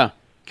 Sarah. Yeah.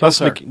 thus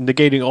Kills her.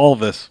 negating all of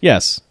this,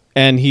 Yes.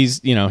 And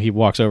he's, you know, he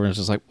walks over and is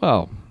just like,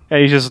 well,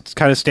 and he just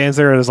kind of stands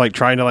there and is like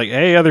trying to like,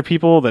 hey, other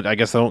people that I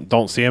guess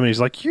don't see him, and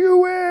he's like, you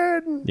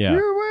win, Yeah.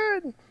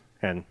 you win,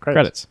 and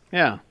credits.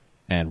 Yeah.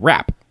 And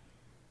rap.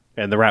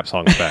 and the rap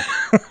song is back.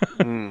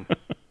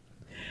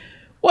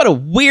 What a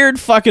weird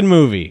fucking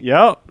movie.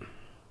 Yep,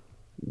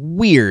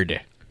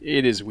 Weird.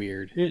 It is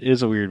weird. it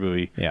is a weird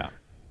movie. Yeah.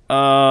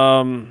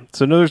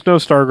 So no, there's no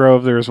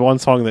Stargrove. There's one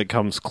song that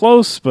comes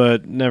close,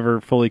 but never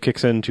fully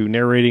kicks into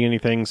narrating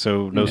anything.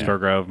 So no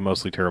Stargrove,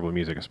 mostly terrible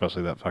music,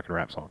 especially that fucking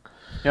rap song.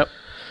 Yep.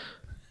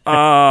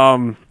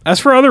 As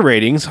for other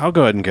ratings, I'll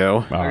go ahead and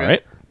go. All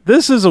right.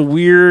 This is a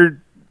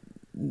weird,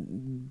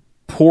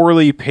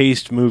 poorly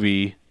paced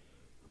movie,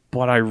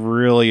 but I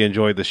really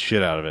enjoyed the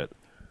shit out of it.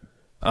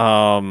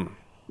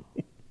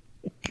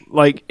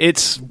 Like,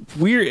 it's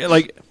weird.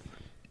 Like,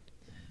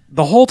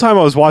 the whole time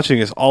I was watching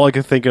this, all I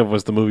could think of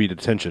was the movie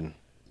Detention.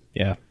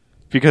 Yeah.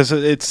 Because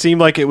it seemed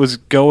like it was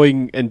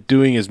going and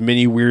doing as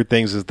many weird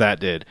things as that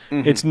did.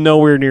 It's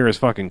nowhere near as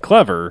fucking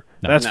clever.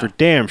 That's for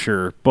damn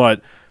sure.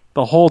 But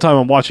the whole time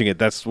I'm watching it,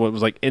 that's what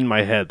was like in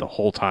my head the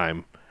whole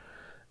time.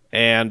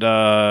 And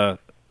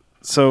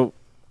so,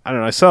 I don't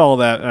know. I said all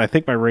that, and I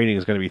think my rating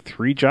is going to be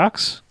 3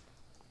 jocks.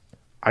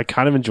 I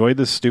kind of enjoyed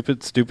this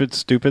stupid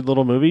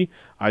little movie.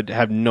 I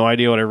have no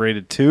idea what I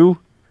rated 2.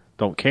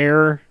 Don't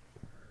care.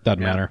 Doesn't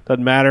matter.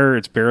 Doesn't matter.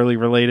 It's barely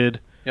related.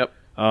 Yep.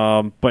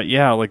 But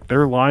yeah, like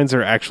their lines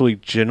are actually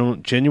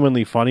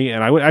genuinely funny,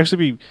 and I would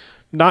actually be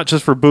not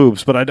just for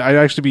boobs, but I'd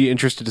actually be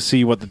interested to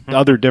see what the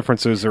other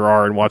differences there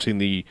are in watching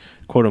the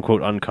quote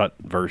unquote uncut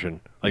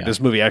version. Like this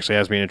movie actually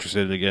has me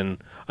interested again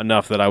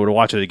enough that I would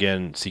watch it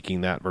again,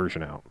 seeking that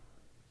version out.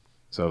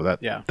 So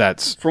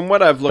that's From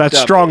what I've looked that's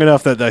up, strong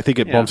enough that I think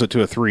it Yeah. bumps it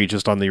to a 3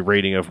 just on the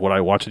rating of would I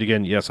watch it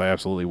again? Yes, I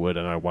absolutely would,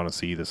 and I want to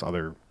see this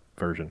other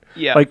version.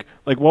 Yeah. Like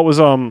what was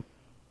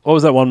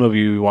that one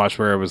movie we watched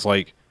where it was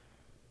like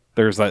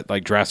there's that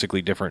like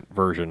drastically different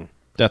version?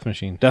 Death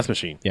Machine. Death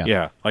Machine. Yeah.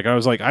 Yeah. Like I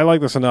was like, I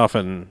like this enough,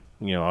 and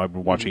you know,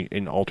 I'm watching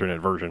an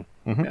alternate version,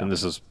 and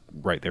this is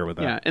right there with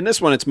that. Yeah, and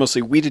this one, it's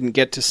mostly we didn't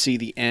get to see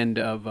the end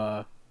of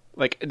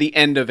the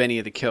end of any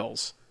of the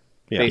kills.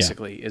 Yeah.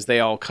 Basically, is they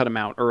all cut them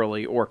out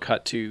early or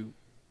cut to,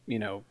 you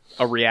know,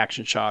 a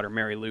reaction shot or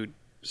Mary Lou's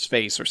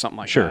face or something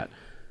like Sure. that.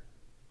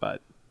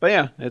 But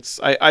yeah, it's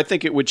I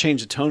think it would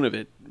change the tone of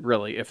it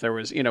really if there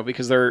was, you know,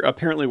 because there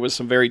apparently was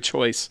some very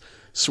choice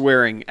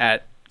swearing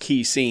at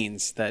key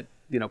scenes that,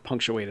 you know,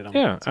 punctuated them.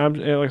 Yeah,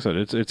 like I said,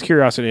 it's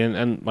curiosity,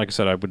 and like I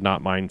said, I would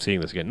not mind seeing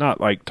this again. Not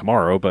like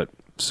tomorrow, but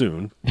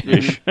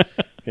soon-ish.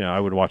 I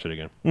would watch it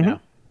again. Yeah.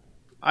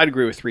 I'd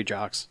agree with 3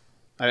 jocks.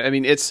 I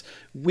mean,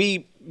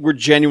 we were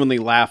genuinely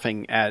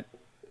laughing at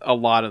a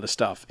lot of the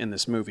stuff in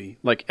this movie,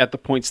 like at the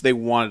points they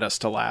wanted us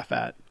to laugh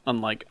at,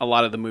 unlike a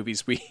lot of the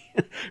movies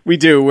we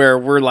do where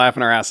we're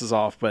laughing our asses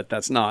off, but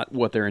that's not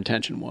what their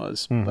intention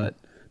was.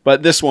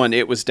 But this one,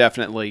 it was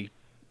definitely,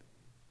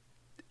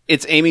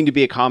 it's aiming to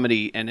be a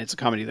comedy, and it's a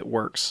comedy that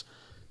works.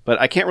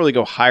 But I can't really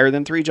go higher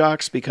than 3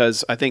 jocks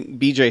because I think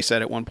BJ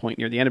said at one point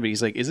near the end of it,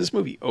 he's like, is this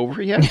movie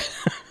over yet?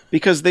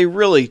 Because they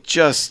really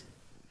just,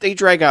 they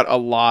drag out a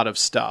lot of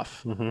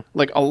stuff.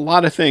 Like a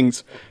lot of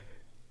things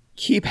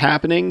keep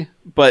happening,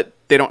 but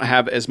they don't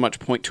have as much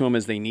point to them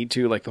as they need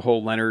to. Like the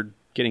whole Leonard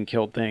getting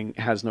killed thing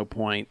has no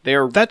point.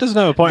 That doesn't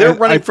have a point. They're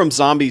running from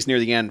zombies near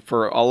the end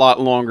for a lot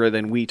longer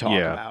than we talk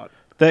about.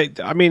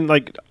 I mean,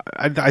 like,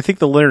 I think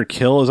the Leonard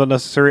kill is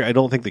unnecessary. I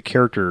don't think the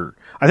character.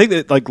 I think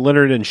that like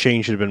Leonard and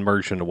Shane should have been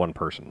merged into one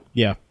person.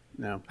 Yeah.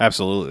 No.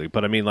 Absolutely,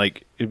 but I mean,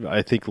 like,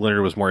 I think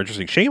Leonard was more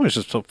interesting. Shane was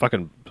just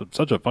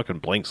such a fucking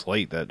blank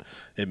slate that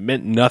it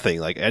meant nothing.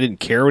 Like, I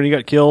didn't care when he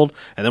got killed,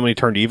 and then when he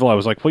turned evil, I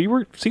was like, well,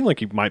 you seemed like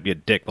you might be a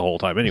dick the whole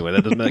time anyway.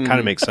 That kind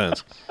of makes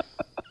sense,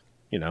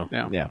 you know?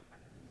 Yeah.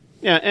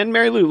 Yeah, and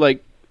Mary Lou,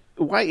 like,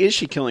 why is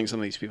she killing some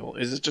of these people?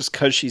 Is it just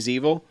because she's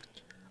evil?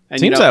 And,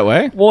 Seems that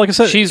way. Well, like I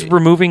said, She's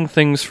removing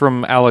things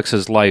from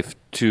Alex's life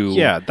to...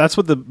 Yeah, that's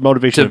what the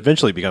motivation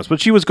eventually becomes. But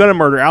she was going to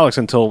murder Alex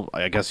until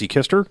I guess he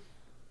kissed her.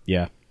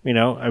 Yeah. You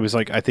know, I was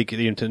like, I think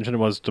the intention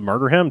was to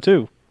murder him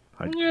too.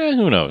 Yeah,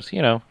 who knows?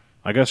 You know,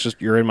 I guess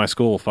just you're in my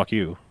school. Fuck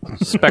you.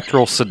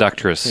 spectral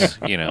seductress.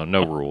 You know,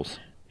 no rules.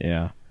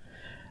 Yeah.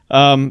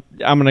 I'm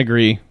going to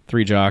agree.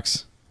 3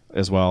 jocks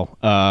as well.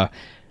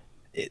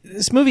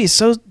 This movie is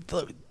so...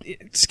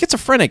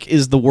 Schizophrenic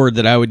is the word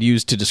that I would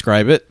use to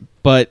describe it,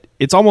 but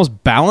it's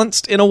almost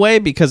balanced in a way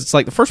because it's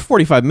like the first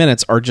 45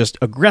 minutes are just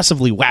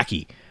aggressively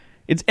wacky.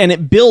 And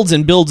it builds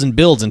and builds and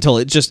builds until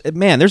it just...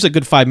 Man, there's a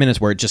good 5 minutes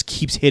where it just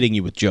keeps hitting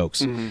you with jokes.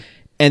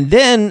 And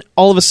then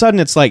all of a sudden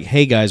it's like,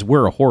 hey guys,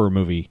 we're a horror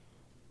movie.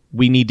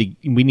 We need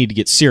to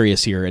get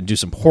serious here and do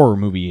some horror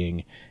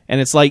movieing. And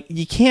it's like,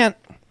 you can't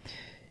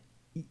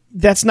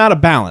that's not a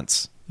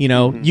balance. You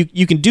know,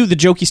 you can do the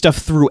jokey stuff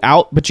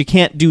throughout, but you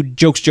can't do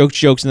jokes,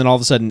 and then all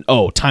of a sudden,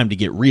 time to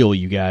get real,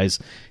 you guys.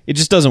 It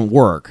just doesn't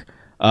work.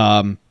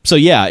 So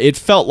yeah, it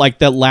felt like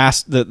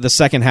the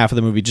second half of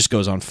the movie just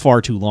goes on far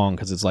too long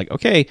because it's like,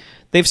 okay,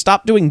 they've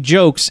stopped doing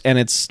jokes, and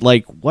it's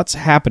like, what's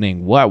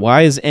happening?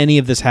 Why is any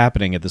of this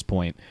happening at this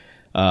point?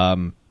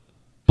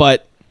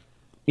 But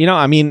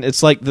I mean,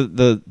 it's like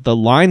the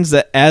lines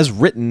that, as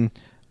written,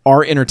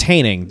 are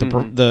entertaining.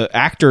 The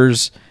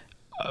actors,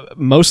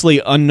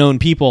 mostly unknown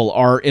people,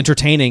 are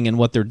entertaining in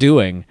what they're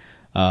doing.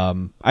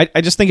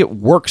 I just think it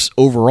works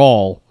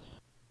overall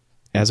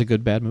as a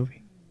good bad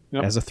movie,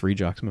 as a Three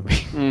Jocks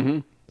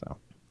movie. So.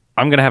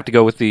 I'm going to have to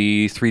go with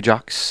the Three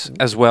Jocks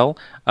as well.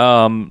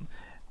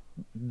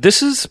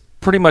 This is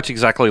pretty much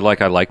exactly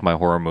like I like my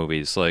horror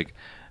movies. Like,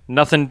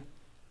 nothing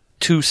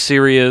too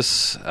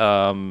serious.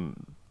 I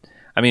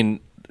mean,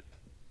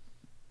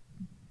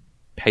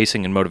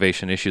 pacing and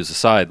motivation issues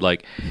aside,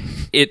 like,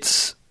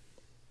 it's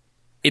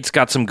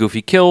got some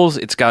goofy kills.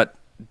 It's got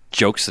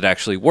jokes that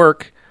actually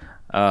work.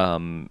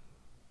 Doesn't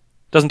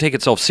take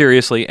itself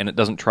seriously, and it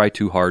doesn't try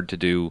too hard to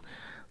do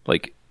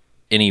like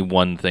any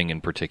one thing in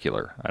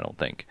particular, I don't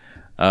think.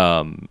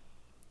 And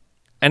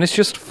it's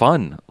just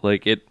fun.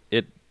 Like, it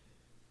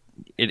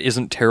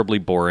isn't terribly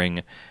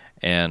boring,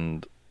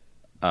 and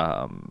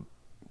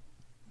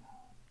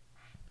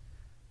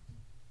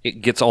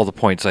it gets all the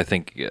points, I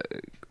think,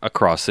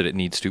 across that it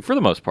needs to, for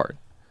the most part.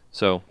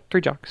 So,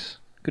 Three Jocks.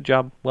 Good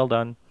job. Well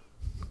done.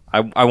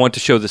 I want to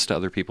show this to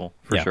other people,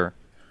 for sure.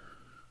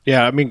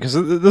 Yeah, I mean, because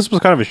this was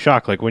kind of a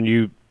shock. Like, when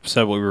you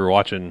said what we were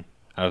watching,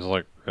 I was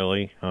like,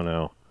 really? Oh,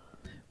 no.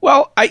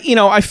 Well,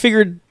 I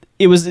figured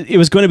it was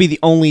going to be the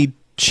only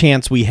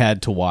chance we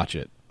had to watch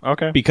it.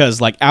 Okay. Because,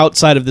 like,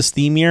 outside of this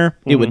theme year,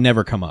 it would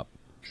never come up.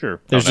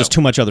 Sure. There's just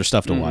too much other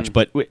stuff to watch.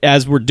 But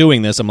as we're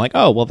doing this, I'm like,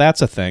 oh, well,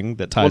 that's a thing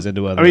that ties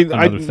into other.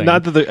 Another thing.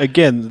 Not that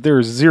again,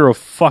 there's zero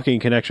fucking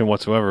connection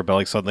whatsoever. But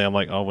like suddenly, I'm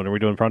like, oh, when are we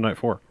doing Prom Night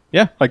 4?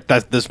 Yeah, like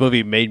this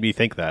movie made me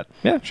think that.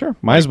 Yeah, sure,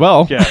 might as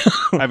well. Yeah,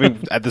 I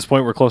mean, at this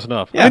point, we're close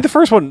enough. Yeah. I mean, the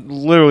first one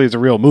literally is a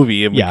real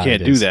movie, and we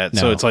can't do that. No.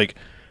 So it's like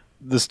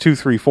this 2,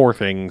 3, 4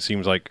 thing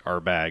seems like our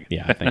bag.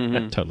 Yeah, I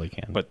think totally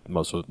can. But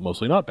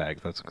mostly not bag.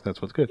 That's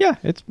what's good. Yeah,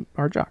 it's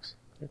our jocks.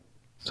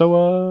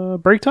 So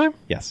break time.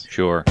 Yes,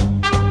 Sure.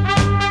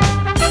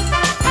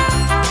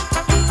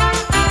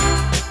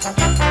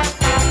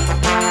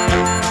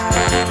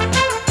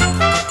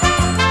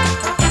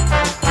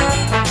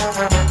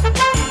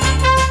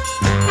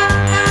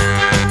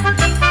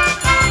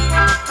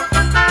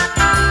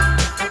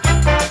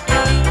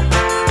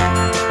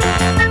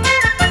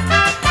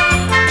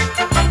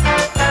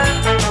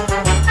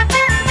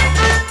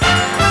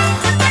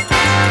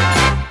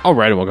 All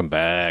right, and welcome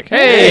back.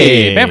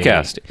 Hey,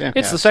 Bamcast. Bamcast.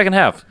 It's the second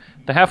half.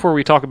 The half where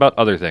we talk about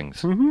other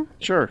things.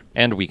 Sure.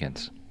 And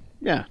weekends.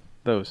 Yeah,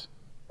 those.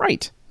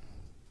 right.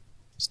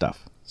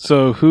 Stuff.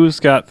 So who's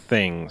got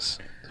things?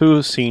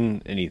 Who's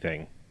seen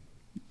anything?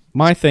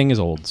 My thing is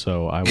old,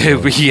 so I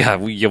will.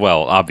 yeah,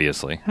 well,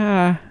 obviously.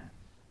 Please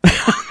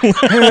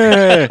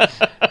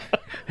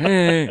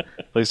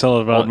tell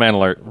us about Old man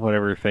alert.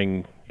 whatever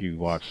thing you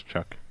watched,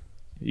 Chuck.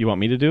 You want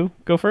me to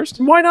go first?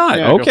 Why not?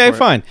 Yeah, go Okay, for it.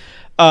 fine.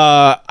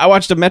 I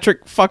watched a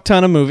metric fuck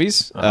ton of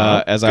movies,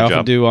 as I Good often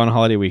job. do on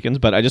holiday weekends,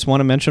 but I just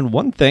want to mention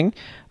one thing.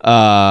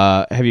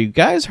 Have you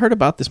guys heard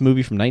about this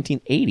movie from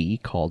 1980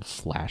 called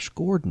Flash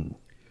Gordon?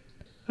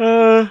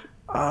 No,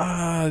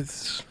 I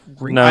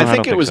don't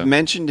think it was so.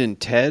 mentioned in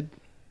Ted.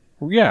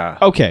 Yeah.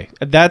 Okay,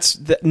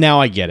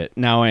 now I get it.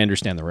 Now I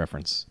understand the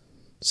reference.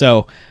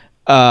 So,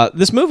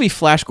 this movie,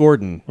 Flash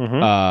Gordon,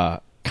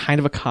 kind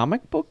of a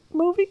comic book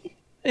movie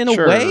in a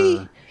Sure.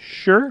 way.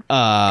 Sure.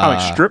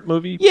 Comic strip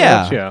movie?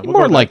 Yeah, perhaps? Yeah. We'll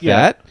more go with like Yeah.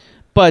 that.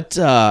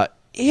 But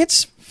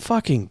it's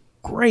fucking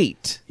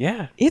great.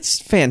 Yeah.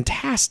 It's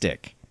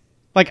fantastic.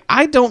 Like,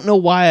 I don't know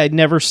why I'd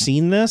never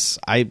seen this.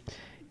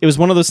 It was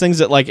one of those things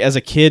that, like, as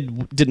a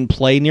kid didn't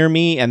play near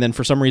me, and then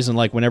for some reason,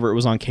 like, whenever it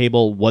was on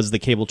cable, was the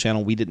cable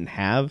channel we didn't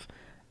have,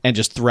 and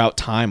just throughout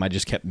time, I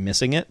just kept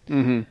missing it.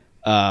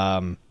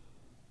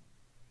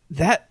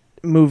 That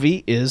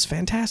movie is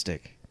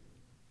fantastic.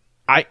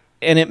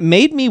 And it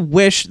made me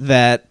wish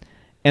that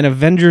an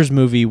Avengers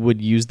movie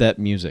would use that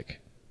music.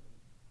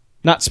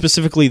 Not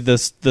specifically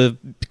the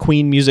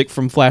Queen music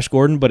from Flash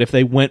Gordon, but if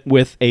they went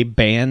with a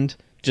band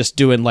just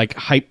doing like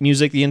hype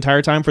music the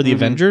entire time for the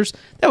Avengers,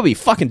 that would be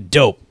fucking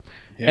dope.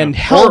 Yeah. And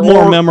hell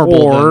more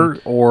memorable.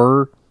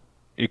 Or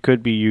it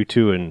could be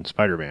U2 and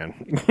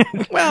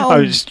Spider-Man.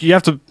 Well, you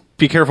have to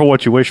be careful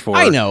what you wish for.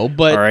 I know,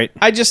 but All right.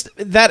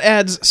 that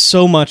adds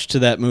so much to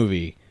that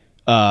movie.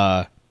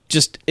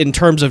 Just in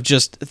terms of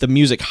just the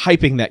music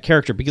hyping that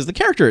character, because the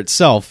character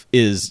itself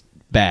is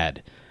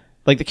bad.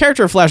 Like, the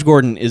character of Flash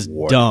Gordon is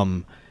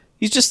dumb.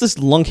 He's just this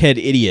lunkhead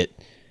idiot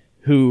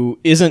who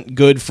isn't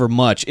good for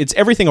much. It's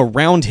everything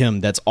around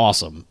him that's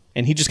awesome,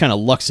 and he just kind of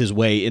lucks his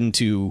way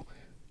into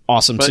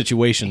awesome But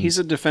situations. He's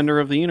a defender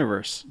of the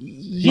universe.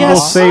 He will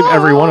save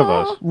every one of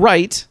us.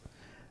 Right.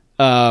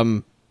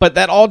 But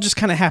that all just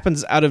kind of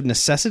happens out of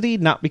necessity,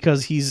 not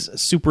because he's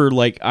super,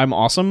 like, I'm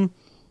awesome.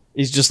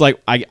 He's just like,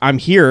 I'm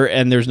here,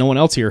 and there's no one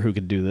else here who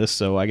could do this,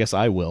 so I guess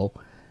I will.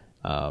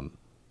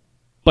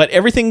 But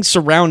everything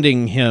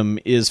surrounding him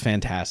is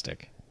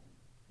fantastic.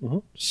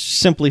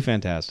 Simply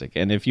fantastic.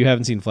 And if you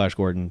haven't seen Flash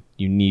Gordon,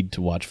 you need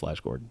to watch Flash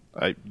Gordon.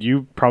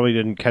 You probably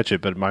didn't catch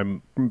it, but my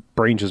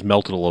brain just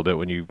melted a little bit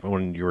when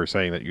you were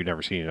saying that you'd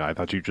never seen it. I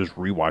thought you just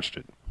rewatched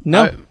it.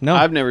 No,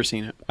 I've never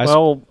seen it.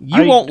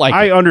 You won't like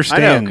I it.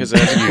 understand. I know, because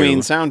it's a Queen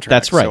soundtrack.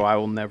 That's right. So I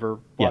will never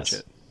watch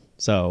it.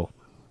 So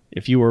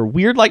if you were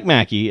weird like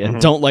Mackie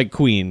and don't like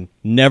Queen,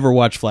 never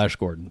watch Flash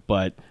Gordon.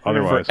 But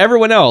Otherwise. for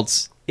everyone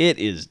else, it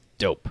is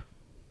dope.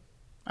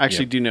 I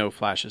actually do know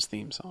Flash's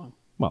theme song.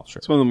 Well, sure.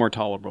 It's one of the more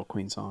tolerable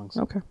Queen songs.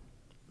 Okay.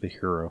 The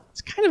hero.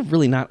 It's kind of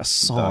really not a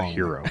song. The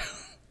hero.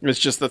 It's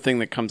just the thing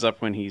that comes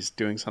up when he's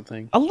doing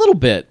something. A little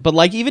bit, but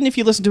like even if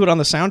you listen to it on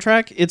the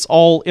soundtrack, it's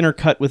all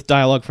intercut with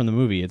dialogue from the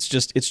movie. It's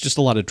just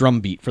a lot of drum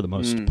beat for the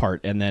most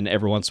part, and then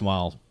every once in a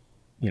while,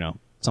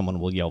 someone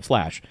will yell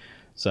Flash.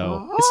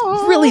 So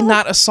it's really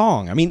not a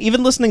song. I mean,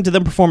 even listening to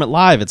them perform it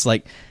live, it's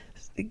like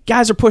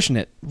guys are pushing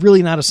it.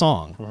 Really not a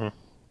song.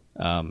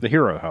 The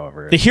hero,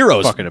 however. The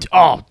heroes. Fucking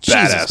Oh, badass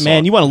Jesus, man!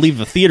 song. You want to leave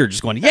the theater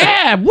just going,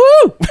 yeah,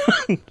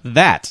 woo!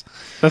 That.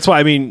 That's why,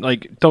 I mean,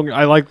 like,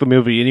 I like the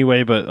movie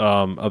anyway, but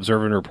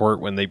Observe and Report,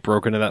 when they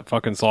broke into that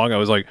fucking song, I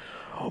was like,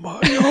 oh my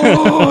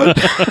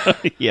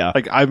God. Yeah.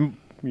 Like, I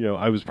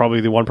was probably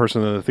the one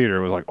person in the theater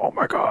who was like, oh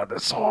my God,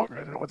 this song, I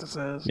don't know what this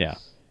is. Yeah.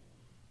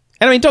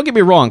 And I mean, don't get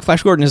me wrong,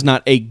 Flash Gordon is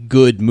not a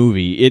good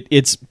movie.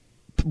 It's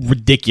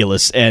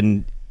ridiculous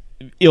and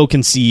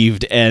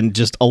ill-conceived, and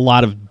just a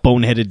lot of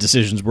boneheaded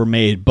decisions were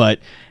made. But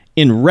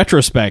in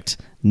retrospect,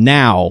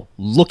 now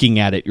looking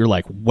at it, you're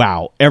like,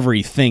 wow,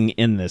 everything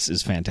in this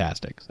is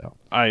fantastic. So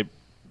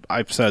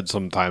I've said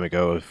some time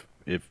ago,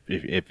 if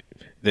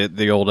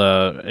the old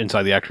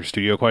Inside the Actors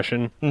Studio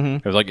question,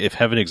 it was like, if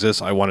heaven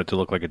exists, I want it to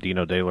look like a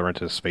Dino De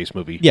Laurentiis space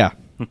movie. yeah,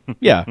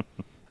 yeah.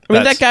 I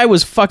mean, that guy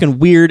was fucking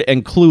weird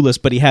and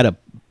clueless, but he had a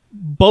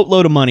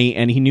boatload of money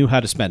and he knew how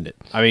to spend it.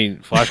 I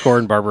mean, Flash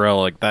Gordon, Barbarella,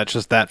 like, that's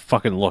just that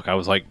fucking look. I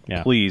was like,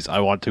 Yeah. please, I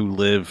want to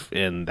live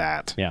in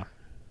that. Yeah.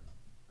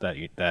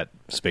 That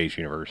space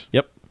universe.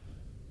 Yep.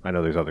 I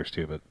know there's others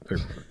too, but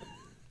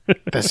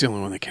That's the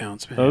only one that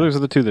counts, man. those are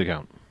the two that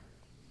count.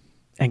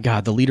 And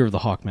God, the leader of the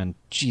Hawkmen,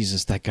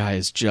 Jesus, that guy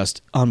is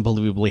just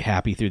unbelievably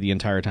happy through the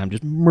entire time,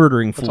 just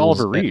murdering fools. It's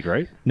Oliver Reed,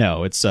 right?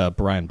 No, it's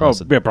Brian Oh,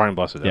 Blessed. yeah, Brian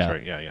Blessed. That's Yeah.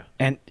 right. Yeah.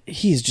 And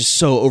he's just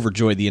so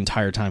overjoyed the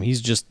entire time.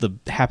 He's just the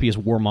happiest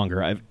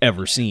warmonger I've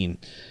ever seen.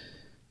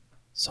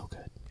 So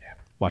good. Yeah.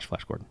 Watch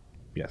Flash Gordon.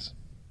 Yes.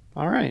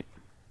 All right.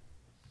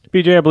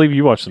 BJ, I believe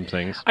you watched some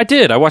things. I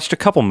did. I watched a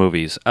couple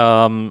movies.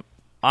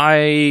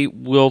 I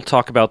will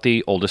talk about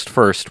the oldest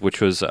first,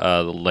 which was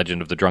The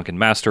Legend of the Drunken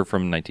Master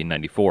from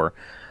 1994.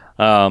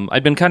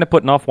 I'd been kind of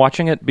putting off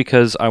watching it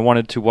because I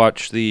wanted to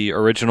watch the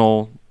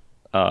original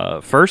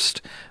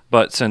first,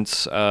 but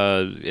since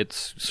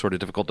it's sort of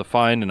difficult to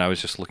find and I was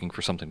just looking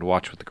for something to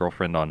watch with the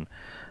girlfriend on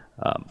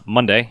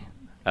Monday,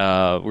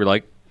 we're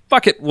like,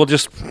 fuck it, we'll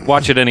just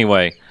watch it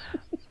anyway.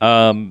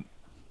 That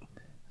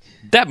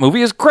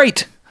movie is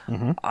great.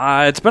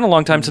 It's been a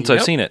long time since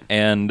I've seen it,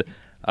 and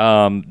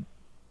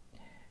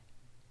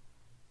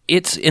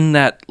it's in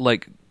that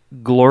like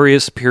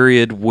glorious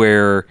period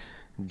where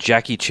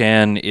Jackie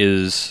Chan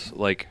is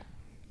like,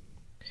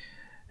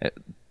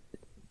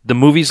 the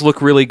movies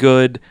look really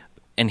good,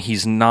 and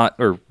he's not,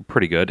 or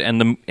pretty good,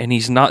 and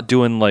he's not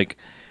doing like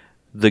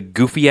the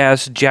goofy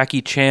ass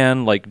Jackie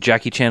Chan, like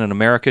Jackie Chan in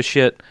America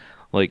shit,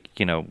 like,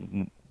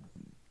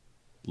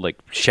 like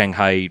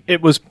Shanghai.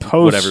 It was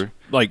post Whatever.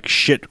 like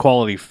shit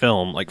quality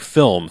film, like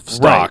film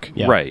stock,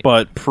 Right, right.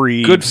 but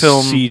pre Good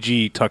film.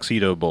 CG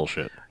tuxedo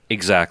bullshit.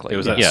 Exactly. It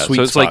was that yeah, sweet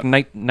so it's spot.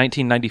 like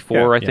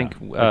 1994, I Yeah. think.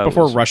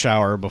 Before was- Rush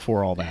Hour,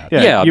 before all that.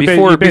 Yeah, you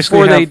before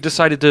basically they have-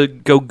 decided to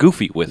go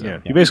goofy with Yeah,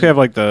 it. you basically have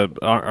like the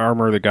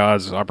Armor of the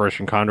Gods,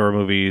 Operation Condor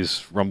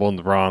movies, Rumble in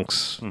the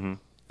Bronx.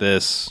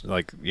 This,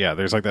 like, yeah,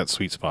 there's like that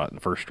sweet spot in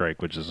First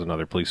Strike, which is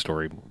another police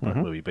story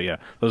movie. But yeah,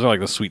 those are like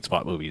the sweet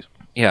spot movies.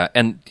 Yeah,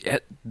 and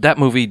that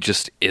movie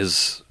just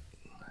is.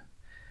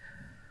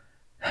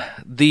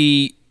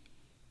 The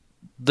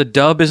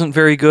dub isn't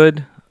very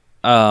good,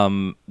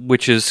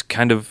 which is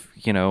kind of,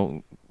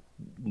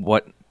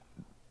 what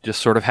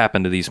just sort of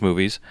happened to these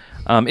movies.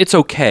 It's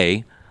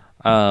okay,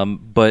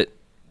 but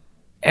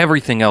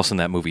everything else in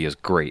that movie is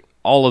great.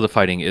 All of the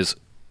fighting is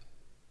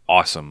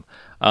awesome.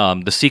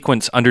 The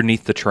sequence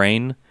underneath the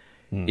train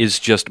is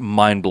just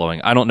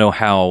mind-blowing. I don't know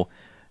how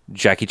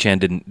Jackie Chan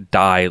didn't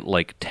die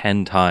like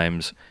 10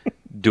 times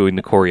doing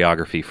the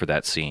choreography for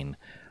that scene.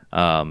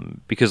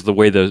 Because the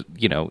way the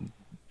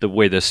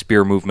way the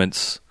spear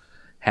movements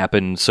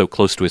happen so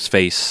close to his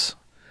face,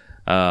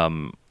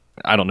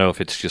 I don't know if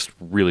it's just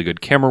really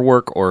good camera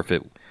work or if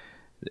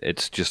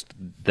it's just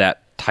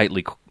that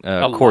tightly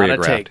choreographed. A lot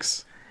of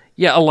takes.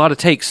 Yeah, a lot of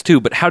takes too.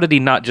 But how did he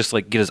not just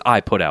like get his eye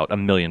put out a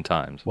million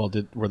times? Well,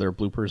 were there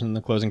bloopers in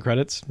the closing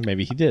credits?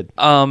 Maybe he did.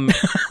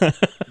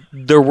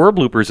 There were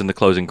bloopers in the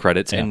closing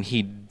credits, and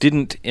he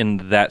didn't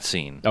in that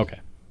scene. Okay.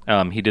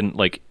 He didn't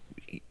like.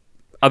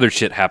 other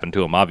shit happened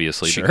to him,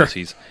 obviously,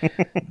 because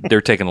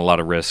they're taking a lot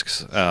of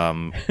risks,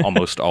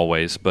 almost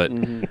always. But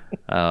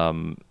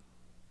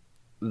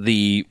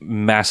the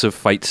massive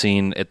fight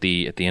scene at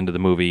the end of the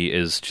movie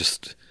is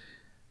just,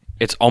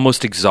 it's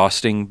almost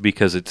exhausting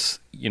because it's,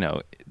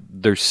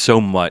 there's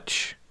so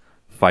much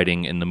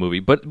fighting in the movie,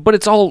 but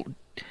it all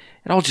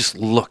just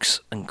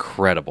looks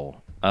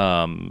incredible.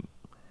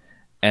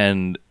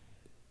 And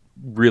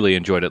really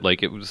enjoyed it.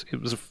 Like, it was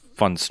a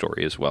fun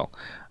story as well.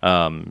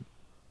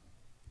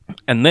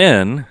 And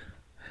then,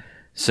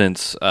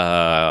 since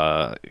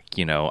I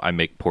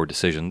make poor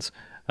decisions,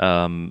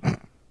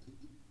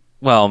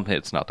 well,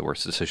 it's not the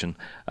worst decision.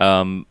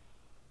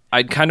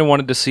 I kind of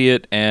wanted to see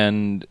it,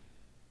 and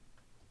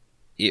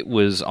it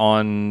was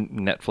on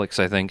Netflix,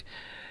 I think.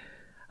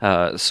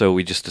 So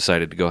we just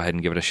decided to go ahead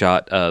and give it a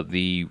shot.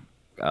 The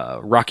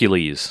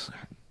Rockules,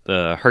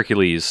 the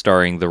Hercules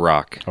starring The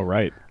Rock. Oh,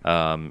 right.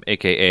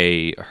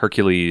 AKA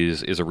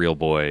Hercules is a real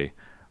boy,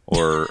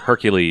 or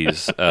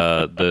Hercules,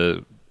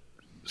 the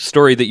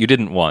story that you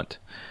didn't want.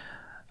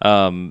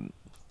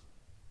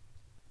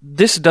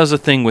 This does a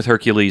thing with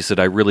Hercules that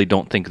I really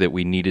don't think that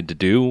we needed to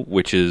do,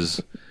 which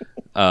is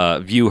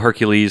view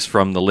Hercules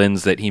from the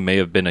lens that he may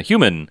have been a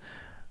human.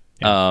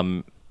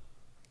 And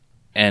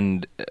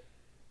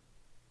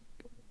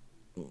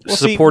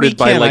supported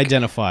by, we can't like,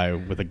 identify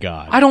with a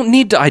god. I don't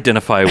need to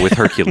identify with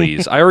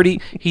Hercules.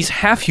 He's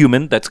half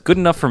human. That's good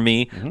enough for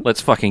me.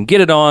 Let's fucking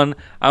get it on.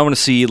 I want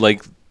to see,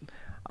 like,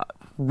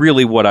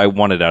 really what I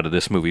wanted out of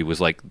this movie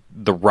was, like,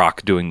 The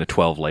Rock doing the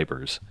 12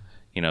 labors.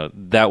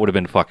 That would have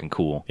been fucking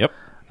cool. Yep.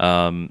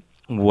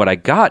 What I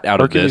got out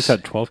Hercules of this...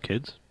 had 12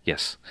 kids?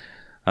 Yes.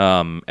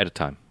 At a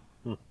time.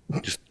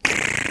 Just...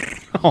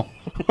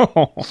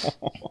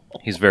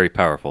 He's very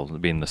powerful,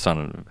 being the son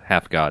of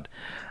half god.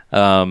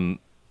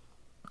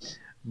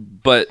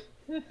 But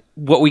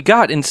what we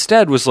got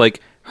instead was,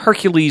 like,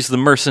 Hercules the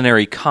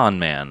mercenary con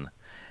man.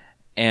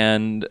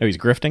 And Oh, he's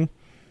grifting?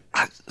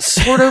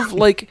 sort of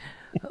like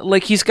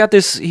he's got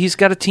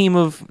a team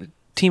of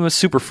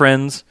super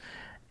friends,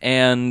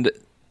 and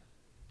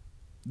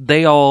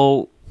they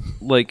all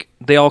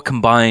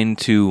combine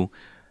to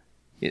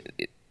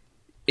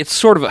it's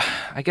sort of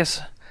I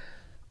guess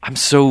I'm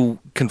so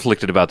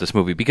conflicted about this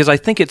movie because I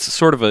think it's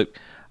sort of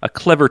a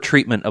clever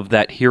treatment of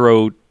that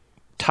hero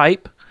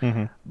type,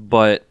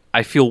 but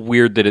I feel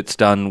weird that it's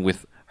done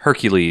with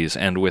Hercules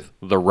and with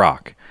The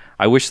Rock.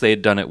 I wish they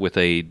had done it with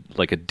a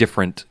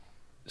different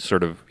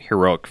sort of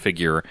heroic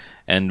figure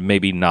and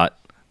maybe not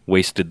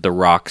wasted The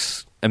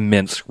Rock's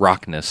immense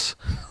rockness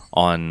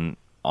on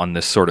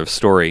this sort of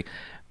story,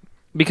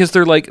 because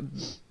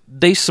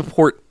they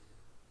support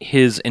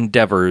his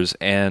endeavors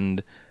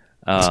and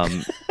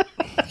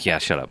yeah,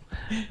 shut up.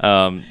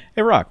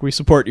 Hey, Rock, we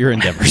support your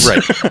endeavors.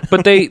 Right.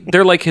 But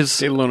they're like his...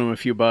 They loan him a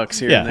few bucks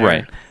here Yeah. and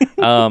there.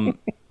 Right.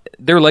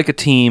 They're like a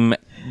team,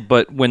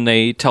 but when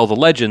they tell the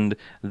legend,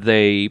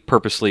 they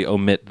purposely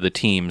omit the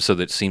team so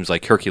that it seems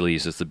like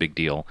Hercules is the big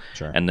deal.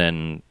 Sure. And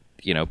then,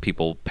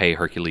 people pay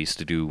Hercules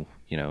to do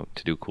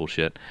cool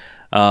shit.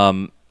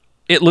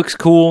 It looks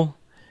cool.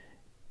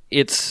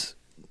 It's...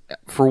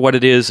 For what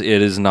it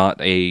is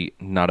not a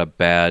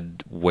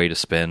bad way to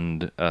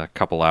spend a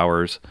couple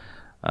hours.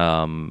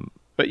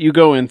 But you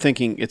go in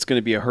thinking it's going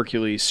to be a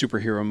Hercules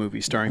superhero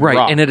movie starring Right,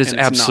 Rock, and it is it's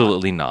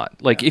absolutely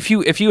not. Like, if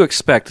you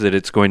expect that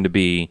it's going to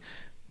be,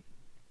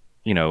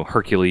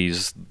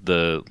 Hercules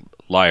the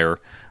liar,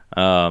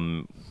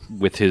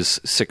 with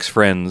his 6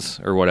 friends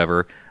or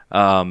whatever,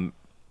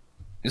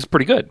 it's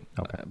pretty good.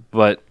 Okay.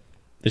 But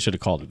They should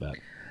have called it that.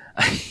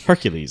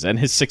 Hercules and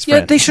his 6 yeah,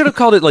 friends. they should have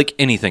called it like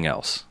anything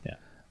else. Yeah.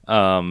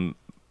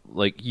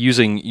 Like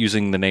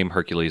using the name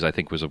Hercules, I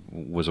think was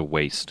a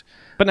waste.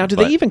 But now, do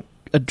they even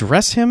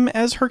address him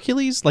as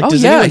Hercules? Like, Oh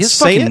does yeah, anyone his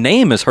say fucking it?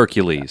 name is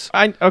Hercules.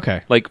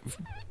 Okay. Like,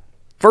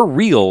 for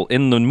real,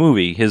 in the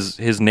movie,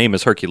 his name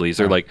is Hercules.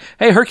 They're like,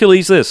 hey,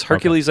 Hercules this,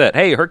 Hercules that.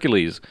 Hey,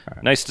 Hercules,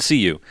 nice to see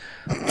you.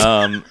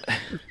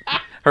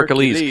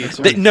 Hercules.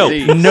 Hercules.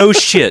 No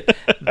shit.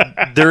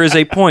 There is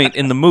a point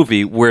in the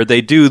movie where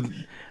they do,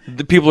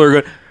 the people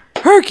are going,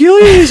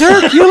 Hercules,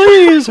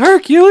 Hercules,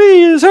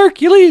 Hercules,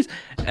 Hercules.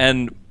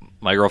 And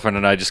my girlfriend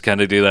and I just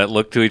kind of do that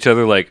look to each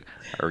other like,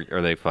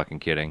 are they fucking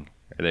kidding?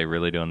 Are they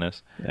really doing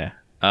this? Yeah.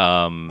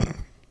 Oh,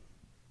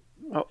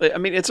 I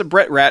mean, it's a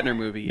Brett Ratner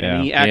movie, Yeah.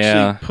 and he actually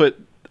Yeah. put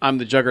 "I'm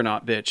the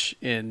Juggernaut" bitch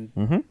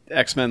in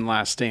X-Men: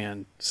 Last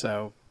Stand.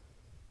 So,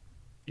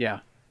 yeah,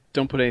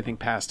 don't put anything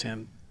past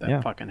him. That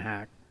Yeah. fucking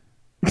hack.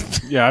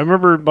 Yeah, I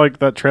remember like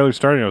that trailer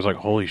starting. I was like,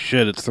 "Holy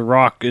shit, it's The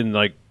Rock!" And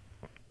like,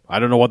 I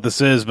don't know what this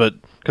is, but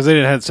because they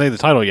didn't have to say the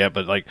title yet,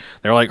 but like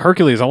they're like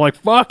Hercules. I'm like,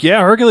 "Fuck yeah,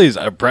 Hercules!"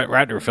 A Brett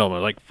Ratner film.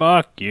 I'm like,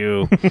 "Fuck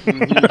you."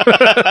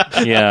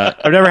 Yeah.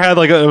 I've never had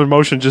like an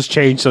emotion just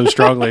change so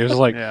strongly. It was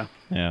like, Yeah.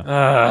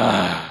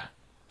 Yeah.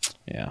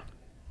 Yeah.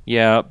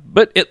 Yeah,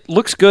 but it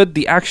looks good.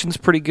 The action's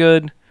pretty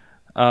good.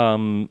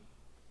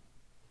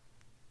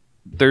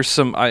 There's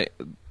some...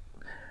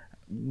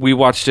 We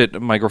watched it.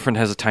 My girlfriend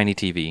has a tiny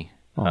TV.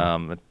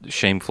 A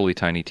shamefully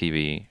tiny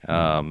TV.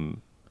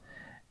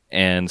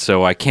 And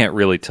so I can't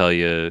really tell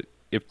you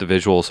if the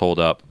visuals hold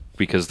up,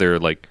 because they're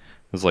like,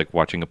 it was like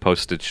watching a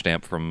postage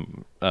stamp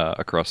from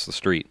across the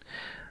street.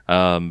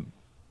 But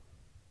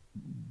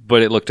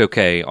it looked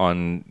okay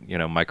on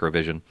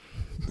Microvision.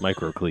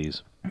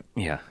 Microcleese.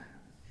 Yeah.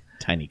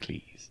 Tiny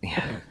Cleese.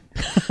 Yeah.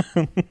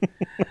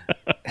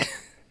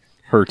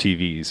 Her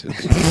TVs.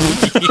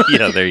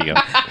 Yeah, there you go.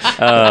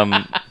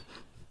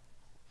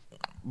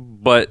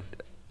 But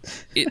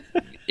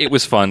it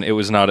was fun. It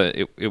was not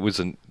it was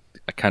a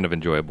kind of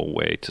enjoyable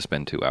way to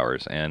spend 2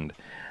 hours. And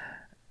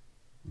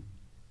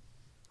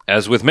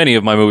as with many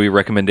of my movie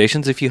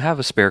recommendations, if you have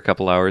a spare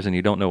couple hours and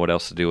you don't know what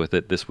else to do with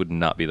it, this would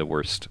not be the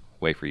worst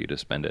way for you to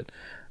spend it.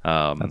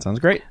 That sounds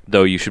great.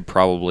 Though you should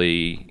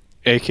probably...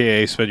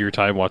 AKA spend your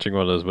time watching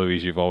one of those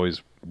movies you've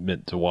always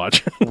meant to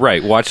watch.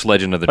 Right, watch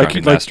Legend of the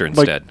Drunken Master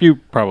instead. Like you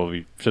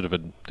probably should have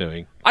been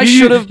doing. I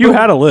should have... You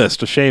had a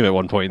list of shame at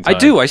one point in time. I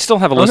do. I still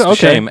have a list of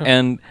shame,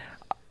 and...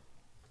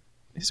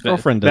 His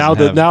girlfriend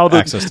doesn't have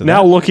access to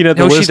now that. looking at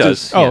the No, she list.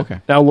 does. Oh, Yeah.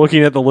 okay. Now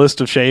looking at the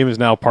list of shame is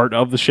now part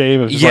of the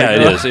shame. It's just Yeah,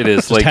 like, it is. It is.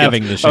 Just like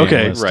having the shame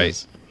okay, list right.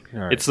 is- All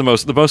right. It's the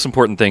most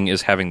important thing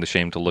is having the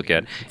shame to look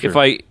at. If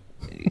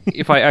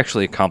I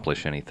actually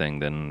accomplish anything,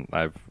 then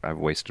I've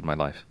wasted my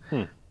life.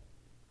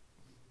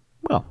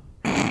 Well,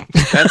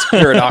 That's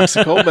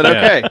paradoxical, but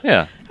okay.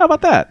 Yeah. how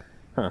about that?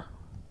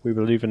 We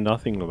believe in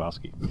nothing,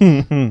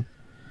 Lebowski.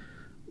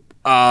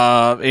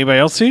 Anybody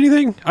else see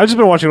anything? I've just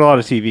been watching a lot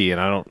of TV, and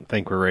I don't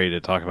think we're ready to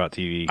talk about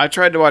TV. I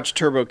tried to watch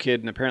Turbo Kid,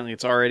 and apparently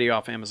it's already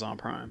off Amazon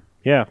Prime,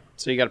 yeah,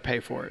 so you got to pay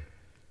for it.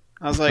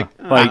 I was like,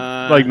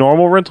 like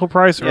normal rental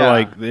price or yeah.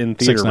 like in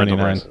theater rental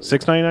 $6.99. price?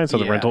 $6.99. So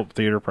the Yeah. rental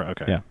theater price.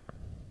 Okay.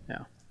 Yeah.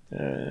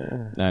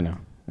 yeah, I know.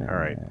 All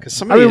right. because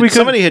somebody, we could-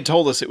 somebody had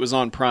told us it was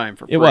on Prime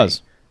for free. It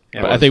was.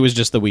 Yeah, But it I was. think it was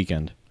just the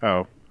weekend.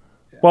 Oh.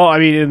 Well, I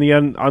mean, in the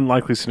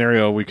unlikely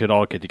scenario, we could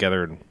all get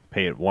together and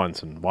pay it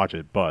once and watch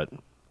it, but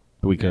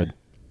But we could.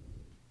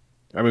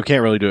 I mean, we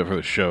can't really do it for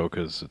the show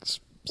because it's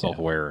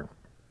self-aware.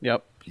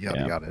 Yep. Yeah,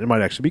 Yeah. you got it. It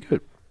might actually be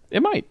good.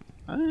 It might.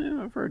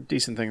 I've heard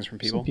decent things from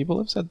people. Some people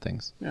have said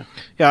things. Yeah.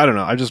 Yeah, I don't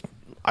know.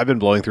 I've been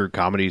blowing through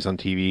comedies on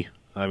TV.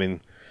 I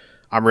mean,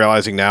 I'm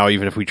realizing now,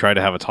 even if we try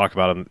to have a talk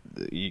about them,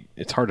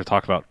 it's hard to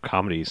talk about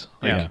comedies.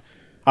 Like, Yeah.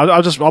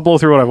 I'll blow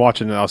through what I've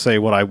watched and I'll say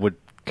what I would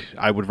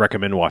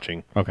recommend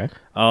watching. Okay.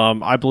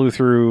 I blew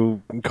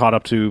through, caught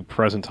up to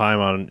present time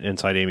on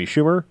Inside Amy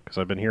Schumer because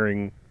I've been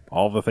hearing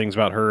all the things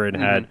about her and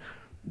had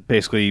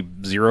basically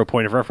 0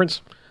 point of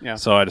reference. Yeah.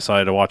 So I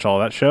decided to watch all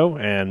that show,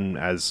 and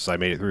as I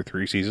made it through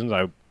 3 seasons,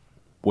 I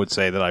would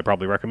say that I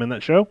probably recommend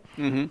that show.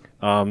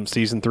 Mm-hmm.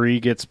 Season 3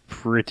 gets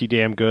pretty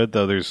damn good,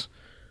 though there's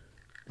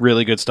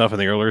really good stuff in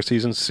the earlier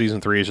seasons. Season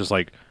 3 is just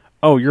like,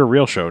 oh, you're a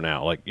real show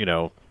now. Like, we're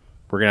going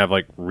to have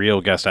like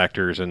real guest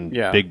actors and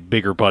Yeah.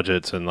 bigger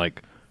budgets, and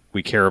like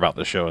we care about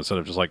the show instead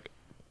of just like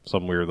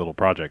some weird little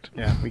project.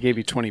 Yeah, we gave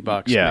you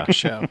 $20 Yeah. to make a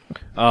show.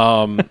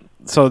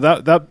 So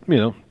that that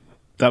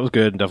was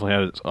good and definitely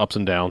had its ups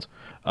and downs.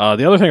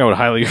 The other thing I would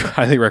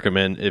highly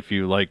recommend if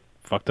you like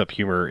fucked up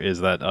humor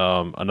is that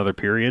Another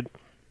Period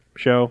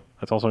show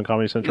that's also on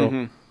Comedy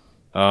Central.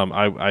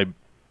 I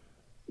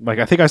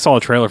think I saw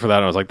a trailer for that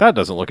and I was like, that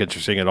doesn't look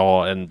interesting at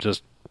all, and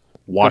just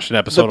watched an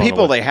episode. The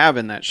people on they have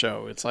in that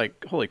show, it's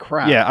like, holy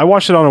crap. yeah, I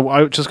watched it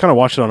I just kind of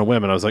watched it on a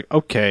whim, and I was like,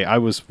 okay, I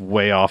was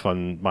way off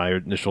on my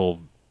initial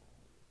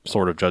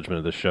sort of judgment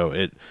of the show.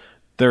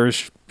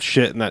 There's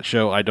shit in that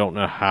show. I don't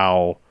know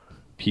how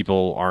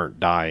people aren't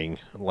dying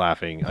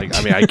laughing. Like,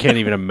 I mean, I can't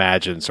even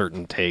imagine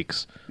certain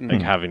takes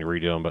like having to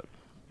redo them. But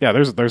yeah,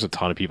 there's a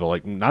ton of people,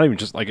 like not even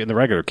just like in the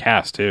regular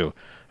cast too.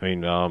 I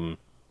mean, I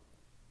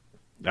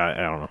don't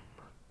know.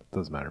 It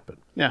doesn't matter, but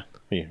Yeah.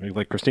 yeah,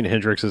 like Christina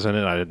Hendricks is in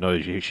it. I didn't know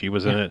that she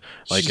was in it.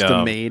 Like She's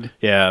the maid.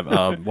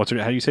 Yeah, what's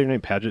her? How do you say her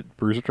name? Paget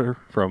Brewster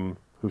from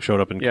who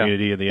showed up in Yeah.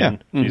 Community in the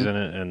end. She's in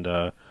it,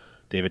 and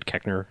David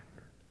Keckner.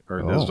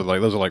 Or those are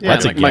like Yeah,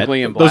 That's a like get. Michael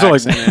Ian those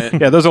Black's are like in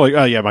it. yeah, those are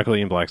like Michael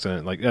Ian Black's in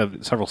it. Like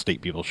several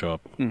state people show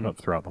up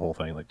throughout the whole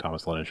thing. Like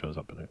Thomas Lennon shows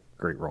up in a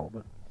great role.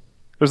 But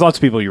there's lots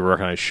of people you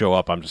recognize show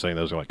up. I'm just saying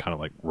those are like kind of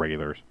like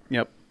regulars.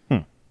 Yep.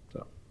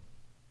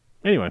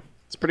 Anyway,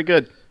 It's pretty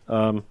good.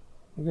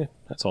 okay,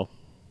 that's all.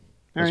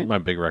 Those right. are my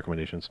big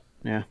recommendations.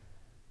 Yeah.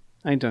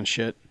 I ain't done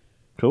shit.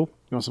 Cool.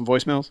 You want some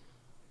voicemails?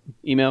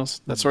 Emails?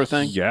 That sort of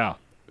thing? Yeah.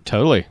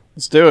 Totally.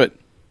 Let's do it.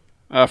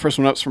 First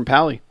one up's from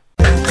Pally.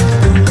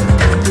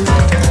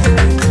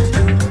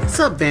 What's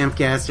up,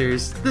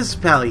 Bamfcasters? This is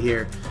Pally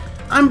here.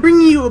 I'm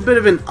bringing you a bit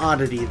of an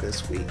oddity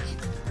this week.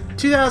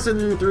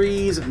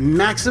 2003's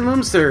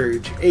Maximum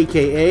Surge,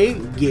 aka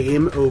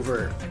Game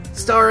Over.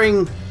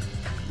 Starring...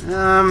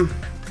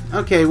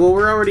 Okay, well,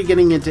 we're already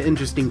getting into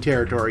interesting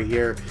territory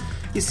here.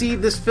 You see,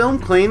 this film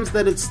claims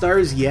that it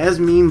stars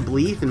Yasmin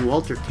Bleeth and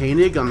Walter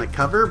Koenig on the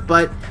cover,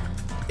 but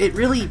it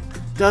really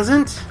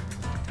doesn't.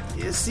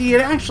 You see,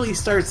 it actually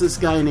stars this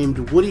guy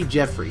named Woody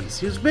Jeffries,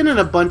 who's been in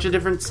a bunch of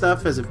different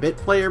stuff as a bit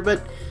player,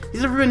 but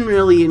he's never been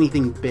really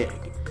anything big.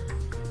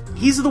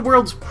 He's the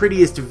world's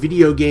prettiest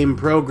video game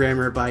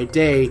programmer by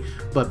day,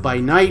 but by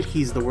night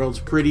he's the world's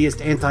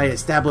prettiest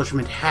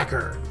anti-establishment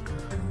hacker.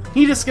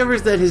 He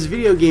discovers that his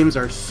video games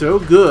are so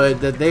good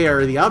that they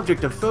are the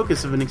object of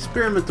focus of an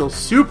experimental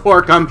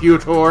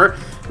supercomputer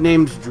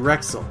named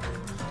Drexel.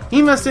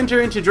 He must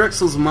enter into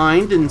Drexel's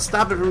mind and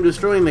stop it from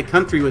destroying the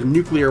country with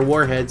nuclear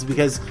warheads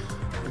because,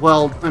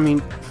 well, I mean,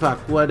 fuck,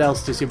 what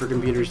else do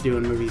supercomputers do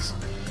in movies?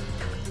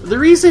 The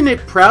reason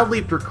it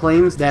proudly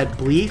proclaims that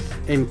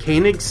Bleeth and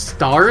Koenig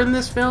star in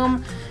this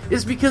film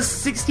is because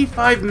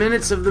 65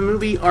 minutes of the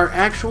movie are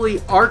actually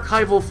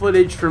archival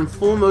footage from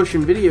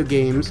full-motion video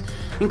games,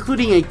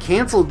 including a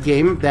canceled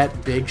game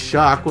that, big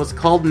shock, was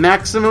called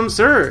Maximum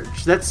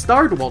Surge, that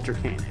starred Walter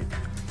Koenig.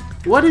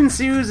 What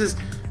ensues is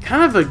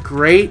kind of a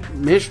great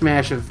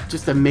mishmash of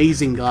just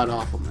amazing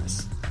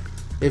god-awfulness.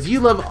 If you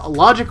love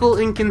logical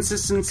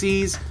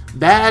inconsistencies,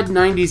 bad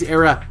 90s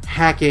era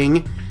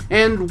hacking,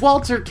 and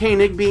Walter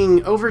Koenig being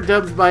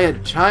overdubbed by a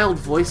child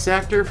voice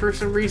actor for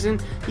some reason,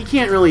 you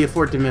can't really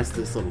afford to miss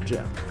this little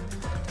gem.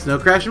 Snow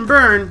Crash and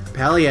Burn,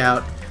 Pally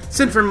out,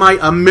 sent from my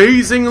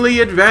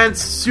amazingly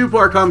advanced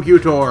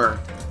supercomputer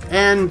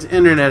and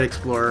Internet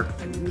Explorer.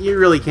 You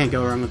really can't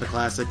go wrong with the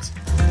classics.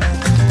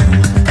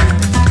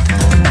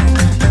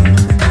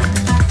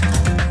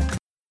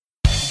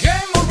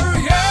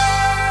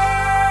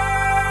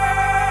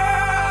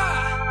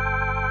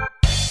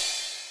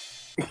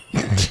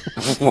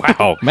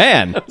 Wow.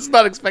 Man. I was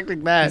not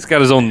expecting that. He's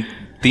got his own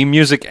theme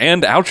music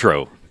and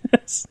outro.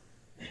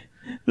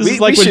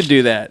 We should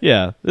do that.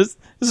 Yeah. This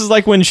is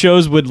like when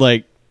shows would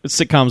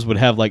sitcoms would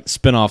have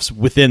spin-offs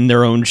within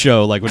their own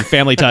show, like when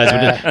Family Ties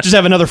would just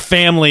have another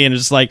family and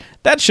it's just like,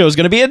 that show's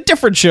going to be a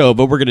different show,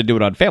 but we're going to do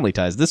it on Family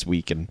Ties this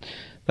week, and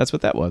that's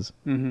what that was.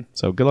 Mm-hmm.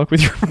 So good luck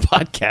with your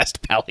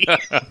podcast, Pally.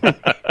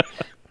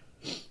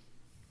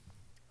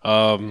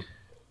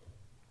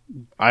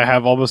 I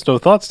have almost no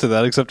thoughts to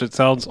that, except it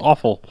sounds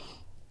awful.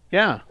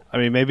 Yeah. I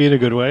mean, maybe in a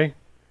good way.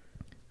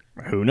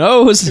 Who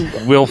knows?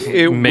 We'll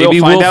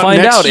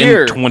find out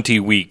year. in 20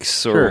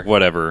 weeks or Sure.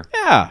 whatever.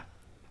 Yeah.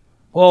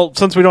 Well,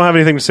 since we don't have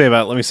anything to say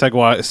about it, let me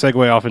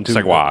segue off into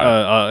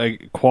a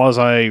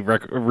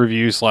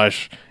quasi-review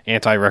 /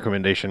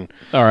 anti-recommendation.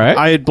 All right.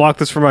 I had blocked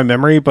this from my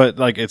memory, but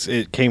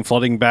it came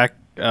flooding back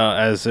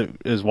as it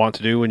is wont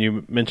to do when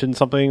you mention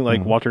something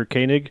like Walter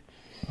Koenig.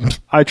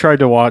 I tried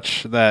to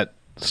watch that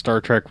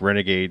Star Trek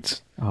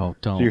Renegades. Oh,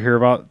 don't. Do you hear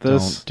about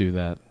this? Don't do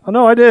that. Oh,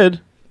 no, I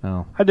did.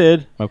 Oh. I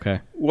did.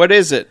 Okay. What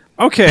is it?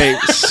 Okay,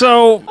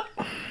 so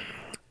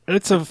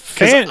it's a 'Cause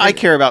fan. I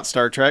care about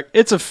Star Trek.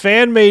 It's a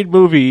fan-made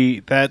movie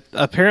that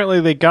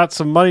apparently they got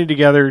some money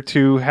together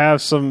to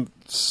have some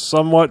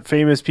somewhat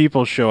famous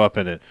people show up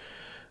in it.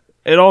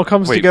 It all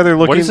comes together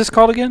looking... What is this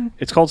called again?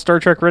 It's called Star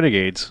Trek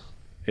Renegades.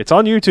 It's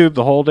on YouTube,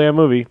 the whole damn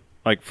movie.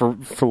 Like, for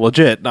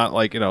legit, not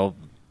like,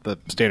 the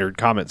standard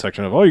comment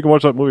section of, oh, you can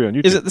watch that movie on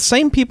YouTube. Is it the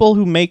same people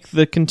who make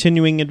the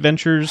continuing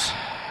adventures?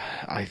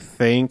 I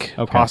think,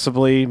 Okay.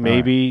 possibly,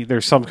 maybe.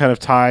 There's some kind of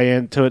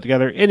tie-in to it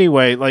together.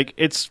 Anyway,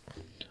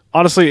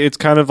 honestly, it's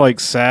kind of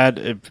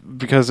sad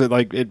because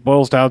it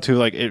boils down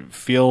to it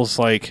feels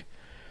like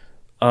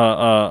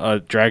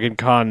a Dragon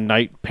Con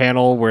night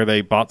panel where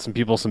they bought some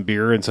people some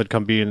beer and said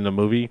come be in the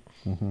movie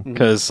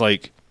because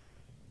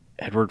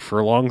Edward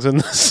Furlong's in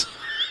this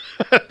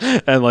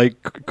and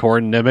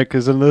Corin Nemec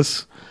is in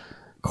this.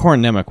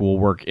 Corin Nemec will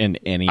work in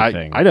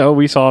anything. I know,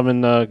 we saw him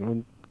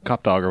in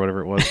Cop Dog or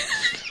whatever it was.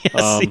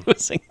 Yes, he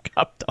was in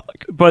Cop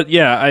Dog. But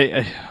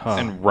yeah,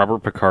 And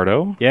Robert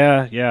Picardo?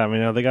 yeah. I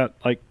mean, they got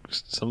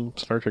some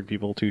Star Trek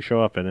people to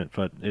show up in it,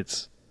 but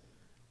it's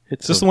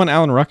Is this the one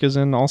Alan Ruck is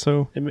in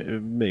also?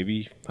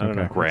 maybe I don't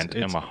know. Grant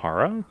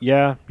Imahara?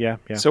 Yeah.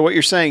 So what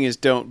you're saying is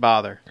don't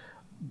bother.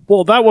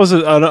 Well, that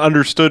wasn't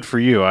understood for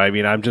you. I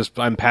mean,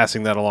 I'm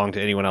passing that along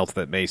to anyone else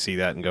that may see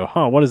that and go,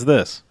 "Huh, what is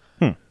this?"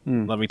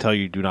 Let me tell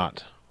you, do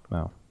not.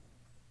 Well,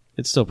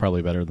 it's still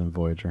probably better than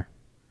Voyager.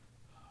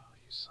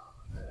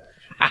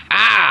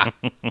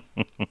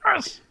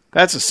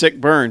 That's a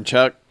sick burn,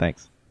 Chuck.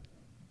 Thanks.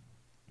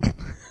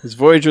 Is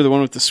Voyager the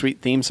one with the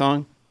sweet theme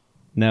song?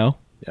 No,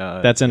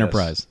 that's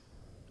Enterprise.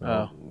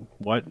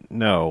 What?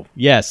 No.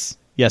 Yes,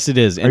 it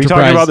is. Are you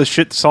talking about the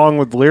shit song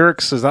with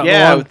lyrics? Is that the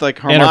Yeah, one? with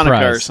harmonica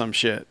Enterprise. or some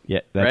shit. Yeah,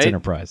 that's right?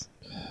 Enterprise,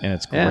 and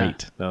it's Yeah.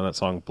 great. No, that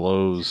song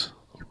blows.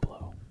 You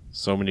blow.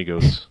 So many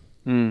goats.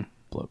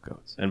 Blow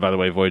goats. And by the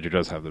way, Voyager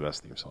does have the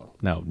best theme song.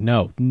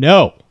 No.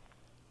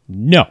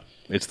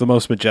 It's the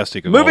most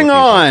majestic of Moving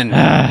all of these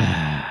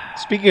on.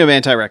 Speaking of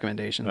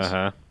anti-recommendations, songs.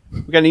 Uh-huh.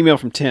 we got an email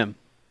from Tim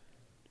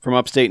from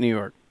upstate New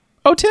York.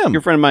 Oh, Tim.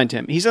 Your friend of mine,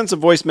 Tim. He sent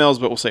some voicemails,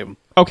 but we'll save them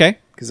Okay.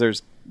 because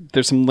there's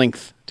some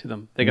length to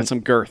them. They got some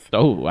girth.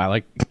 Oh, I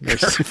like.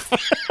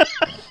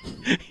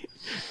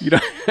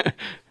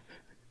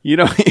 You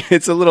know,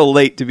 it's a little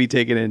late to be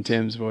taking in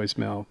Tim's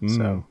voicemail.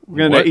 So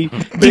we're gonna.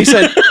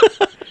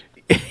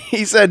 But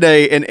he said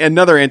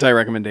another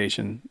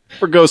anti-recommendation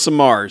for Ghosts of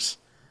Mars.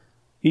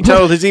 He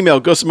titled his email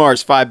 "Ghosts of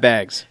Mars 5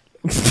 bags."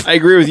 I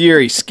agree with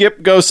Yuri.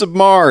 Skip Ghosts of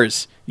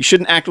Mars. You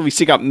shouldn't actively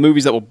seek out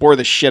movies that will bore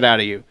the shit out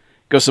of you.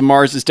 Ghosts of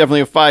Mars is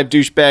definitely a 5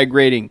 douchebag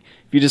rating.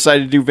 If you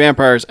decided to do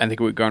vampires, I think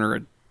it would garner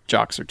a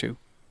jocks or two.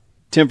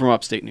 Tim from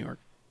upstate New York.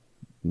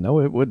 No,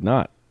 it would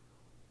not.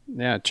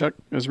 Yeah, Chuck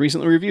has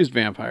recently reviewed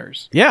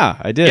vampires. Yeah,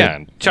 I did. Yeah,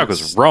 Chuck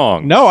was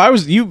wrong. No, I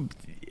was you.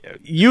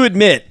 You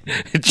admit.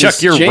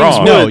 Chuck, you're James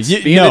wrong. No, Woods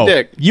being a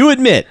dick. you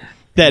admit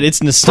that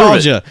it's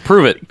nostalgia.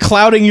 Prove it.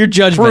 Clouding your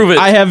judgment. Prove it.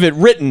 I have it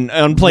written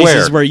on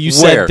places where you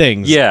said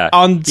things. Yeah.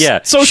 On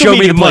social Show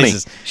media me the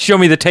places. money. Show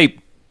me the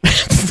tape.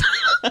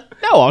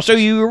 No, I'll show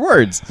you your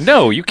words.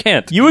 No, you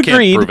can't. You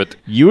agreed. Can't prove it.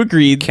 You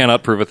agreed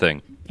Cannot prove a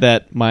thing.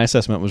 that my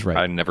assessment was right.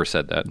 I never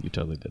said that. You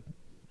totally did.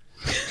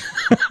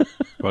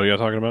 What are you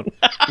talking about?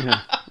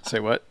 Say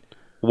what?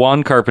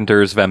 Juan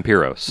Carpenter's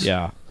Vampiros.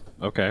 Yeah.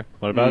 Okay.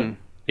 What about it?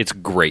 It's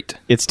great.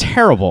 It's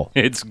terrible.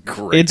 It's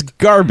great. It's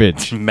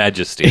garbage.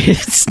 Majesty.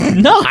 It's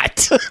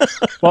not.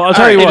 Well, I'll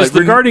tell you it what. is the-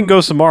 Regarding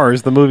Ghosts of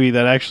Mars, the movie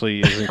that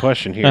actually is in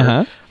question here,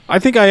 Uh-huh. I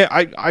think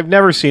I've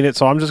never seen it,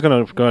 so I'm just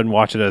going to go ahead and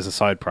watch it as a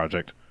side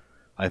project.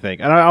 I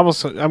think, and I'm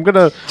going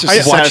to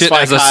Just Watch it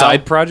satisfy as a Kyle.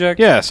 side project?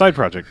 yeah, side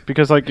project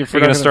because like if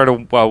You're we're going to start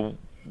a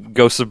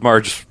Ghosts of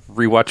Mars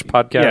rewatch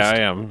podcast? yeah, I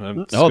am.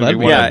 It's Oh, gonna that'd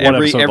be be one- Yeah, one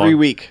every episode every long.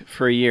 week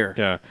for a year.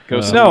 Yeah.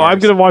 Ghosts of No, Mars. I'm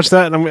going to watch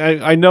that, and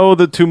I know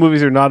the two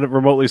movies are not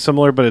remotely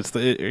similar, but it's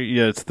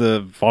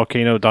the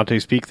Volcano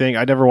Dante's Peak thing.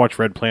 I never watched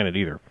Red Planet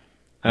either,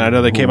 and I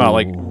know they came out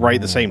like right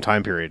the same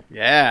time period.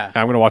 Yeah.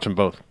 I'm going to watch them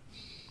both.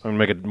 I'm going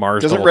to make a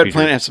Mars. Doesn't double Red feature.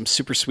 Planet have some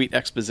super sweet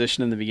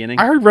exposition in the beginning?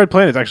 I heard Red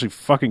Planet is actually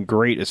fucking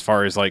great as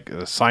far as like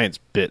the science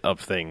bit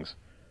of things.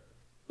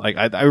 Like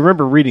I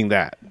remember reading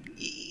that.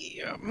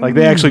 Like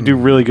they actually do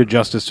really good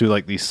justice to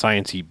like these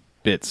sciencey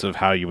bits of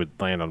how you would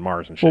land on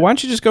Mars and shit. Well, why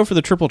don't you just go for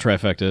the triple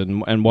trifecta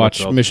and watch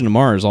What's else? Mission to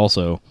Mars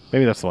also?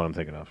 Maybe that's the one I'm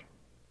thinking of.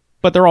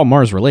 But they're all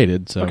Mars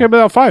related. So Okay,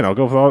 but fine. I'll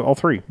go for all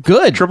three.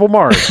 good. Triple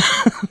Mars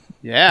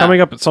Yeah.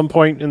 coming up at some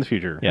point in the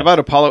future. Yeah. How about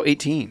Apollo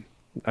 18?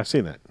 I've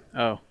seen that.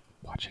 Oh,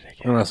 Watch it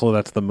again. And also,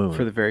 that's the moon.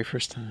 for the very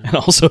first time. And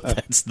also,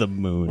 that's the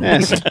moon.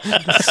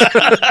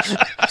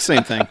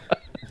 Same thing.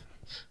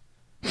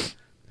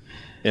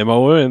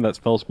 MON, that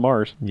spells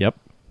Mars. Yep.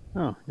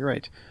 Oh, you're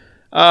right.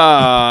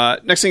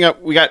 Next thing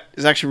up we got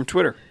is actually from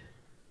Twitter.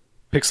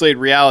 Pixelated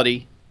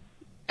Reality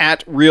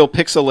at Real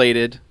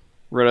Pixelated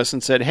wrote us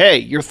and said, "Hey,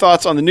 your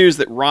thoughts on the news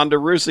that Ronda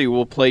Rousey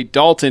will play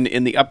Dalton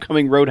in the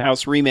upcoming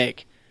Roadhouse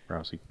remake?"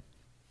 Rousey.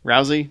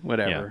 Rousey,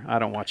 whatever. I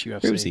don't watch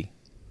UFC. Rousey.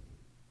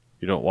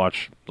 You don't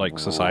watch like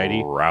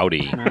Society?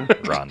 Rowdy.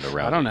 Ronda Rowdy.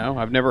 I don't know.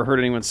 I've never heard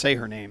anyone say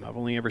her name. I've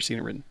only ever seen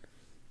it written.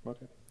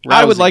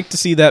 I would Rousey. like to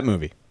see that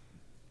movie.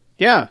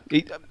 Yeah.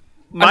 I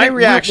My think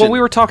reaction. we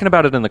were talking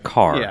about it in the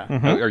car. Yeah.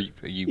 Are you,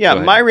 Yeah, go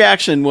ahead. my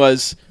reaction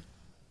was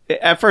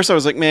at first I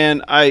was like,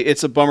 "Man,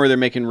 it's a bummer they're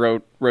making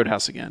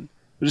Roadhouse again."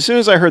 But as soon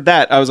as I heard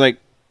that, I was like,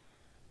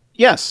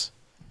 "Yes,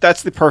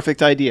 that's the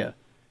perfect idea."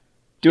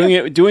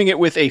 Doing it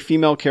with a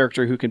female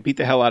character who can beat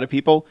the hell out of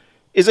people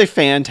is a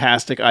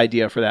fantastic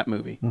idea for that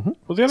movie.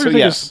 Well, the other So, thing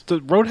yes. is, the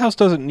Roadhouse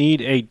doesn't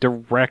need a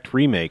direct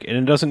remake, and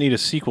it doesn't need a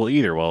sequel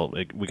either. Well,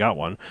 we got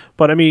one.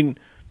 But, I mean,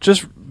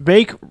 just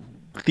make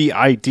the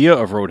idea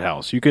of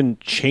Roadhouse. You can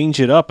change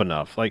it up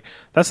enough. Like,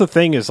 that's the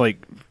thing is, like...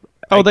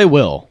 Oh, they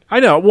will. I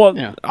know. Well,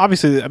 Yeah.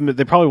 obviously, I mean,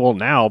 they probably will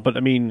now, but, I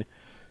mean...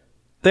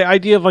 The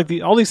idea of, like,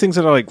 all these things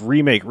that are, like,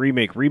 remake,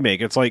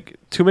 it's like,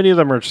 too many of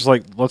them are just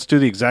like, let's do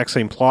the exact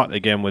same plot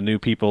again with new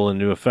people and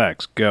new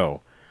effects.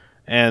 Go.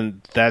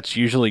 And that's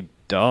usually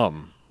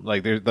dumb.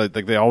 Like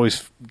they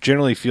always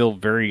generally feel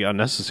very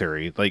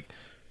unnecessary. Like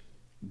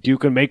you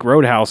can make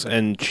Roadhouse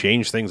and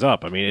change things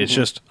up. I mean, it's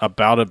just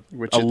about a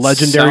it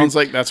legendary. sounds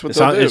like that's what it's,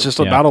 they'll do. it's just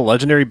about a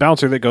legendary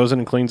bouncer that goes in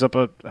and cleans up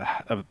a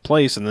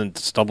place and then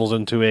stumbles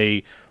into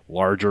a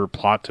larger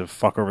plot to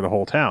fuck over the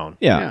whole town.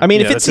 Yeah. I mean,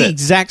 Yeah, if it's that's the it.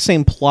 exact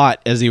same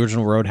plot as the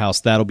original Roadhouse,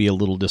 that'll be a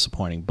little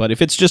disappointing. But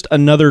if it's just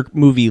another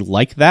movie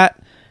like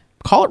that,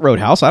 call it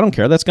Roadhouse. I don't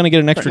care. That's going to get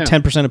an extra Yeah.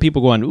 10% of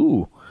people going,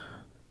 ooh.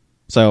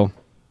 So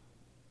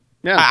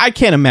Yeah. I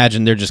can't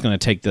imagine they're just going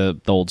to take the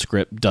old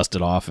script, dust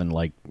it off, and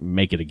like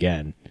make it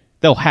again.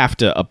 They'll have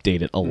to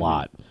update it a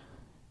lot.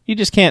 You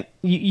just can't.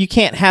 You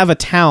can't have a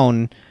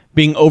town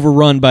being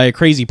overrun by a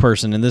crazy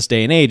person in this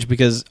day and age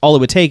because all it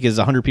would take is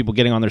 100 people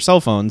getting on their cell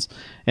phones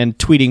and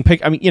tweeting.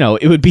 I mean,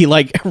 it would be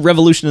like a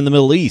revolution in the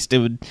Middle East. It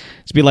would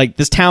just be like,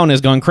 this town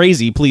has gone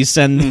crazy. Please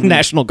send the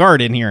National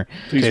Guard in here.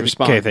 Please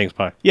respond. Okay, thanks.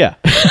 Bye. Yeah,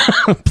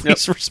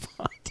 please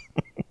respond.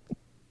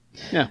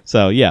 Yeah.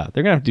 So yeah,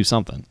 they're gonna have to do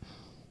something.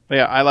 But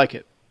yeah, I like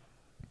it.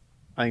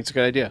 I think it's a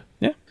good idea.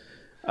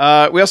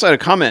 Yeah. We also had a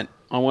comment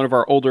on one of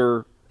our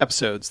older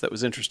episodes that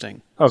was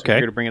interesting. So Okay. we're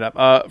here to bring it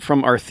up.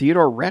 From our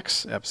Theodore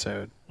Rex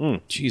episode.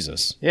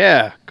 Jesus.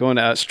 Yeah, going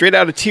straight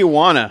out of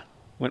Tijuana.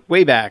 Went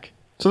way back.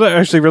 So that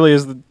actually really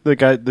is the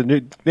guy, the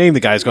new name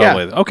the guy's going Yeah.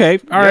 with. Okay,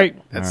 all right.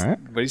 That's All right.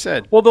 what he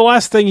said. Well, the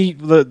last thing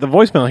the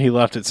voicemail he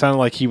left, it sounded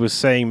like he was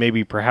saying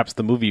maybe perhaps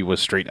the movie was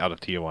straight out of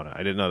Tijuana. I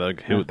didn't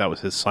know that was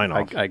his sign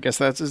off. I guess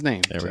that's his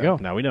name. There we go.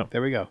 Now we know.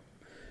 There we go.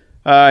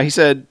 He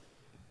said,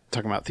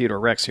 talking about Theodore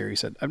Rex here, he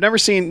said, "I've never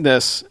seen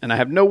this, and I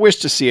have no wish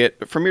to see it,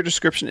 but from your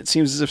description, it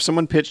seems as if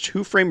someone pitched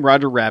Who Framed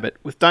Roger Rabbit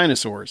with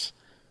dinosaurs.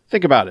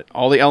 Think about it.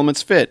 All the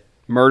elements fit.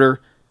 Murder,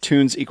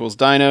 tunes equals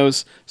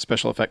dinos,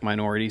 special effect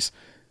minorities,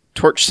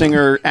 torch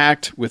singer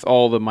act with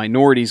all the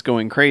minorities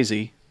going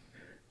crazy,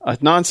 a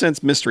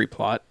nonsense mystery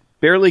plot,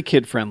 barely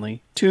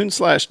kid-friendly,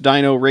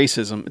 toon/dino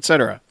racism,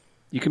 etc.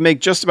 You can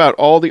make just about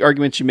all the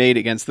arguments you made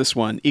against this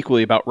one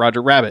equally about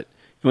Roger Rabbit.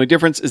 The only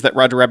difference is that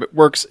Roger Rabbit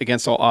works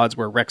against all odds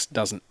where Rex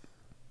doesn't.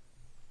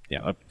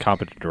 Yeah, a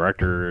competent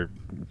director,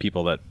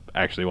 people that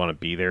actually want to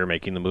be there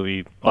making the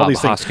movie. Bob All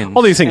these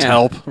Hoskins. things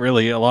help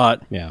really a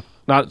lot. Yeah.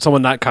 Not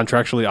someone not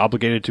contractually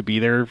obligated to be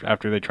there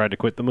after they tried to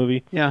quit the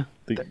movie. Yeah.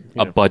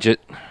 A budget.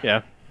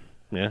 Yeah.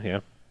 Yeah,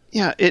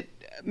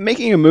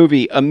 making a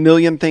movie, a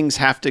million things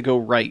have to go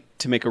right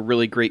to make a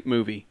really great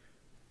movie.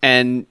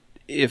 And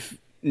if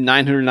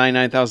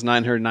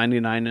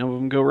 999,999 of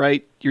them go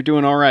right, you're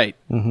doing all right.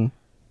 Mm-hmm.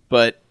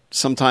 But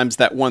sometimes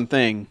that one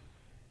thing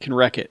can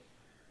wreck it.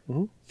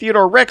 Mm-hmm.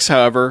 Theodore Rex,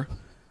 however,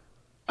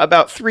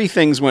 about 3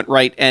 things went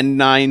right and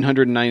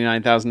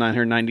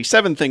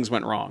 999,997 things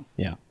went wrong.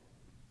 Yeah.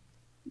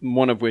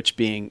 One of which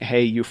being,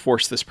 hey, you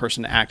forced this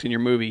person to act in your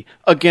movie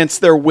against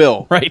their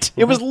will. Right.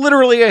 It was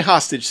literally a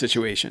hostage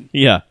situation.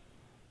 Yeah.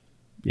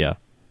 Yeah.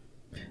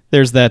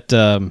 There's that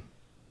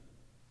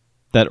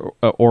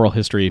oral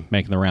history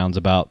making the rounds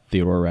about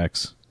Theodore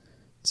Rex.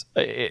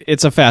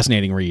 It's a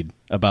fascinating read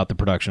about the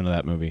production of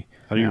that movie.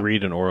 How do you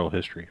read an oral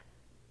history?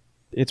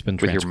 It's been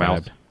With your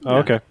transcribed. mouth. Oh,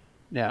 okay.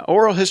 Yeah,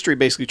 oral history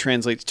basically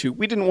translates to,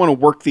 we didn't want to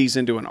work these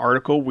into an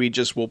article, we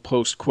just will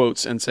post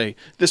quotes and say,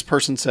 this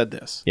person said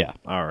this. Yeah.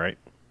 All right.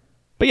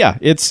 But yeah,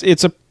 it's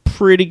a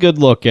pretty good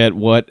look at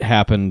what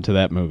happened to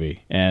that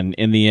movie. And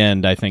in the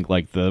end, I think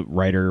like the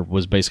writer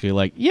was basically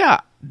like, yeah,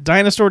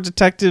 dinosaur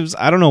detectives,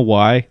 I don't know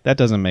why. That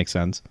doesn't make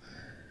sense.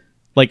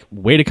 Like,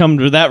 way to come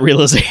to that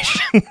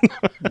realization.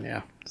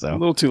 Yeah, So- a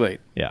little too late.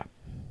 Yeah.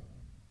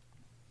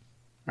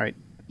 All right,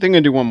 I think I'm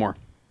going to do one more.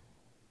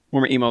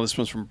 One more email. This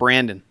one's from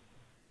Brandon,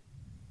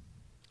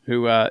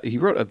 who he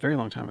wrote a very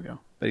long time ago.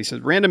 But he says,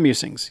 Random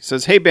Musings. He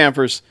says, hey,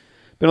 Bamfers.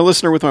 Been a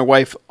listener with my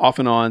wife off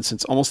and on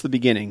since almost the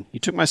beginning. You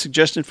took my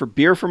suggestion for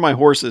Beer for My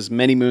Horses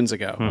many moons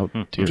ago,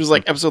 which was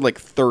like episode like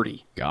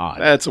 30. God.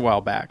 That's a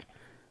while back.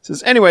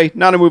 Says, anyway,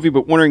 not a movie,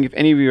 but wondering if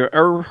any of you have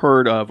ever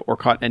heard of or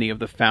caught any of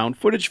the found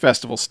footage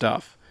festival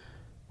stuff.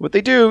 What they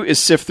do is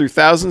sift through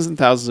thousands and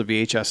thousands of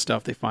VHS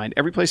stuff they find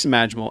every place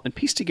imaginable and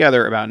piece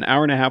together about an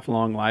hour-and-a-half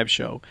long live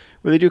show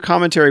where they do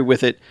commentary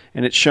with it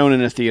and it's shown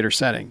in a theater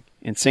setting.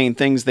 Insane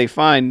things they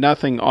find,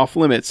 nothing off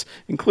limits,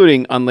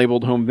 including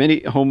unlabeled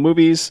home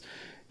movies,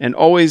 and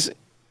always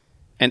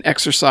an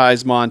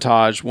exercise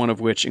montage, one of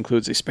which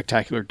includes a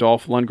spectacular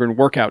Dolph Lundgren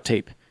workout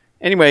tape.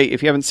 Anyway,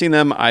 if you haven't seen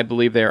them, I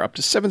believe they are up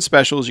to 7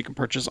 specials you can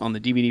purchase on the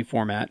DVD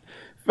format.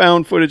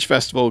 Found Footage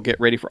Festival, get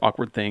ready for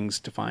awkward things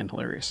to find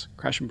hilarious.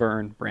 Crash and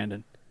Burn,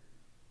 Brandon.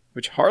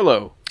 Which,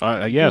 Harlow,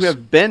 Yes. you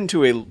have been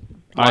to a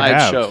I live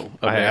have. show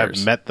of I have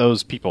theirs. met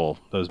those people,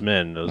 those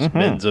men, those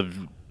men's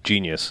of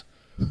genius.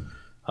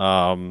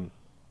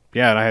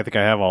 Yeah, and I think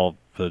I have all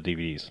the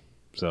DVDs.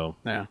 So,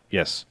 Yeah.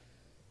 yes,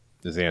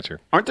 is the answer.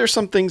 Aren't there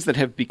some things that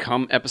have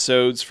become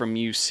episodes from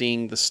you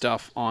seeing the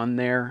stuff on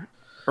there?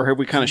 Or have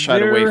we kind of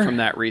shied away There- from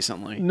that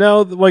recently?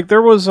 No, like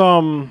there was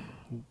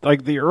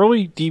like the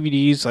early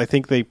DVDs, I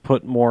think they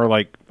put more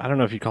like, I don't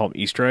know if you call them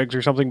Easter eggs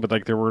or something, but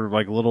like there were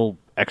like little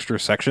extra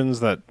sections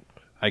that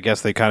I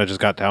guess they kind of just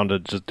got down to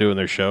just doing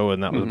their show,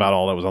 and that was about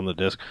all that was on the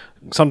disc.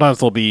 Sometimes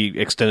there'll be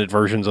extended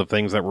versions of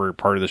things that were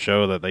part of the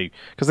show that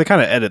because they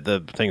kind of edit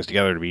the things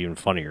together to be even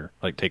funnier,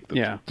 like take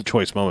the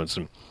choice moments.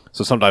 And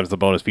so sometimes the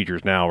bonus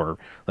features now are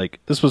like,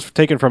 this was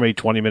taken from a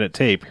 20-minute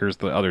tape, here's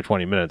the other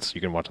 20 minutes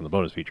you can watch on the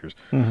bonus features.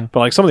 But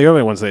like some of the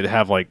early ones, they'd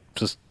have like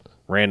just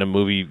random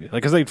movie, like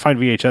because they'd find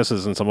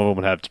VHSs and some of them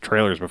would have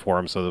trailers before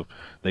them, so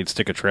they'd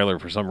stick a trailer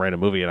for some random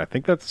movie. And I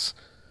think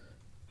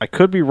I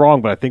could be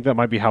wrong, but I think that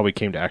might be how we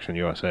came to Action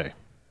USA.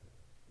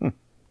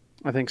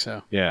 I think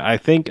so. Yeah, I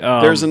think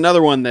There's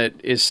another one that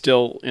is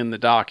still in the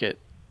docket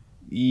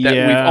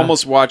that we've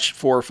almost watched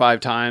 4 or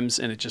 5 times,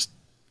 and it just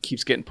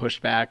keeps getting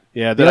pushed back.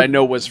 Yeah, that I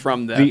know was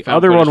from that. the Found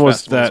other Footage one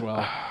was Festival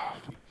as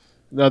that-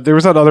 well. there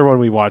was that other one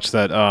we watched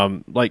that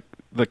like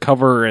the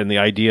cover and the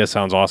idea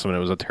sounds awesome, and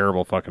it was a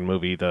terrible fucking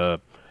movie.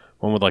 The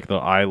one with like the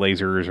eye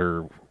lasers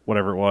or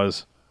whatever it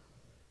was.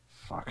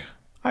 Fuck.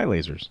 Eye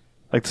lasers.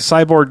 Like the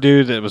cyborg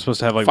dude that was supposed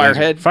to have like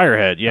Firehead?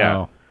 Firehead, yeah.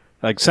 Oh.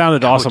 Like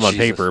sounded awesome on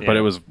Jesus, paper, but yeah.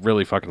 it was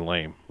really fucking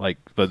lame. Like,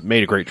 but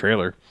made a great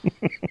trailer.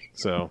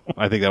 So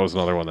I think that was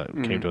another one that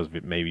came to us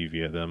maybe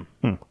via them.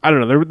 I don't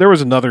know. There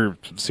was another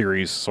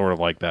series sort of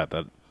like that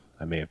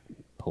I may have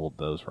pulled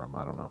those from.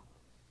 I don't know.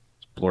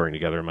 It's blurring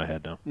together in my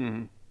head now.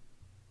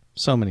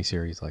 So many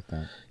series like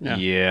that.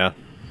 Yeah.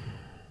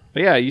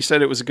 But yeah, you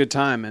said it was a good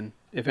time, and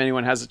if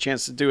anyone has a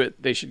chance to do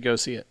it, they should go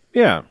see it.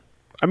 Yeah.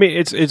 I mean,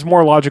 it's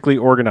more logically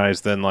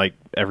organized than like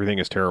everything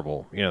is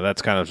terrible. You know,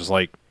 that's kind of just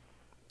like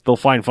they'll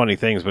find funny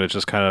things, but it's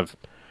just kind of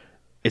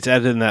it's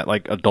edited in that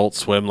like Adult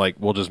Swim. Like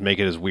we'll just make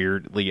it as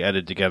weirdly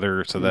edited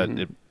together so that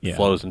it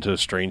flows into a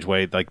strange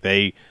way. Like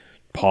they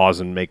pause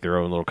and make their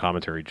own little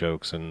commentary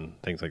jokes and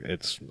things like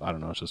it's. I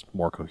don't know. It's just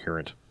more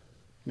coherent.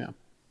 Yeah.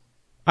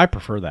 I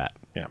prefer that.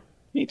 Yeah.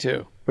 Me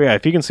too. But yeah,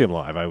 if you can see them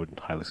live, I would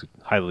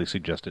highly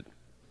suggest it.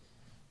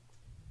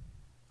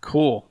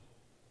 Cool.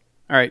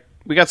 All right.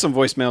 We got some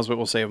voicemails, but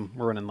we'll save them.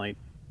 We're running late.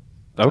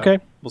 Okay.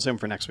 We'll save them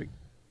for next week.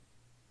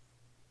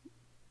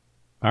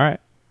 All right.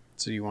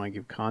 So you want to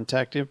give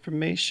contact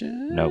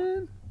information?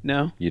 Nope.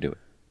 No? You do it.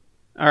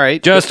 All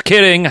right. Just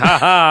kidding. Ha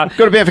ha.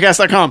 Go to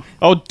bamfcast.com.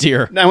 Oh,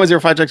 dear.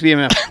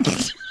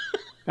 9105-BMF.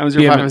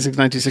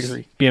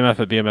 9105-69263. BMF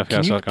at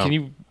bmfcast.com. Can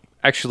you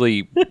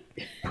actually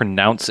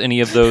pronounce any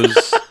of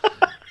those?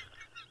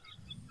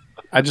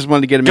 I just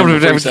wanted to get him in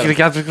before he said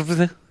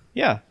it.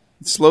 Yeah.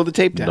 Slow the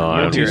tape down.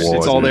 You don't hear it.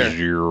 It's all there.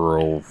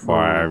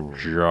 905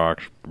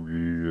 Jocks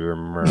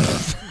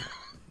BMF.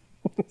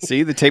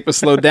 See, the tape was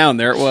slowed down.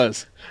 There it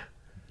was.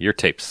 Your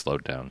tape's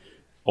slowed down.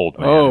 Old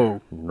man.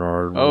 Oh.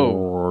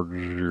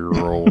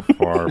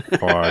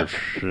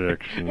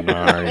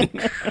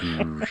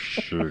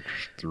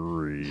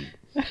 910569263.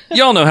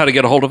 Y'all know how to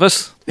get a hold of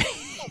us.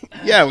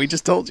 Yeah, we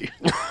just told you.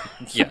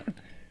 Yeah.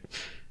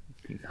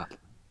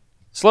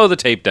 Slow the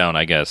tape down,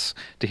 I guess,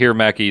 to hear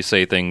Mackie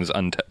say things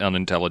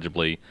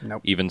unintelligibly,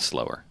 Nope. even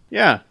slower.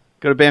 Yeah.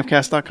 Go to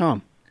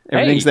bamfcast.com.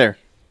 Everything's Hey. there.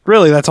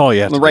 Really, that's all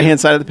you have On the to right do. hand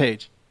side of the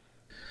page.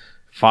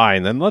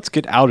 Fine, then let's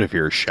get out of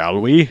here, shall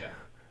we?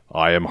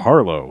 I am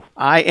Harlow.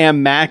 I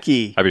am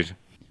Mackie. I mean,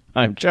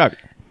 I'm Chuck.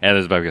 and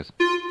this is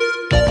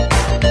Bobcast.